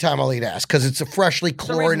 That's the only time I'll eat ass, because it's a freshly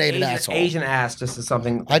chlorinated asshole. Asian ass just is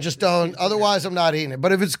something. I just don't. Otherwise, I'm not eating it.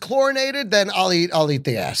 But if it's chlorinated, then I'll eat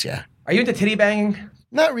the ass, yeah. Are you into titty banging?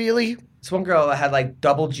 Not really. This one girl had like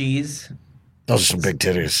double G's. Those are some big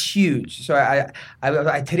titties. Huge. So I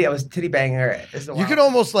was titty banging her. You could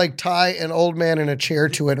almost like tie an old man in a chair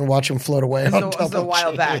to it and watch him float away. This was a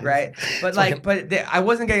while back, right? But I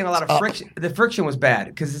wasn't getting a lot of friction. The friction was bad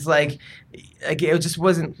because it's like it just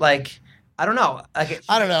wasn't like. I don't know. I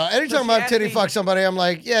don't know. Anytime I titty fuck somebody, I'm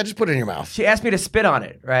like, yeah, just put it in your mouth. She asked me to spit on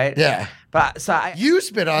it, right? Yeah. But you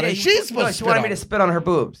spit on it. She's supposed to spit on it. She wanted me to spit on her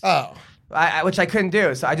boobs. Oh. Which I couldn't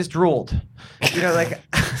do, so I just drooled. You know, like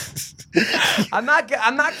I'm not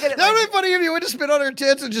gonna. That would be funny if you went to spit on her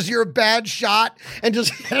tits and just you're a bad shot and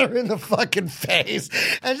just hit her in the fucking face,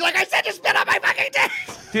 and she's like, "I said to spit on my fucking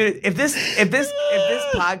tits." Dude, if this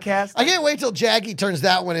podcast, I can't wait till Jackie turns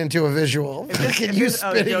that one into a visual. You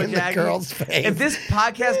spitting in the girl's face. If this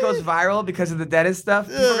podcast goes viral because of the dentist stuff,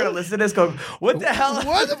 people are gonna listen to this. Go, what the hell?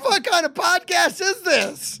 What the fuck kind of podcast is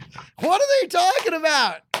this? What are they talking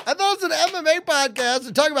about? I thought it was an MMA podcast.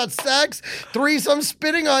 They're talking about sex, threesome,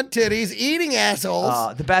 spitting on titties, eating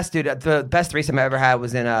assholes. The best threesome I ever had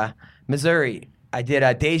was in Missouri. I did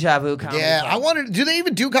a Deja Vu comedy. Yeah, I wanted. Do they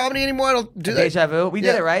even do comedy anymore? I don't do Deja Vu. We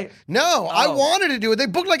did it, right? No, I wanted to do it. They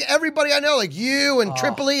booked like everybody I know, like you and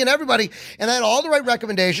Tripoli and everybody, and I had all the right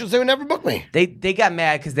recommendations. They would never book me. They got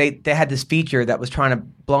mad because they had this feature that was trying to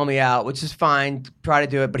blow me out, which is fine. Try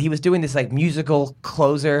to do it, but he was doing this like musical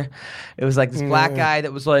closer. It was like this black guy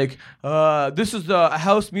that was like, "This is the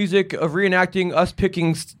house music of reenacting us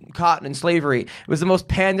picking cotton and slavery." It was the most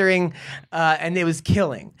pandering, and it was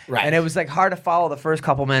killing. Right. And it was like hard to follow. follow the first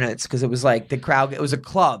couple minutes because it was like the crowd. It was a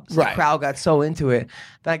club, so Right. the crowd got so into it.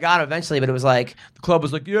 Then I got it eventually, but it was like the club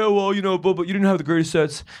was like, yeah, well, but you didn't have the greatest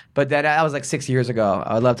sets. But that was like 6 years ago.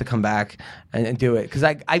 I would love to come back and do it because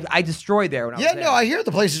I destroyed there when I was there. I hear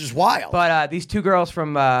the place is just wild. But these two girls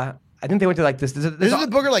from I think they went to like this. Isn't the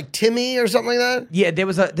booker like Timmy or something like that? Yeah,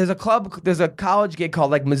 there's a college gig called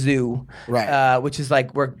like Mizzou, Right. Which is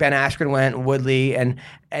like where Ben Askren went, and Woodley, and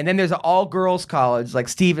then there's an all girls college like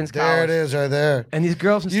Stevens There College. it is, right there. And these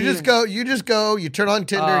girls from You Stevens, just go, you turn on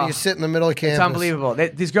Tinder, and you sit in the middle of campus. it's unbelievable.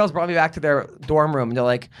 These girls brought me back to their dorm room, and they're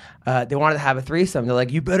like, they wanted to have a threesome. They're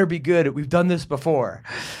like, you better be good. We've done this before.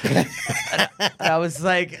 And I was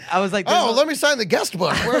like, Oh, let me sign the guest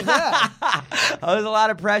book. Where's that? I was a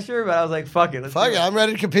lot of pressure, but I was like, fuck it. Let's Fuck do it, it. I'm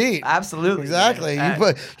ready to compete. Absolutely. Exactly.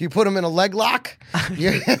 You put them in a leg lock.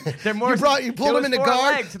 They're more- you pulled there them was into 4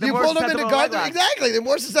 guard. legs, so they're You more pulled them into susceptible to guard. leg locks. Exactly. They're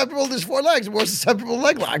more susceptible. There's 4 legs. They're more susceptible to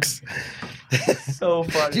leg locks. So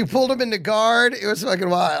funny. You pulled them into guard. It was fucking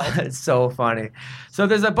wild. It's so funny. So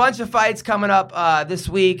there's a bunch of fights coming up this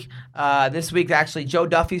week. This week, actually, Joe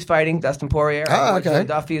Duffy's fighting Dustin Poirier. Oh, okay. Joe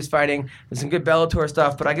Duffy is fighting. There's some good Bellator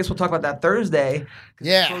stuff, but I guess we'll talk about that Thursday. 'Cause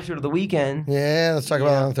Yeah. it's closer to the weekend. Yeah, let's talk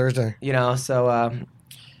about that on Thursday. You know, so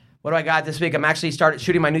what do I got this week? I'm actually started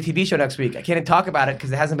shooting my new TV show next week. I can't even talk about it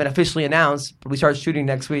because it hasn't been officially announced, but we start shooting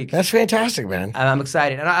next week. That's fantastic, man. And I'm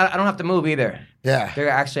excited. And I don't have to move either. Yeah.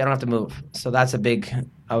 I don't have to move. So that's a big,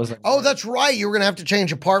 I was like, Oh, that's right. You were going to have to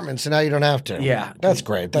change apartments, and now you don't have to. yeah. That's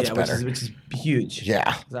great. That's yeah, better. Which is huge.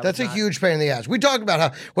 Yeah. That That's was a not- huge pain in the ass. We talked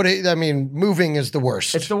about moving is the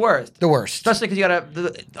worst. It's the worst. The worst. Especially because you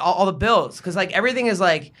got all the bills. Because like everything is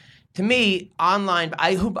like, to me, online.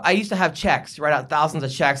 I used to have checks, write out thousands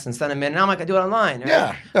of checks and send them in. Now I'm like, I do it online. Right?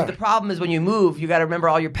 Yeah. But the problem is when you move, you got to remember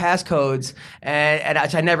all your passcodes, and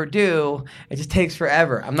which I never do. It just takes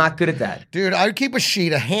forever. I'm not good at that. Dude, I would keep a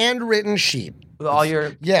sheet, a handwritten sheet. With all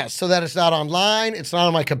your Yes, so that it's not online, it's not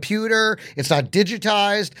on my computer, it's not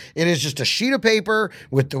digitized. It is just a sheet of paper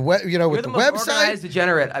with the with you're the the most website. organized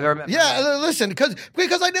degenerate I've ever met. Yeah, listen, because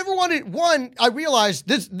I never wanted I realized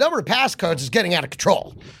this number of passcodes is getting out of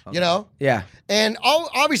control. You know? Yeah. And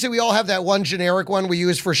obviously, we all have that one generic one we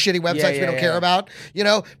use for shitty websites we don't care about, you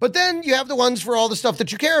know? But then you have the ones for all the stuff that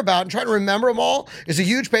you care about, and trying to remember them all is a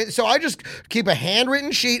huge pain. So I just keep a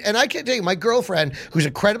handwritten sheet, and I can't tell you, my girlfriend, who's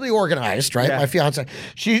incredibly organized, right? Yeah. My fiance,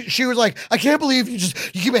 she was like, I can't believe you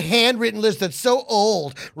keep a handwritten list that's so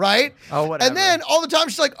old, right? Oh, whatever. And then all the time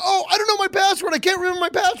she's like, oh, I don't know my password. I can't remember my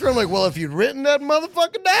password. I'm like, well, if you'd written that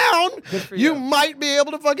motherfucker down, for you you. might be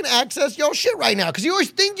able to fucking access your shit right now. Because you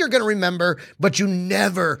always think you're going to remember, but you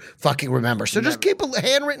never fucking remember. So just keep a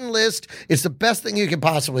handwritten list. It's the best thing you can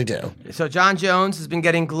possibly do. So John Jones has been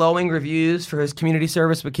getting glowing reviews for his community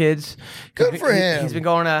service with kids. Good for him. He's been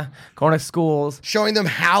going to schools. Showing them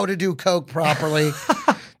how to do coke properly.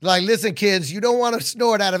 Like, listen, kids, you don't want to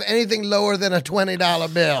snort out of anything lower than a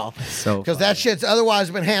 $20 bill. So because that shit's otherwise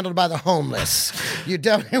been handled by the homeless. You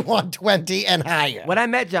definitely want 20 and higher. When I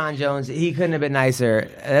met John Jones, he couldn't have been nicer.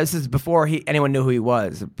 This is before anyone knew who he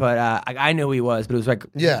was, but I knew who he was. But it was like,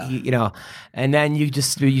 Yeah. you know. And then you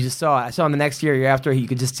just saw it. I saw him the next year after. You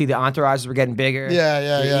could just see the entourages were getting bigger.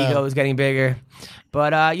 The ego was getting bigger.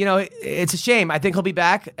 But you know, it's a shame. I think he'll be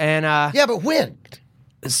back. And Yeah, but when?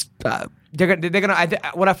 they're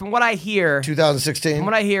gonna. From what I hear, 2016? From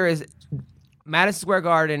what I hear is Madison Square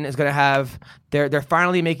Garden is going to have they're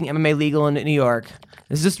finally making MMA legal in New York.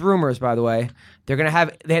 This is just rumors, by the way. They're going to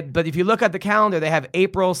have but if you look at the calendar, they have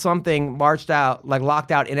April something locked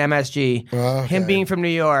out in MSG. Okay. Him being from New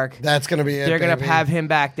York. That's going to be it. They're going to baby. have him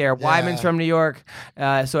back there. Wyman's from New York,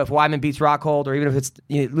 so if Wyman beats Rockhold, or even if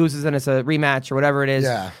it loses and it's a rematch or whatever it is,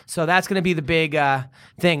 so that's going to be the big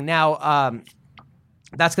thing. Now,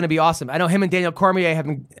 that's going to be awesome. I know him and Daniel Cormier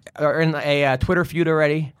are in a Twitter feud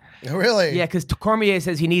already. Really? Yeah, because Cormier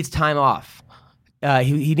says he needs time off.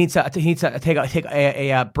 He needs to take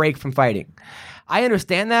a break from fighting. I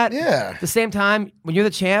understand that. Yeah. At the same time, when you're the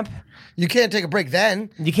champ, You can't take a break then.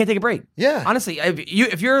 you can't take a break. Yeah. Honestly,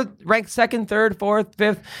 if you're ranked second, third, fourth,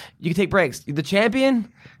 fifth, you can take breaks. The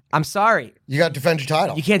champion, I'm sorry, You got to defend your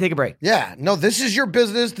title. you can't take a break. Yeah, no, this is your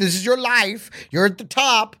business. This is your life. You're at the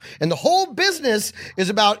top. And the whole business is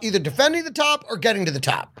about either defending the top or getting to the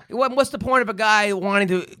top. What's the point of a guy wanting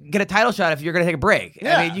to get a title shot if you're going to take a break?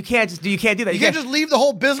 Yeah. I mean, you can't do that. You can't just leave the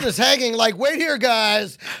whole business hanging like, wait here,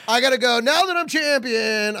 guys. I got to go. Now that I'm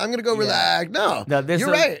champion, I'm going to go relax. No,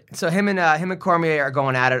 you're right. So him and Cormier are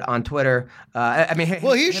going at it on Twitter.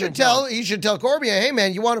 Well, he should tell Cormier, hey,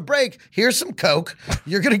 man, you want a break? Here's some Coke.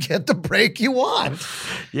 You're going to get the break you want.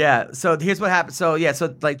 Yeah. So here's what happened. So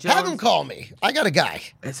like Jones, Have him call me. I got a guy.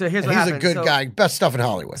 So here's And what he's happened. a good guy. Best stuff in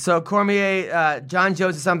Hollywood. So Cormier, John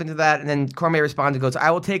Jones did something to that, and then Cormier responded and goes,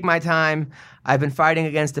 I will take my time. I've been fighting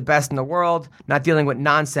against the best in the world, not dealing with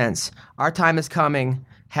nonsense. Our time is coming.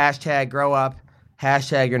 # grow up. #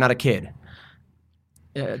 you're not a kid.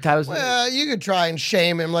 Well, you could try and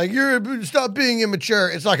shame him, like stop being immature.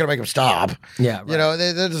 It's not going to make him stop. Yeah, right. You know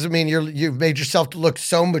that doesn't mean you've made yourself to look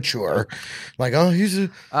so mature. Like, oh, he's a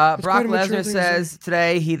Brock Lesnar says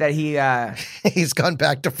today he's gone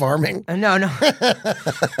back to farming. No,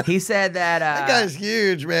 he said that guy's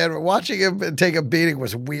huge, man. Watching him take a beating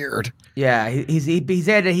was weird. Yeah, he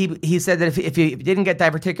said that he said that if he didn't get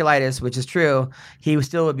diverticulitis, which is true, he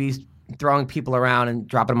still would be throwing people around and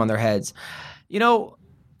dropping them on their heads. You know,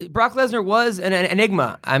 Brock Lesnar was an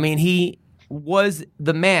enigma. I mean, he was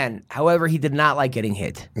the man. However, he did not like getting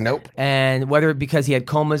hit. Nope. And whether because he had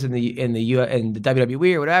comas in the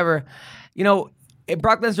WWE or whatever, you know, if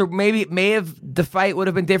Brock Lesnar the fight would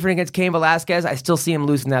have been different against Cain Velasquez. I still see him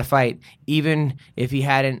losing that fight, even if he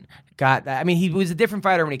hadn't got that. I mean, he was a different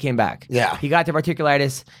fighter when he came back. Yeah. He got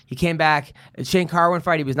diverticulitis. He came back. Shane Carwin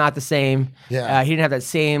fight, he was not the same. Yeah. He didn't have that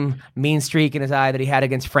same mean streak in his eye that he had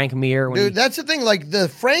against Frank Mir. Dude, that's the thing. Like the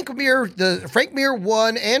Frank Mir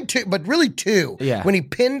 1 and 2, but really 2. Yeah. When he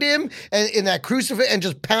pinned him in that crucifix and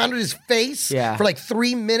just pounded his face for like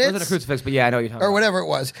 3 minutes. It wasn't a crucifix, but yeah, I know what you're talking about. Or whatever it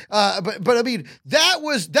was. But I mean, that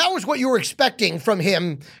was what you were expecting from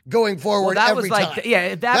him going forward every time.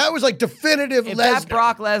 That was like definitive Lesnar. If that's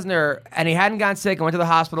Brock Lesnar and he hadn't gotten sick and went to the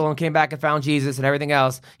hospital and came back and found Jesus and everything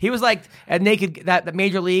else, he was like that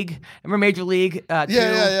Major League. Remember Major League 2?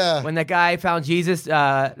 Yeah. When that guy found Jesus,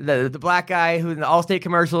 the black guy who in the Allstate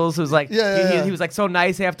commercials who was like, he was like so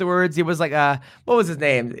nice afterwards. He was like, what was his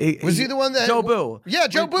name? Was he the one that Joe Boo? Yeah,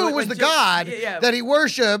 Joe Boo was the god that he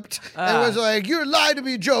worshipped and was like, "You lied to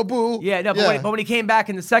me, Joe Boo." Yeah, no, but when he came back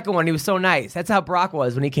in the second one, he was so nice. That's how Brock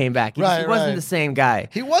was when he came back. He wasn't the same guy.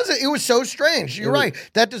 He wasn't. It was so strange. You're right.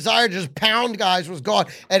 That desire to just pound guys was gone,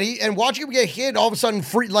 and watching him get hit, all of a sudden,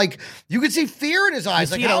 like you could see fear in his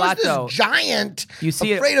eyes. Like, how is this giant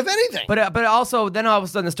afraid of anything? But also, then all of a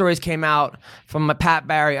sudden, the stories came out from Pat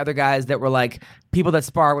Barry, other guys that were like, people that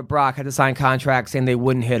spar with Brock had to sign contracts saying they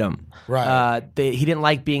wouldn't hit him. Right. He didn't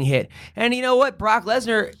like being hit. And you know what? Brock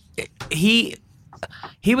Lesnar, he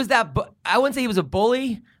was that. I wouldn't say he was a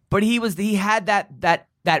bully, but he had that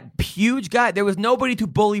huge guy. There was nobody to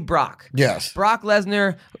bully Brock. Yes. Brock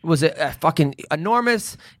Lesnar was a fucking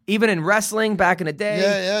enormous, even in wrestling back in the day.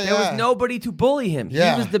 There was nobody to bully him.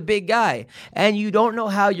 Yeah. He was the big guy. And you don't know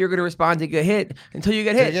how you're going to respond to get hit until you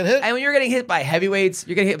get hit. And when you're getting hit by heavyweights,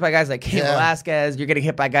 you're getting hit by guys like Cain Velasquez, you're getting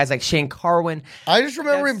hit by guys like Shane Carwin. I just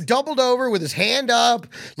remember him doubled over with his hand up,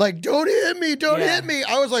 like, don't hit me, don't hit me.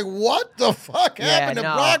 I was like, what the fuck happened to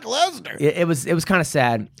Brock Lesnar? It was kind of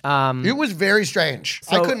sad. It was very strange.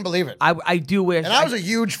 I couldn't believe it. I do wish. And I was a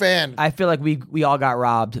huge fan. I feel like we all got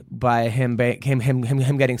robbed by him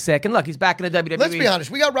getting sick. And look, he's back in the WWE. Let's be honest,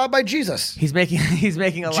 we got robbed by Jesus. He's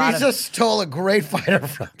making a lot. Jesus stole a great fighter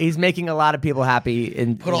from. He's making a lot of people happy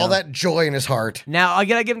and put all that joy in his heart. Now I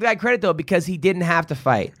gotta give the guy credit though, because he didn't have to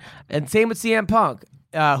fight. And same with CM Punk.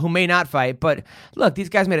 Who may not fight, but look, these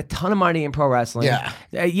guys made a ton of money in pro wrestling. Yeah,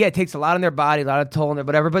 it takes a lot on their body, a lot of toll on their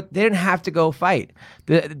whatever, but they didn't have to go fight.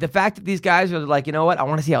 The fact that these guys are like, you know what, I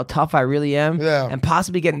want to see how tough I really am, and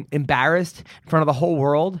possibly get embarrassed in front of the whole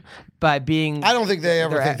world by being. I don't think they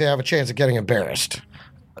ever think they have a chance of getting embarrassed.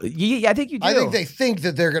 Yeah, I think you do. I think they think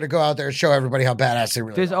that they're going to go out there and show everybody how badass they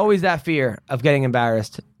really are. There's always that fear of getting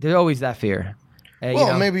embarrassed. There's always that fear.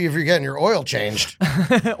 Well, maybe if you're getting your oil changed.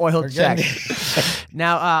 Oil check.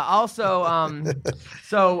 Now, also,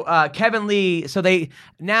 so Kevin Lee, so they,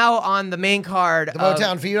 now on the main card. The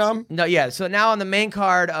Motown Phenom? No, yeah. So now on the main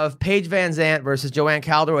card of Paige Van Zant versus Joanne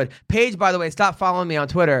Calderwood. Paige, by the way, stopped following me on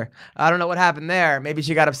Twitter. I don't know what happened there. Maybe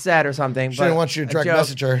she got upset or something. She didn't want you to direct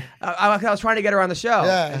message her. I was trying to get her on the show.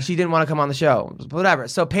 Yeah. And she didn't want to come on the show. Whatever.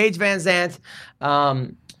 So Paige Van Zant,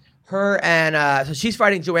 so she's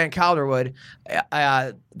fighting Joanne Calderwood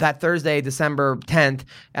that Thursday, December 10th.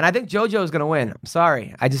 And I think JoJo's going to win. I'm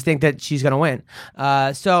sorry. I just think that she's going to win.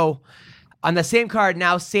 So on the same card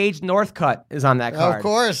now, Sage Northcutt is on that card. Of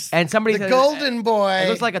course. And somebody the said, golden boy. It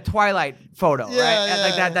looks like a Twilight photo, right?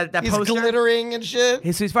 Yeah. Like that he's poster. Glittering and shit.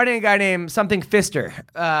 He's fighting a guy named something Fister.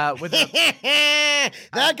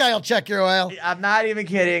 That guy will check your oil. I'm not even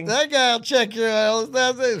kidding. That guy will check your oil.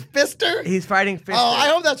 That's it. Fister? He's fighting Fister. Oh, I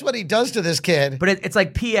hope that's what he does to this kid. But it's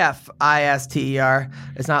like Pfister.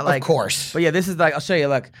 It's not like. Of course. But yeah, this is like, I'll show you.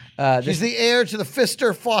 Look. He's the heir to the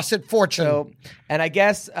Fister Fawcett fortune. So, and I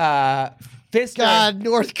guess Pfister. God,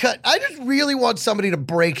 Northcutt. I just really want somebody to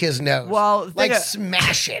break his nose. Well,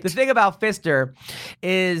 smash it. The thing about Pfister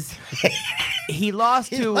is he lost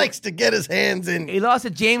He to likes to get his hands in. he lost to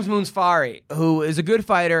James Moonsfari, who is a good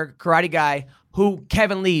fighter, karate guy, who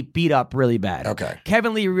Kevin Lee beat up really bad. Okay.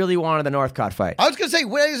 Kevin Lee really wanted the Northcutt fight. I was going to say,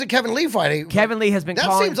 when is it Kevin Lee fighting? Kevin Lee has been That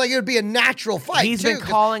calling... seems like it would be a natural fight, He's too, been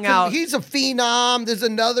calling 'cause out... He's a phenom. There's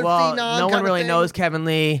another Well, phenom. no one kind really of thing. knows Kevin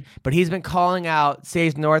Lee, but he's been calling out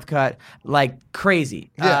Sage Northcutt like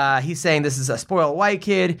crazy. Yeah. He's saying this is a spoiled white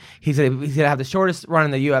kid. He's gonna have the shortest run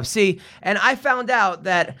in the UFC. And I found out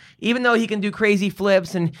that even though he can do crazy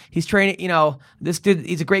flips and he's training, this dude,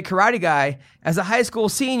 he's a great karate guy. As a high school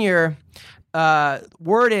senior,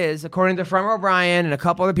 word is, according to Front Row Brian and a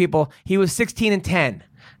couple other people, he was 16-10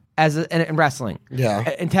 in wrestling. Yeah.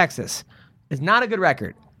 In Texas. It's not a good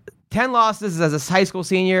record. 10 losses as a high school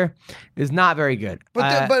senior is not very good.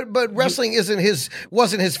 But wrestling isn't his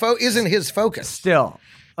focus. Still,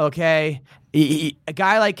 okay. A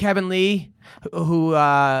guy like Kevin Lee, who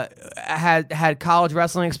had college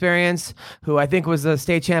wrestling experience, who I think was the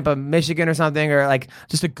state champ of Michigan or something, or like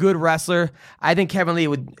just a good wrestler. I think Kevin Lee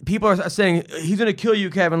would. People are saying he's going to kill you,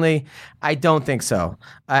 Kevin Lee. I don't think so.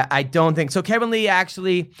 I don't think so. Kevin Lee writes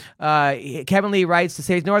to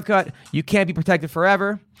Sage Northcutt, "You can't be protected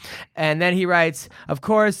forever." And then he writes, of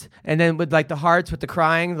course, and then with like the hearts with the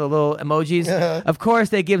crying, the little emojis. Of course,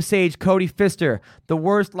 they give Sage Cody Pfister, the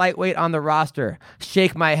worst lightweight on the roster.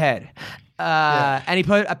 Shake my head. And he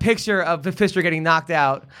put a picture of Pfister getting knocked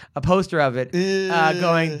out, a poster of it,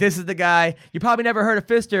 going, "This is the guy. You probably never heard of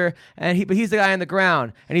Pfister, but he's the guy on the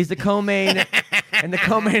ground, and he's the co-main in the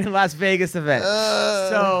co-main Las Vegas event."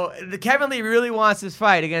 So Kevin Lee really wants this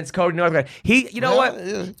fight against Cody Northcutt. What?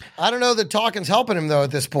 I don't know that talking's helping him though at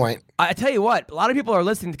this point. I tell you what, a lot of people are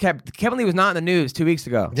listening to Kevin Lee was not in the news 2 weeks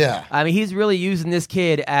ago. Yeah. I mean, he's really using this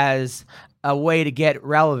kid as a way to get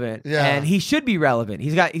relevant, and he should be relevant.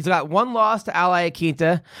 He's got one loss to Al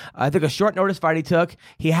Iaquinta. I think a short notice fight he took.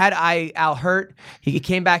 He had Al hurt. He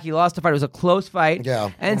came back. He lost the fight. It was a close fight. Yeah,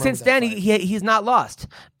 and since then he's not lost.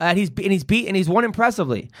 He's won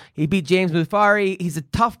impressively. He beat James Mousfari. He's a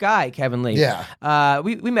tough guy, Kevin Lee. Yeah.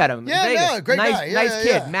 We met him. Yeah, in Vegas. no, great guy. Yeah, nice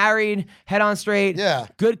kid. yeah. Married, head on straight. Yeah.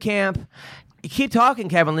 Good camp. You keep talking,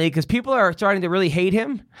 Kevin Lee, because people are starting to really hate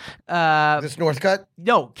him. This Northcutt?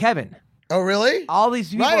 No, Kevin. Oh, really? All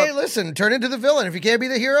these people. Right, hey, listen, turn into the villain. If you can't be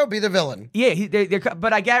the hero, be the villain. Yeah,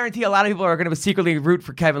 but I guarantee a lot of people are going to secretly root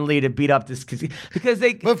for Kevin Lee to beat up this because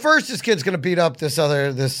they. But first, this kid's going to beat up this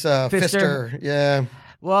Pfister. Yeah.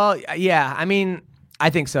 Well, yeah. I mean,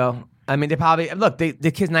 I think so. I mean, they probably look. The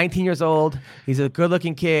kid's 19 years old. He's a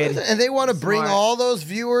good-looking kid, and they want to bring all those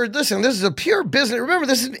viewers. Listen, this is a pure business. Remember,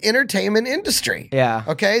 this is an entertainment industry. Yeah.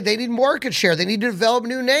 Okay. They need market share. They need to develop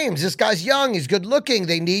new names. This guy's young. He's good-looking.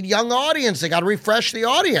 They need young audience. They got to refresh the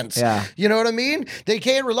audience. Yeah. You know what I mean? They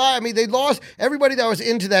can't rely. I mean, they lost everybody that was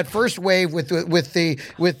into that first wave with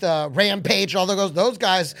Rampage. All those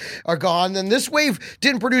guys are gone. Then this wave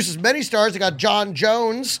didn't produce as many stars. They got John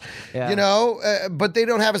Jones. Yeah. But they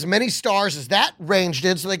don't have as many stars as that range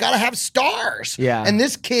did, so they got to have stars. Yeah. And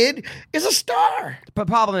this kid is a star. But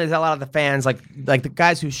the problem is a lot of the fans, like the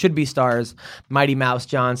guys who should be stars, Mighty Mouse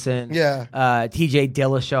Johnson, T.J.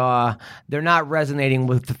 Dillashaw, they're not resonating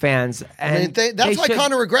with the fans. And that's why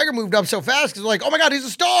Conor McGregor moved up so fast, because they're like, oh my God, he's a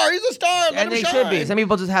star. He's a star. Let him they shine. should be. Some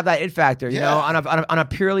people just have that it factor, you know, on a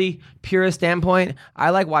purist standpoint. I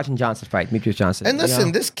like watching Johnson fight, Demetrius Johnson. And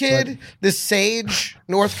listen, this kid, this Sage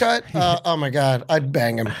Northcutt, oh my God, I'd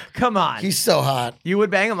bang him. Come on. He's so hot. You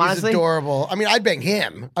would bang him, honestly? He's adorable. I mean, I'd bang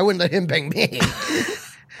him. I wouldn't let him bang me.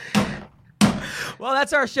 Well,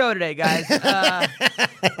 that's our show today, guys. We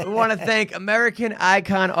want to thank American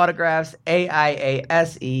Icon Autographs,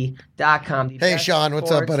 AIASE.com. Hey, Sean,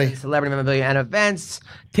 what's up, buddy? Celebrity memorabilia and events.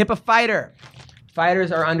 Tip a fighter.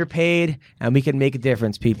 Fighters are underpaid, and we can make a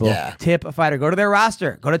difference, people. Yeah. Tip a fighter. Go to their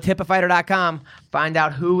roster. Go to tipafighter.com. Find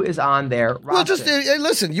out who is on their roster. Well, just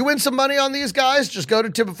listen. You win some money on these guys. Just go to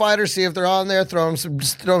Tip a Fighter, see if they're on there. Throw them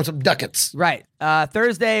some ducats. Right.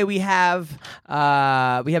 Thursday we have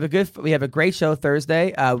a great show.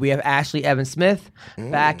 Thursday we have Ashley Evans Smith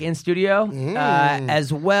back in studio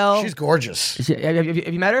as well. She's gorgeous. Have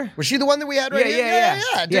you met her? Was she the one that we had right here?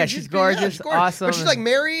 Yeah, she's gorgeous. Awesome. Was she like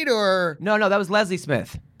married or? No, that was Leslie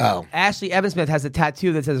Smith. Oh. Ashley Evans Smith has a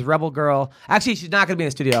tattoo that says Rebel Girl. Actually, she's not going to be in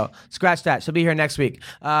the studio. Scratch that. She'll be here next week.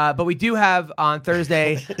 But we do have on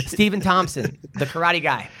Thursday Stephen Thompson, the karate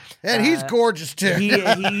guy. And he's gorgeous, too. He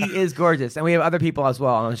is gorgeous. And we have other people as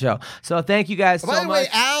well on the show. So thank you guys so much. By the way,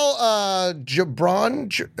 Al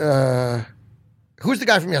Jabron, who's the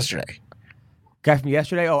guy from yesterday? Guy from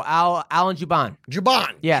yesterday? Oh, Alan Juban.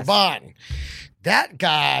 Juban. Yes. Juban. That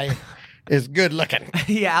guy is good looking.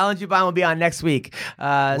 Yeah, Alan Juban will be on next week.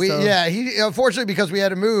 He unfortunately, because we had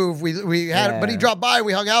to move, we had, but he dropped by.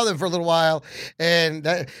 We hung out with him for a little while, and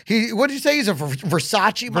what did you say? He's a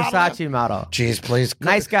Versace model. Versace model. Jeez, please,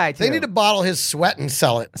 nice guy too. They need to bottle his sweat and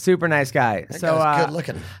sell it. Super nice guy. That guy's good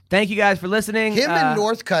looking. Thank you guys for listening. Him and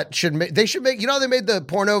Northcutt should make. They should make. You know, they made the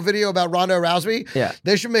porno video about Ronda Rousey. Yeah,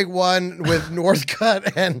 they should make one with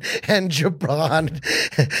Northcutt and Juban,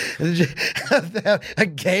 a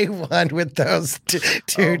gay one with those two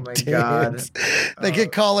dudes. God. They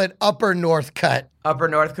could call it Upper Northcutt. Upper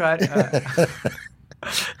Northcutt.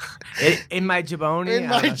 In my Jaboni. In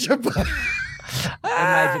my Jaboni.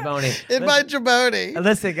 In my Jaboni.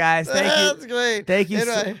 Listen, guys, thank you. That's great.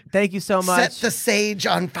 Thank you so much. Set the sage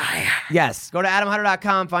on fire. Yes. Go to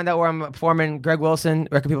AdamHunter.com. Find out where I'm performing. Greg Wilson.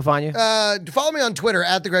 Where can people find you? Follow me on Twitter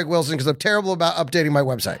at the Greg Wilson because I'm terrible about updating my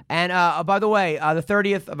website. And by the way, the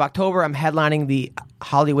 30th of October, I'm headlining the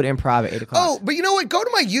Hollywood Improv at 8 o'clock. Oh, but you know what? Go to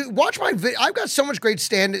my watch my video. I've got so much great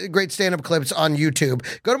stand-up clips on YouTube.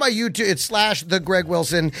 Go to my YouTube. It's /the Greg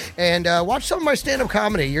Wilson and watch some of my stand-up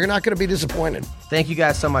comedy. You're not going to be disappointed. Thank you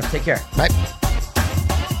guys so much. Take care. Bye.